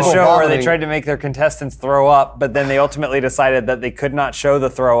Hurl show was a people show where they vomiting. tried to make their contestants throw up, but then they ultimately decided that they could not show the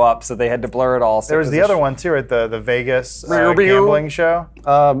throw up, so they had to blur it all. So There was it the a other sh- one too, at the Vegas Rear view. gambling show.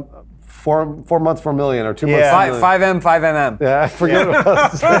 4 months, 4 million, or 2 months, Yeah. 4 million. 5M. Yeah, I forget what it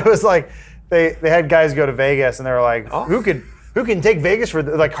was. It was like they had guys go to Vegas and they were like, who can take Vegas for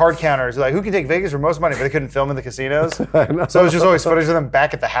like hard counters? Like who can take Vegas for most money? But they couldn't film in the casinos. So it was just always footage of them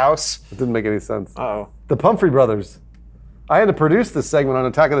back at the house. It didn't make any sense. Uh-oh. The Pumphrey brothers. I had to produce this segment on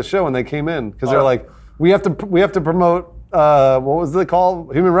Attack of the Show when they came in because they're like, we have to promote what was it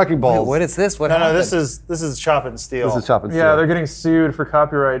called? Human Wrecking Balls. What is this? What No, happened? this is Chop and Steal. This is Chop and Yeah, Steal. they're getting sued for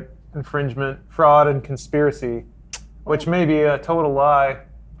copyright infringement, fraud, and conspiracy, which may be a total lie.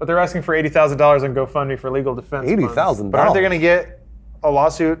 But they're asking for $80,000 on GoFundMe for legal defense. funds. $80,000. But aren't they going to get a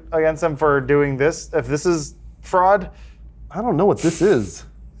lawsuit against them for doing this? If this is fraud, I don't know what this is.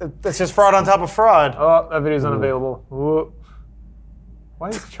 it's just fraud on top of fraud. Oh, that video's unavailable. Whoop. Why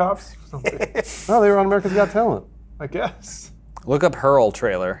is Chops? Oh, they were on America's Got Talent. I guess. Look up Hurl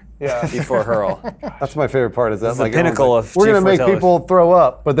trailer. Yeah. Before Hurl. That's my favorite part. Is that the like pinnacle everyone's of we're gonna G4 make television. people throw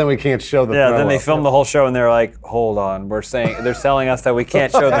up, but then we can't show the Yeah, throw then they up. filmed the whole show and they're like, hold on, they're telling us that we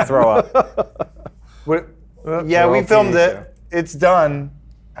can't show the throw up. Yeah, we World filmed TV it. show. It's done.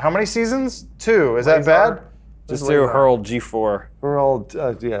 How many seasons? 2. Is that bad? Just do Hurl G4. We're all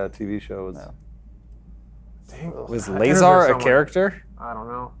TV shows. Was Interview Lazar a someone. character? I don't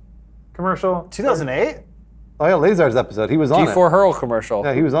know. Commercial. 2008? Oh yeah, Lazar's episode. He was on G4 it. Hurl commercial.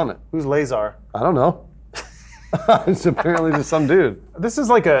 Yeah, he was on it. Who's Lazar? I don't know. It's apparently just some dude. This is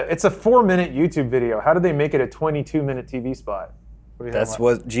like it's a 4-minute YouTube video. How did they make it a 22-minute TV spot? What are you That's talking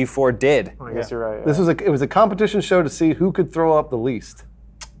about? what G4 did. I guess you're right. This was it was a competition show to see who could throw up the least.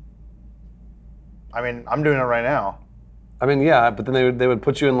 I mean, I'm doing it right now. I mean, yeah, but then they would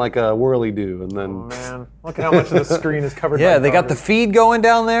put you in like a whirly do, and then Oh, man, look at how much of the screen is covered. Yeah, by they got the garbage. feed going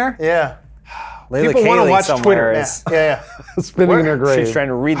down there. Yeah. Layla People wanna Kaylee watch somewhere Twitter. is- Yeah. spinning in her grave. She's trying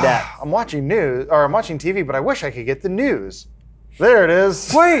to read that. I'm watching news, or I'm watching TV, but I wish I could get the news. There it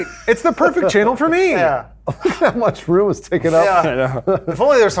is. Wait, it's the perfect channel for me. Yeah. Look at how much room was taken up. Yeah. I know. If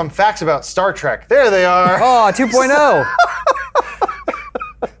only there were some facts about Star Trek. There they are. Oh, 2.0.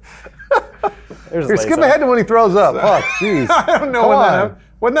 There's Here, skip ahead to when he throws up. Fuck, jeez. I don't know Come when that on. happened.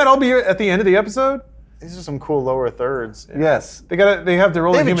 Wouldn't that all be at the end of the episode? These are some cool lower thirds. Yes. They have to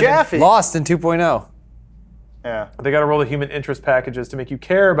roll David a human. Jaffe. Lost in 2.0. Yeah. They got to roll the human interest packages to make you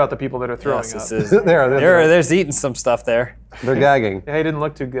care about the people that are throwing Yes, up. this is, They're there's eating some stuff there. gagging. Yeah, he didn't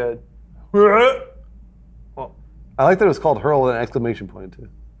look too good. Well, I like that it was called Hurl with an exclamation point too.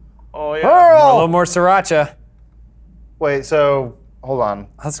 oh yeah. A little more sriracha. Wait, so hold on.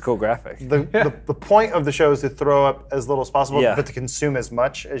 That's a cool graphic. The point of the show is to throw up as little as possible, Yeah. but to consume as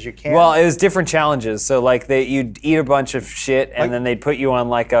much as you can. Well, it was different challenges. So like you'd eat a bunch of shit, and then they'd put you on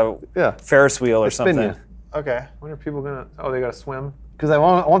like a Yeah. Ferris wheel or Spin something. you. okay. When are people gonna? Oh, they gotta swim. Because I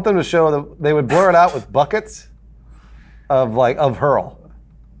want them to show that they would blur it out with buckets of Hurl.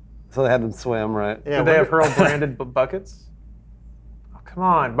 So they had them swim, right? Yeah, Did they have Hurl branded buckets? Oh, come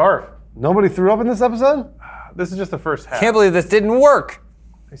on, barf. Nobody threw up in this episode? This is just the first half. Can't believe this didn't work.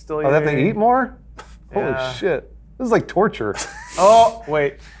 They still Oh, they have to eating. eat more? Yeah. Holy shit. This is like torture. Oh,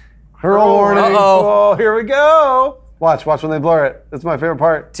 wait. Hurl warning. Oh, here we go. Watch when they blur it. That's my favorite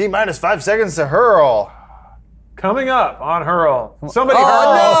part. T minus 5 seconds to hurl. Coming up on Hurl. Somebody hurl.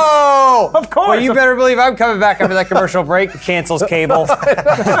 Oh no! Of course. Well, you better believe I'm coming back after that commercial break. Cancels cable.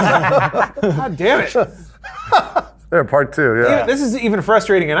 God damn it. There, part 2, yeah. This is even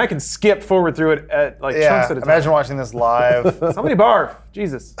frustrating, and I can skip forward through it at like Yeah, chunks at a time. imagine watching this live. Somebody barf.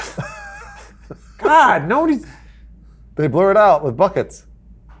 Jesus. God, nobody's. They blur it out with buckets.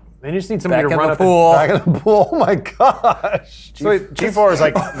 They just need somebody Back to in run the up pool. Back in the pool. Oh my gosh. So wait, G4 is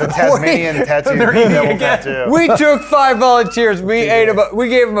like the Tasmanian tattoo. Devil tattoo. We took 5 volunteers. We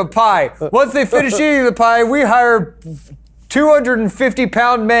gave them a pie. Once they finished eating the pie, we hired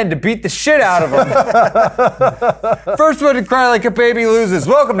 250-pound men to beat the shit out of them. First one to cry like a baby loses.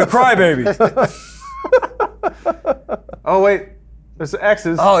 Welcome to Cry Babies. oh wait, there's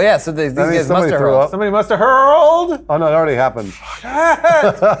X's. Oh yeah, so these means guys somebody must have threw hurled. up. Somebody must have hurled. Oh no, it already happened.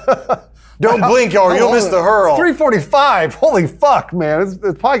 Don't blink, y'all. You'll miss the hurl. 3:45. Holy fuck, man. This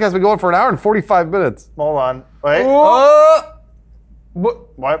podcast has been going for an hour and 45 minutes. Hold on. Wait. Oh!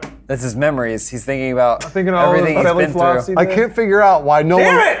 What? That's his memories. He's thinking about Thinking all everything the he's belly been flops through. he I did. can't figure out why no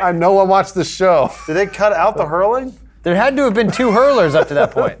one watched this show. Did they cut out the hurling? There had to have been 2 hurlers up to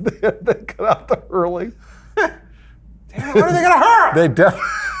that point. They cut out the hurling. What are they gonna hurl? They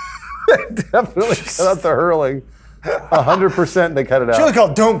definitely cut out the hurling. 100% they cut it It's really out.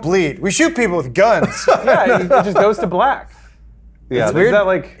 called Don't Bleed. We shoot people with guns. Yeah, it just goes to black. Yeah, It's weird. That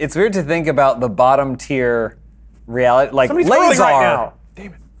like It's weird to think about the bottom tier reality, like somebody's hurling Lazar. right now.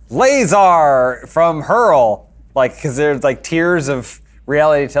 Damn it. Lazar from Hurl, like because there's like tiers of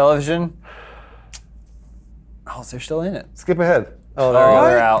reality television. Oh, they're still in it. Skip ahead. Oh, there Oh, you go.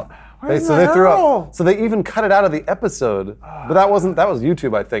 they're out. So they threw up. So they even cut it out of the episode. But that was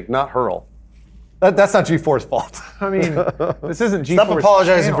YouTube, I think, not Hurl. That's not G4's fault. I mean, this isn't G4's Stop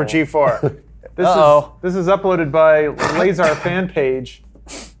apologizing channel. for G4. This is uploaded by Lazar fan page.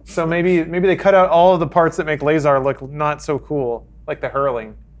 So maybe they cut out all of the parts that make Lazar look not so cool, like the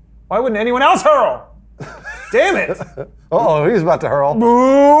hurling. Why wouldn't anyone else hurl? Damn it! Oh, he's about to hurl.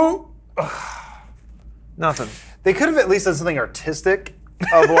 Boo! Nothing. They could have at least done something artistic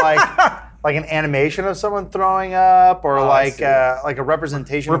of like an animation of someone throwing up, or like a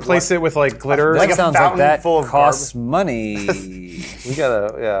representation. Replace of it with like glitter. Like That a sounds like fountain that full of costs money. We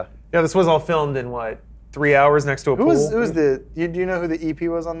gotta, yeah. Yeah, this was all filmed in what, 3 hours next to a Who pool? was the? Do you know who the EP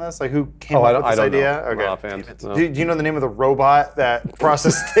was on this? Like who came Oh, up I with don't this idea? know. I'm not offhand. No. Do you know the name of the robot that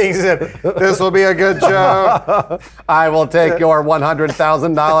processed things? And this will be a good show. I will take your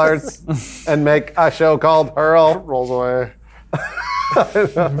 $100,000 and make a show called Hurl. Rolls away.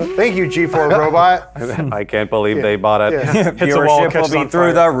 Thank you, G4 robot. I can't believe they bought it. Yeah. Hits a wall, Viewership will catches be on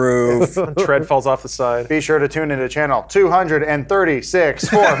through fire. the roof. Tread falls off the side. Be sure to tune into channel 236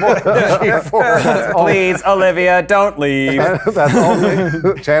 for more G4. Please, Olivia, don't leave. That's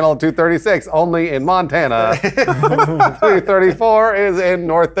only channel 236, only in Montana. 334 is in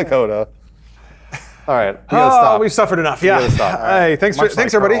North Dakota. All right, you gotta stop. We've suffered enough. Yeah. gotta stop. Hey, thanks Much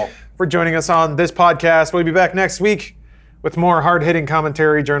like everybody Hurl. for joining us on this podcast. We'll be back next week with more hard-hitting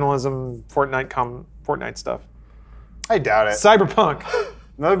commentary, journalism, Fortnite stuff. I doubt it. Cyberpunk.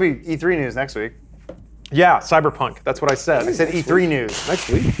 That'll be E3 news next week. Yeah, Cyberpunk. That's what I said. I said E3 news. Next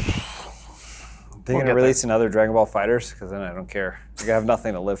week. They're get gonna release another Dragon Ball Fighters, because then I don't care. Like, I have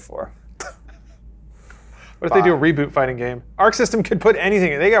nothing to live for. What if they do a reboot fighting game? Arc System could put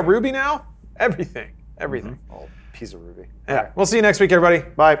anything in. They got Ruby now? Everything. Oh, piece of Ruby. Yeah. We'll see you next week, everybody.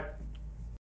 Bye.